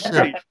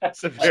pretty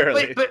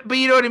severely. But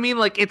you know what I mean?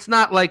 Like, it's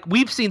not like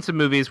we've seen some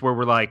movies where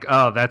we're like,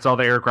 oh, that's all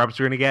the Eric Roberts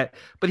we're gonna get.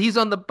 But he's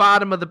on the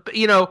bottom of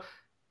the,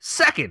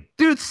 second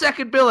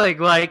billing.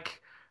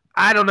 Like,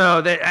 I don't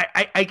know.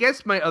 I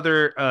guess my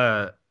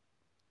other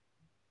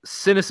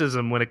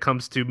cynicism when it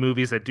comes to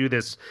movies that do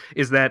this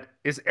is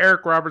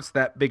Eric Roberts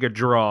that big a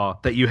draw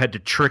that you had to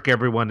trick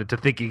everyone into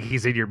thinking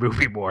he's in your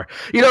movie more?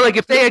 Like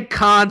if they had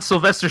conned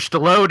Sylvester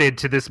Stallone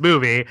into this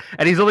movie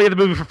and he's only in the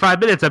movie for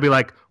 5 minutes, I'd be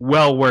like,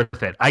 well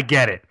worth it. I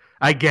get it.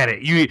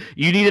 You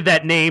needed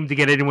that name to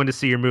get anyone to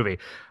see your movie.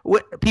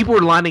 People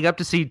were lining up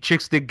to see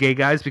Chicks Dig Gay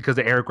Guys because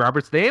of Eric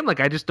Roberts' name. Like,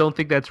 I just don't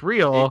think that's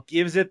real. It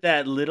gives it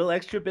that little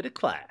extra bit of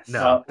class.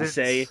 No, to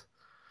say,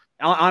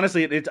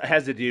 honestly, it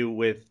has to do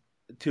with,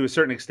 to a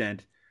certain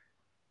extent,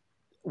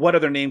 what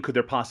other name could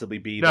there possibly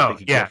be that they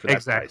could get for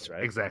that price,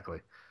 right?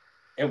 Exactly.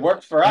 It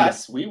worked for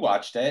us. We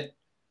watched it.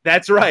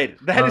 That's right.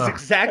 That is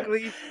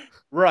exactly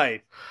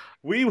right.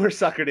 We were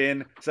suckered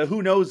in, so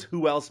who knows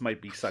who else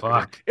might be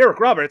suckered in. Eric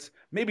Roberts,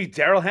 maybe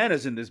Daryl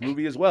Hannah's in this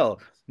movie as well.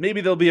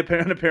 Maybe there'll be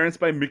an appearance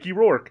by Mickey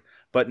Rourke.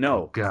 But no.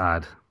 Oh,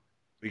 God.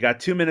 We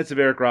got 2 minutes of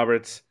Eric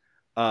Roberts,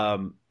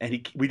 and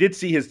we did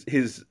see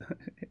his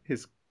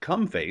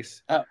cum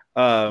face.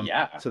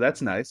 Yeah. So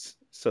that's nice.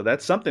 So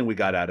that's something we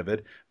got out of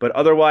it. But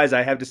otherwise,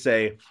 I have to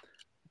say,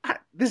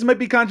 this might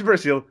be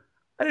controversial.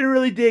 I didn't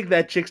really dig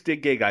that Chicks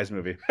Dig Gay Guys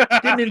movie.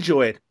 Didn't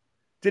enjoy it.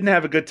 Didn't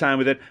have a good time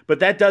with it. But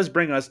that does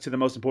bring us to the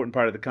most important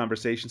part of the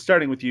conversation,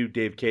 starting with you,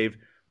 Dave Cave.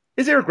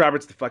 Is Eric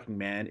Roberts the fucking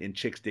man in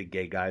Chicks Dig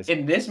Gay Guys?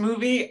 In this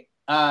movie,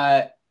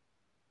 I'm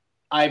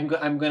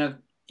gonna,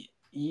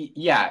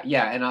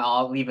 and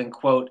I'll even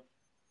quote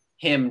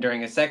him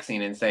during a sex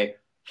scene and say,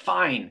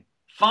 "Fine."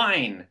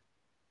 I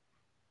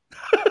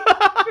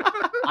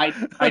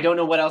don't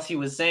know what else he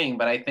was saying,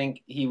 but I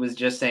think he was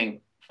just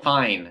saying,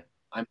 "Fine,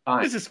 I'm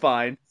fine." This is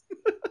fine.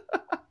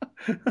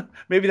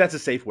 Maybe that's a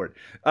safe word.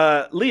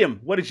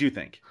 Liam, what did you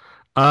think?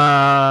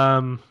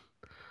 Fucking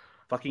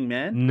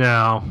man?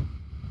 No.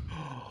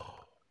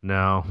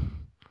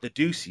 The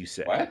deuce, you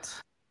say? What?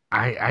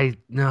 I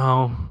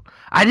no.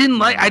 I didn't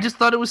like. I just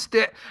thought it was.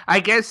 I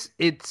guess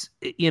it's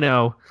if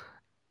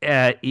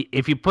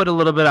you put a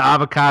little bit of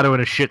avocado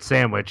in a shit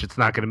sandwich, it's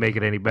not going to make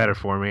it any better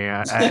for me.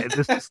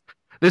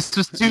 This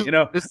was too.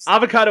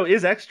 Avocado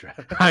is extra.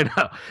 I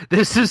know.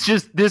 This was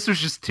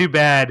just too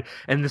bad,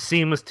 and the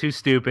scene was too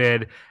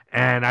stupid,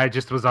 and I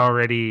just was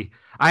already.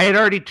 I had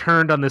already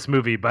turned on this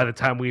movie by the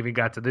time we even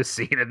got to this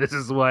scene, and this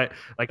is like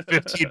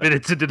 15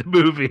 minutes into the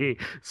movie.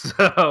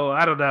 So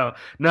I don't know.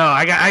 No,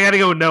 I got to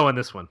go with no on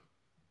this one.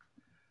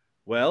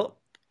 Well,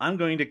 I'm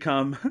going to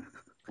come,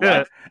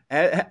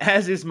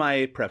 as is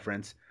my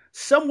preference,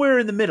 somewhere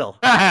in the middle,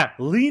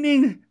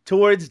 leaning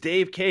towards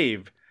Dave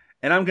Cave.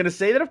 And I'm going to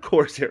say that, of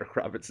course, Eric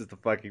Roberts is the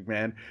fucking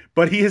man,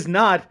 but he is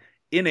not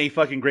in a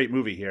fucking great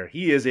movie here.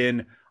 He is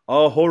in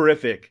a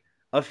horrific,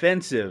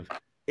 offensive,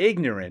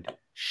 ignorant,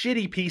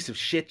 shitty piece of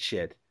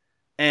shit.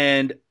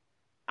 And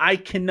I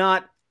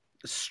cannot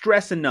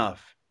stress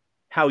enough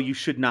how you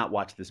should not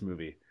watch this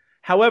movie.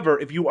 However,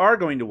 if you are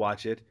going to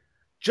watch it,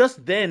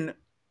 just then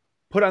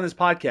put on this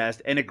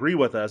podcast and agree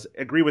with us,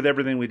 agree with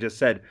everything we just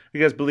said.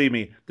 Because believe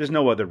me, there's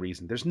no other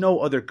reason. There's no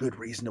other good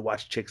reason to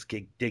watch chicks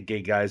dig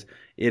gay guys.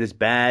 It is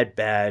bad,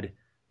 bad,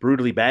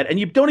 brutally bad. And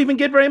you don't even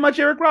get very much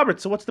Eric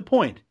Roberts, so what's the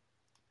point?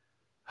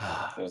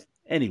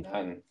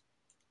 Anyway,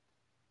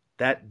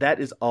 that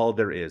is all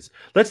there is.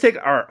 Let's take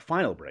our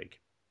final break.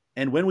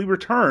 And when we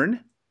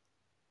return,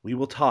 we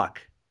will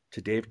talk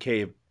to Dave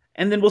Cave.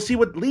 And then we'll see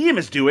what Liam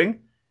is doing.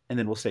 And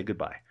then we'll say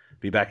goodbye.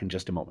 Be back in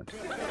just a moment.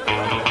 These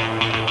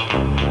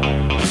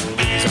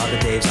are the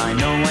Daves I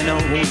know.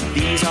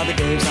 These are the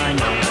Daves I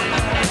know.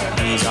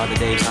 These are the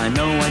Daves I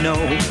know.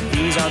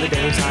 These are the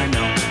Daves I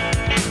know.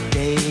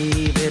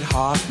 David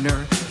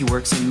Hoffner, he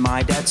works in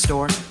my dad's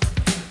store.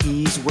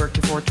 He's worked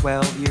here for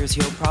 12 years.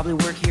 He'll probably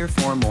work here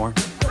for more.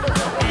 These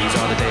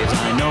are the Daves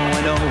I know.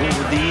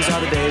 These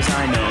are the Daves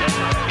I know.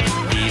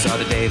 These are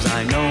the Daves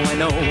I know.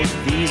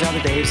 These are the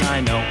Daves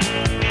I know.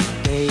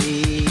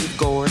 Dave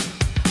Gord,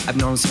 I've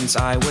known since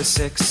I was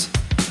 6.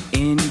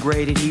 In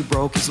grade 8 he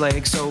broke his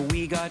leg, so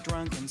we got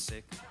drunk and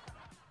sick.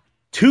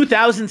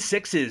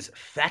 2006's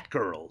Phat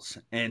Girlz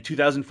and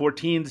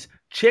 2014's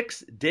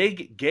Chicks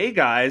Dig Gay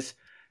Guys.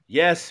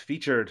 Yes,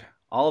 featured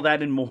all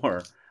that and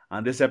more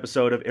on this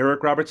episode of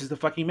Eric Roberts is the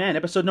Fucking Man,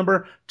 episode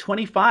number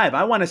 25.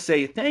 I want to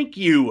say thank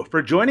you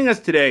for joining us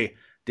today,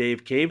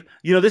 Dave Cave.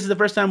 You know, this is the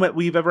first time that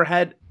we've ever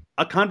had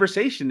a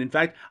conversation. In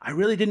fact, I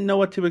really didn't know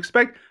what to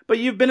expect, but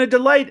you've been a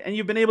delight and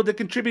you've been able to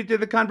contribute to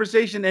the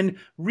conversation and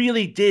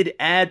really did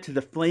add to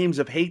the flames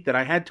of hate that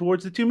I had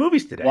towards the two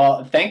movies today.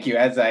 Well, thank you.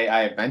 As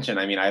I mentioned,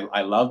 I mean,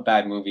 I love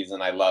bad movies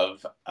and I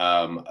love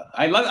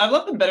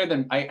them better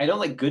than I don't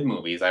like good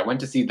movies. I went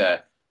to see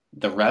the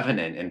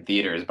Revenant in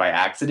theaters by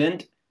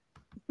accident.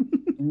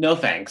 No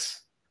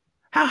thanks.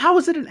 How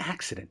was it an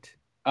accident?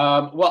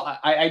 Well,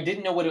 I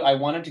didn't know I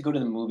wanted to go to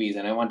the movies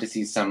and I wanted to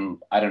see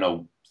some, I don't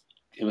know,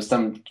 it was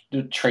some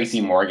Tracy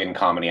Morgan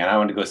comedy and I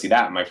wanted to go see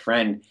that. And my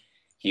friend,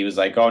 he was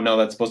like, oh no,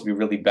 that's supposed to be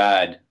really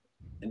bad.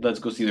 Let's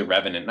go see The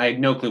Revenant. And I had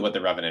no clue what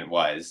The Revenant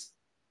was.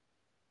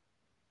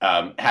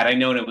 Had I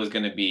known it was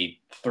going to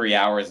be 3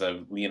 hours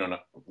of Leonardo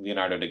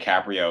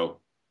DiCaprio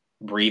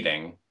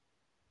breathing.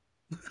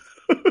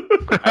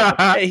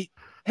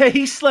 Hey,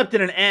 he slept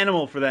in an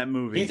animal for that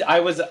movie.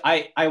 I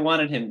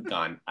wanted him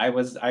gone. I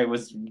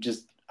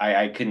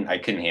couldn't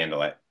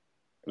handle it.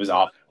 It was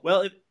awful.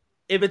 Well,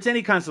 if it's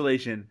any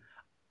consolation,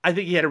 I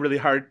think he had a really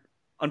hard,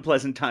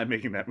 unpleasant time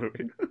making that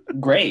movie.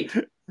 Great.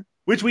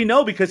 Which we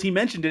know because he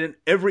mentioned it in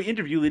every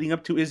interview leading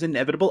up to his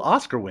inevitable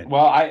Oscar win.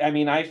 Well,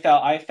 I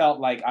felt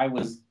like I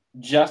was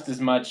just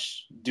as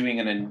much doing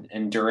an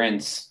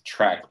endurance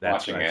trek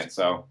watching it.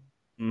 So,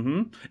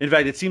 In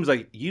fact, it seems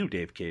like you,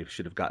 Dave Cave,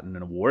 should have gotten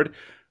an award.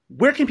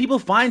 Where can people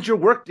find your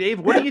work,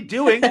 Dave? What are you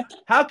doing?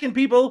 How can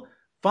people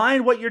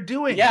find what you're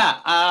doing? Yeah,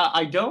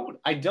 I know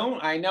I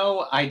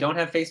don't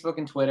have Facebook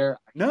and Twitter.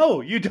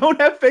 No, you don't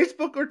have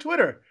Facebook or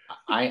Twitter.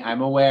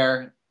 I'm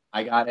aware.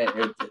 I got it.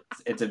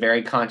 It's a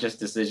very conscious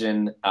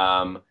decision.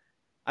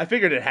 I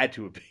figured it had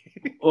to be.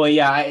 Well,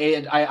 yeah,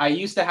 I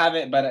used to have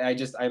it, but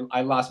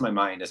I lost my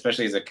mind,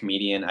 especially as a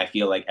comedian. I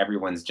feel like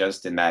everyone's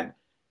just in that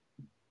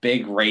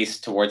big race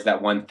towards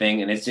that one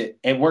thing, and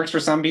it works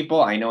for some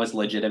people. I know it's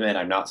legitimate.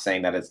 I'm not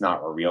saying that it's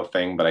not a real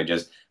thing, but I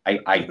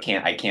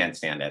can't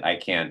stand it. I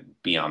can't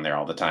be on there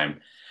all the time.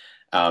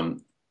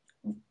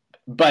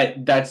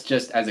 But that's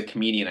just as a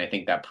comedian. I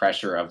think that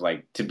pressure of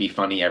like to be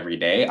funny every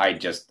day. I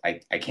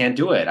can't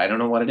do it. I don't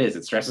know what it is.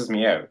 It stresses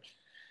me out.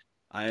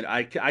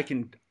 I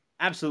can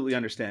absolutely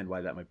understand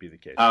why that might be the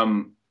case.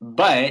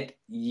 But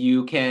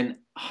you can.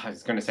 I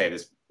was going to say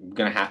this.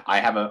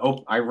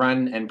 I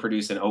run and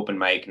produce an open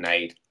mic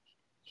night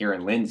here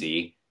in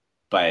Lindsay,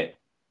 but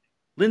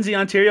Lindsay,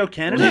 Ontario,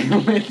 Canada.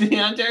 Lindsay,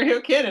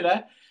 Ontario,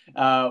 Canada,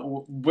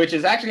 which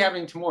is actually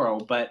happening tomorrow.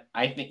 But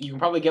I think you can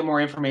probably get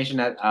more information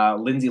at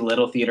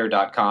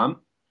lindsaylittletheater.com.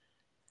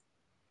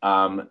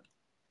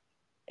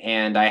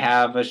 And I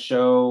have a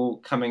show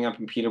coming up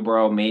in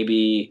Peterborough.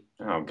 Maybe.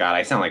 Oh God,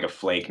 I sound like a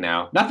flake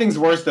now. Nothing's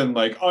worse than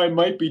like I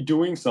might be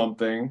doing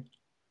something.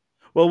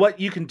 Well, what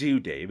you can do,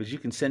 Dave, is you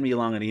can send me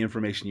along any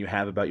information you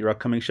have about your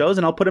upcoming shows,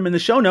 and I'll put them in the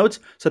show notes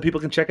so people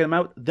can check them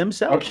out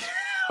themselves.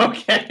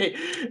 Okay.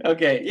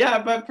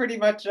 Yeah, but pretty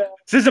much.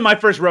 This isn't my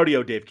first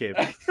rodeo, Dave Cave.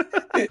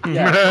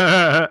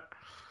 Yeah.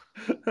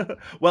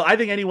 Well, I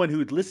think anyone who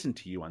would listen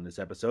to you on this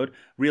episode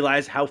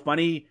realize how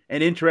funny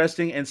and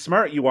interesting and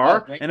smart you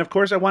are. Oh, and of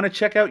course, I want to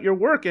check out your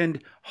work,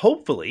 and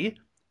hopefully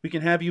we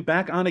can have you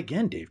back on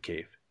again, Dave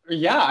Cave.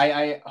 Yeah,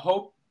 I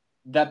hope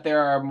that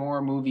there are more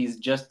movies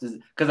just as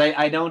because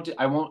I don't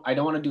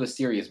want to do a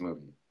serious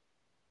movie.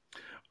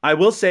 I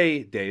will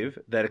say, Dave,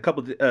 that a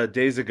couple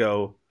days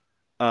ago,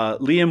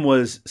 Liam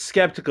was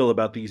skeptical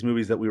about these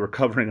movies that we were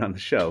covering on the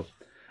show,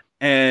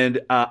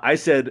 and I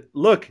said,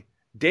 "Look,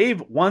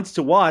 Dave wants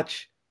to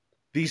watch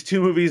these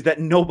two movies that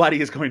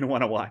nobody is going to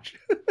want to watch."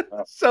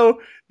 So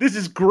this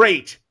is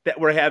great that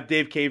we have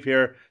Dave Cave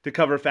here to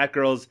cover Phat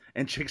Girlz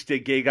and Chicks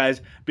Dig Gay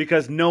Guys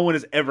because no one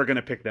is ever going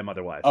to pick them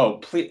otherwise. Oh,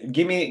 please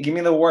give me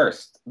the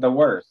worst. The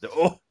worst.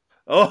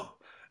 Oh.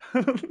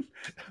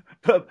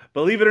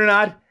 Believe it or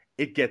not,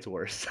 it gets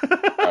worse.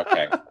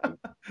 Okay.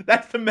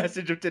 That's the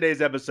message of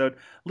today's episode.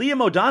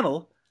 Liam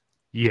O'Donnell,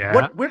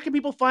 Yeah. where can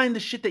people find the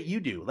shit that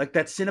you do? Like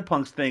that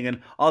Cinepunks thing and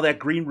all that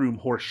green room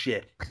horse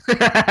shit.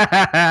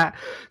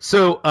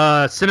 So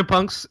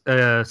Cinepunks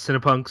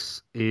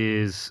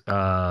is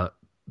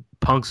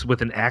punks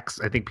with an X.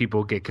 I think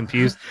people get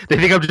confused. They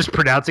think I'm just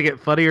pronouncing it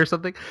funny or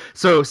something.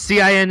 So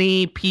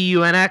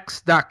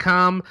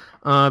CinePunx.com.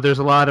 There's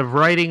a lot of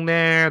writing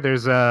there.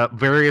 There's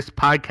various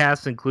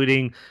podcasts,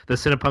 including the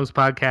Cinepunks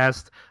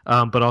podcast,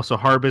 but also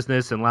Horror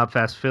Business and Loud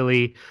Fast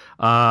Philly.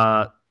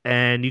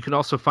 And you can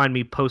also find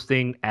me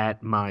posting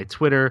at my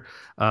Twitter,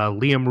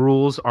 Liam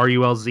Rules,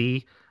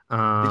 RULZ.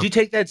 Did you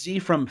take that Z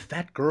from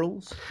Fat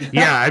Girlz?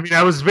 Yeah, I mean,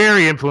 I was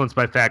very influenced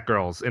by Fat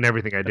Girls in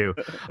everything I do.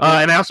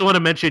 And I also want to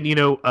mention,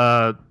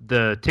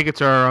 the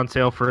tickets are on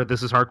sale for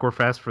This Is Hardcore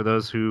Fest for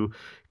those who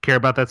care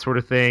about that sort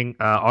of thing,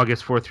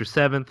 August 4th through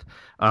 7th.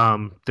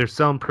 They're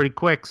selling pretty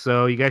quick,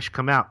 so you guys should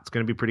come out. It's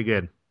going to be pretty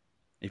good.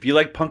 If you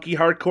like punky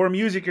hardcore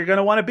music, you're going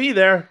to want to be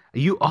there.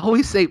 You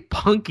always say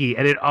punky,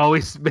 and it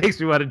always makes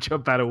me want to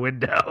jump out a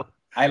window.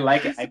 I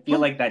like it. I feel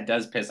like that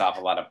does piss off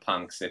a lot of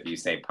punks if you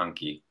say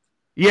punky.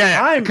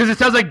 Yeah, because it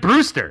sounds like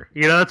Brewster.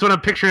 That's what I'm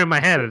picturing in my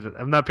head.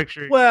 I'm not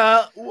picturing...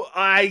 Well,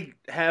 I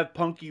have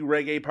punky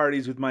reggae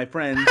parties with my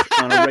friends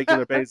on a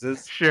regular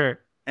basis.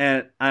 Sure.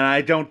 And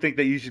I don't think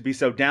that you should be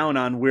so down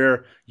on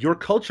where your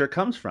culture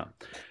comes from.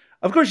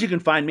 Of course, you can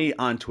find me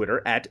on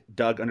Twitter at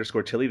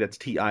Doug_Tilley. That's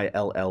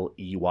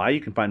Tilley. You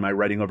can find my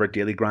writing over at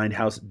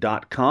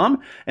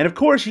dailygrindhouse.com. And of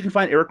course, you can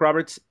find Eric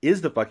Roberts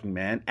is the fucking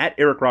man at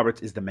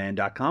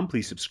ericrobertsistheman.com.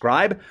 Please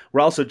subscribe. We're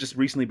also just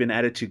recently been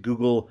added to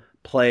Google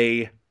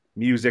Play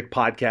Music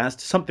Podcast,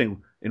 something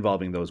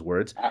involving those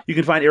words. You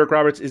can find Eric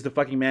Roberts is the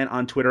fucking man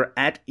on Twitter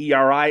at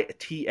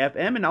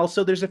ERITFM. And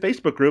also there's a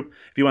Facebook group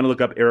if you want to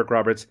look up Eric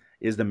Roberts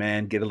is the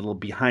man, get a little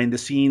behind the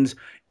scenes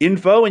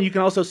info. And you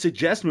can also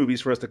suggest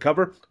movies for us to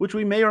cover, which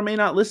we may or may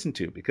not listen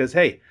to because,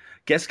 hey,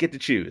 guests get to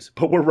choose.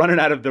 But we're running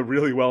out of the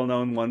really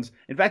well-known ones.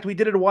 In fact, we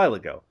did it a while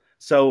ago.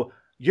 So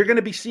you're going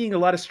to be seeing a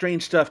lot of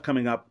strange stuff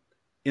coming up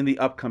in the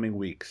upcoming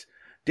weeks.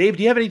 Dave,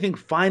 do you have anything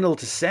final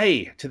to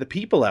say to the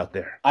people out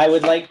there? I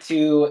would like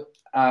to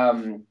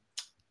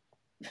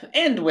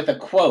end with a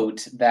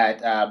quote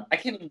that I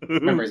can't even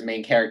remember his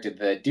main character,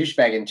 the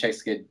douchebag in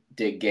Chicks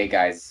Dig Gay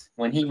Guys.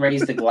 When he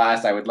raised a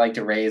glass, I would like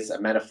to raise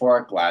a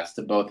metaphoric glass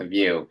to both of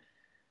you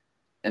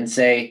and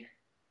say,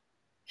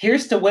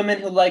 here's to women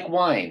who like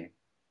wine,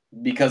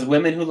 because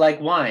women who like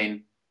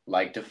wine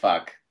like to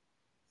fuck.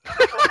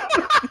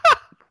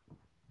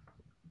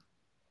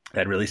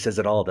 That really says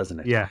it all,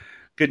 doesn't it? Yeah.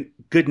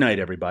 Good night,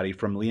 everybody,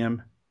 from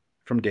Liam,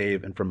 from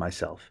Dave, and from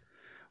myself.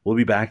 We'll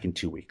be back in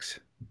 2 weeks.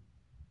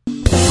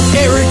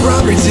 Eric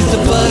Roberts is the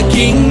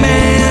fucking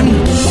man.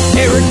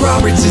 Eric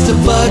Roberts is the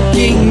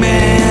fucking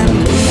man.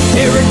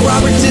 Eric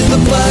Roberts is the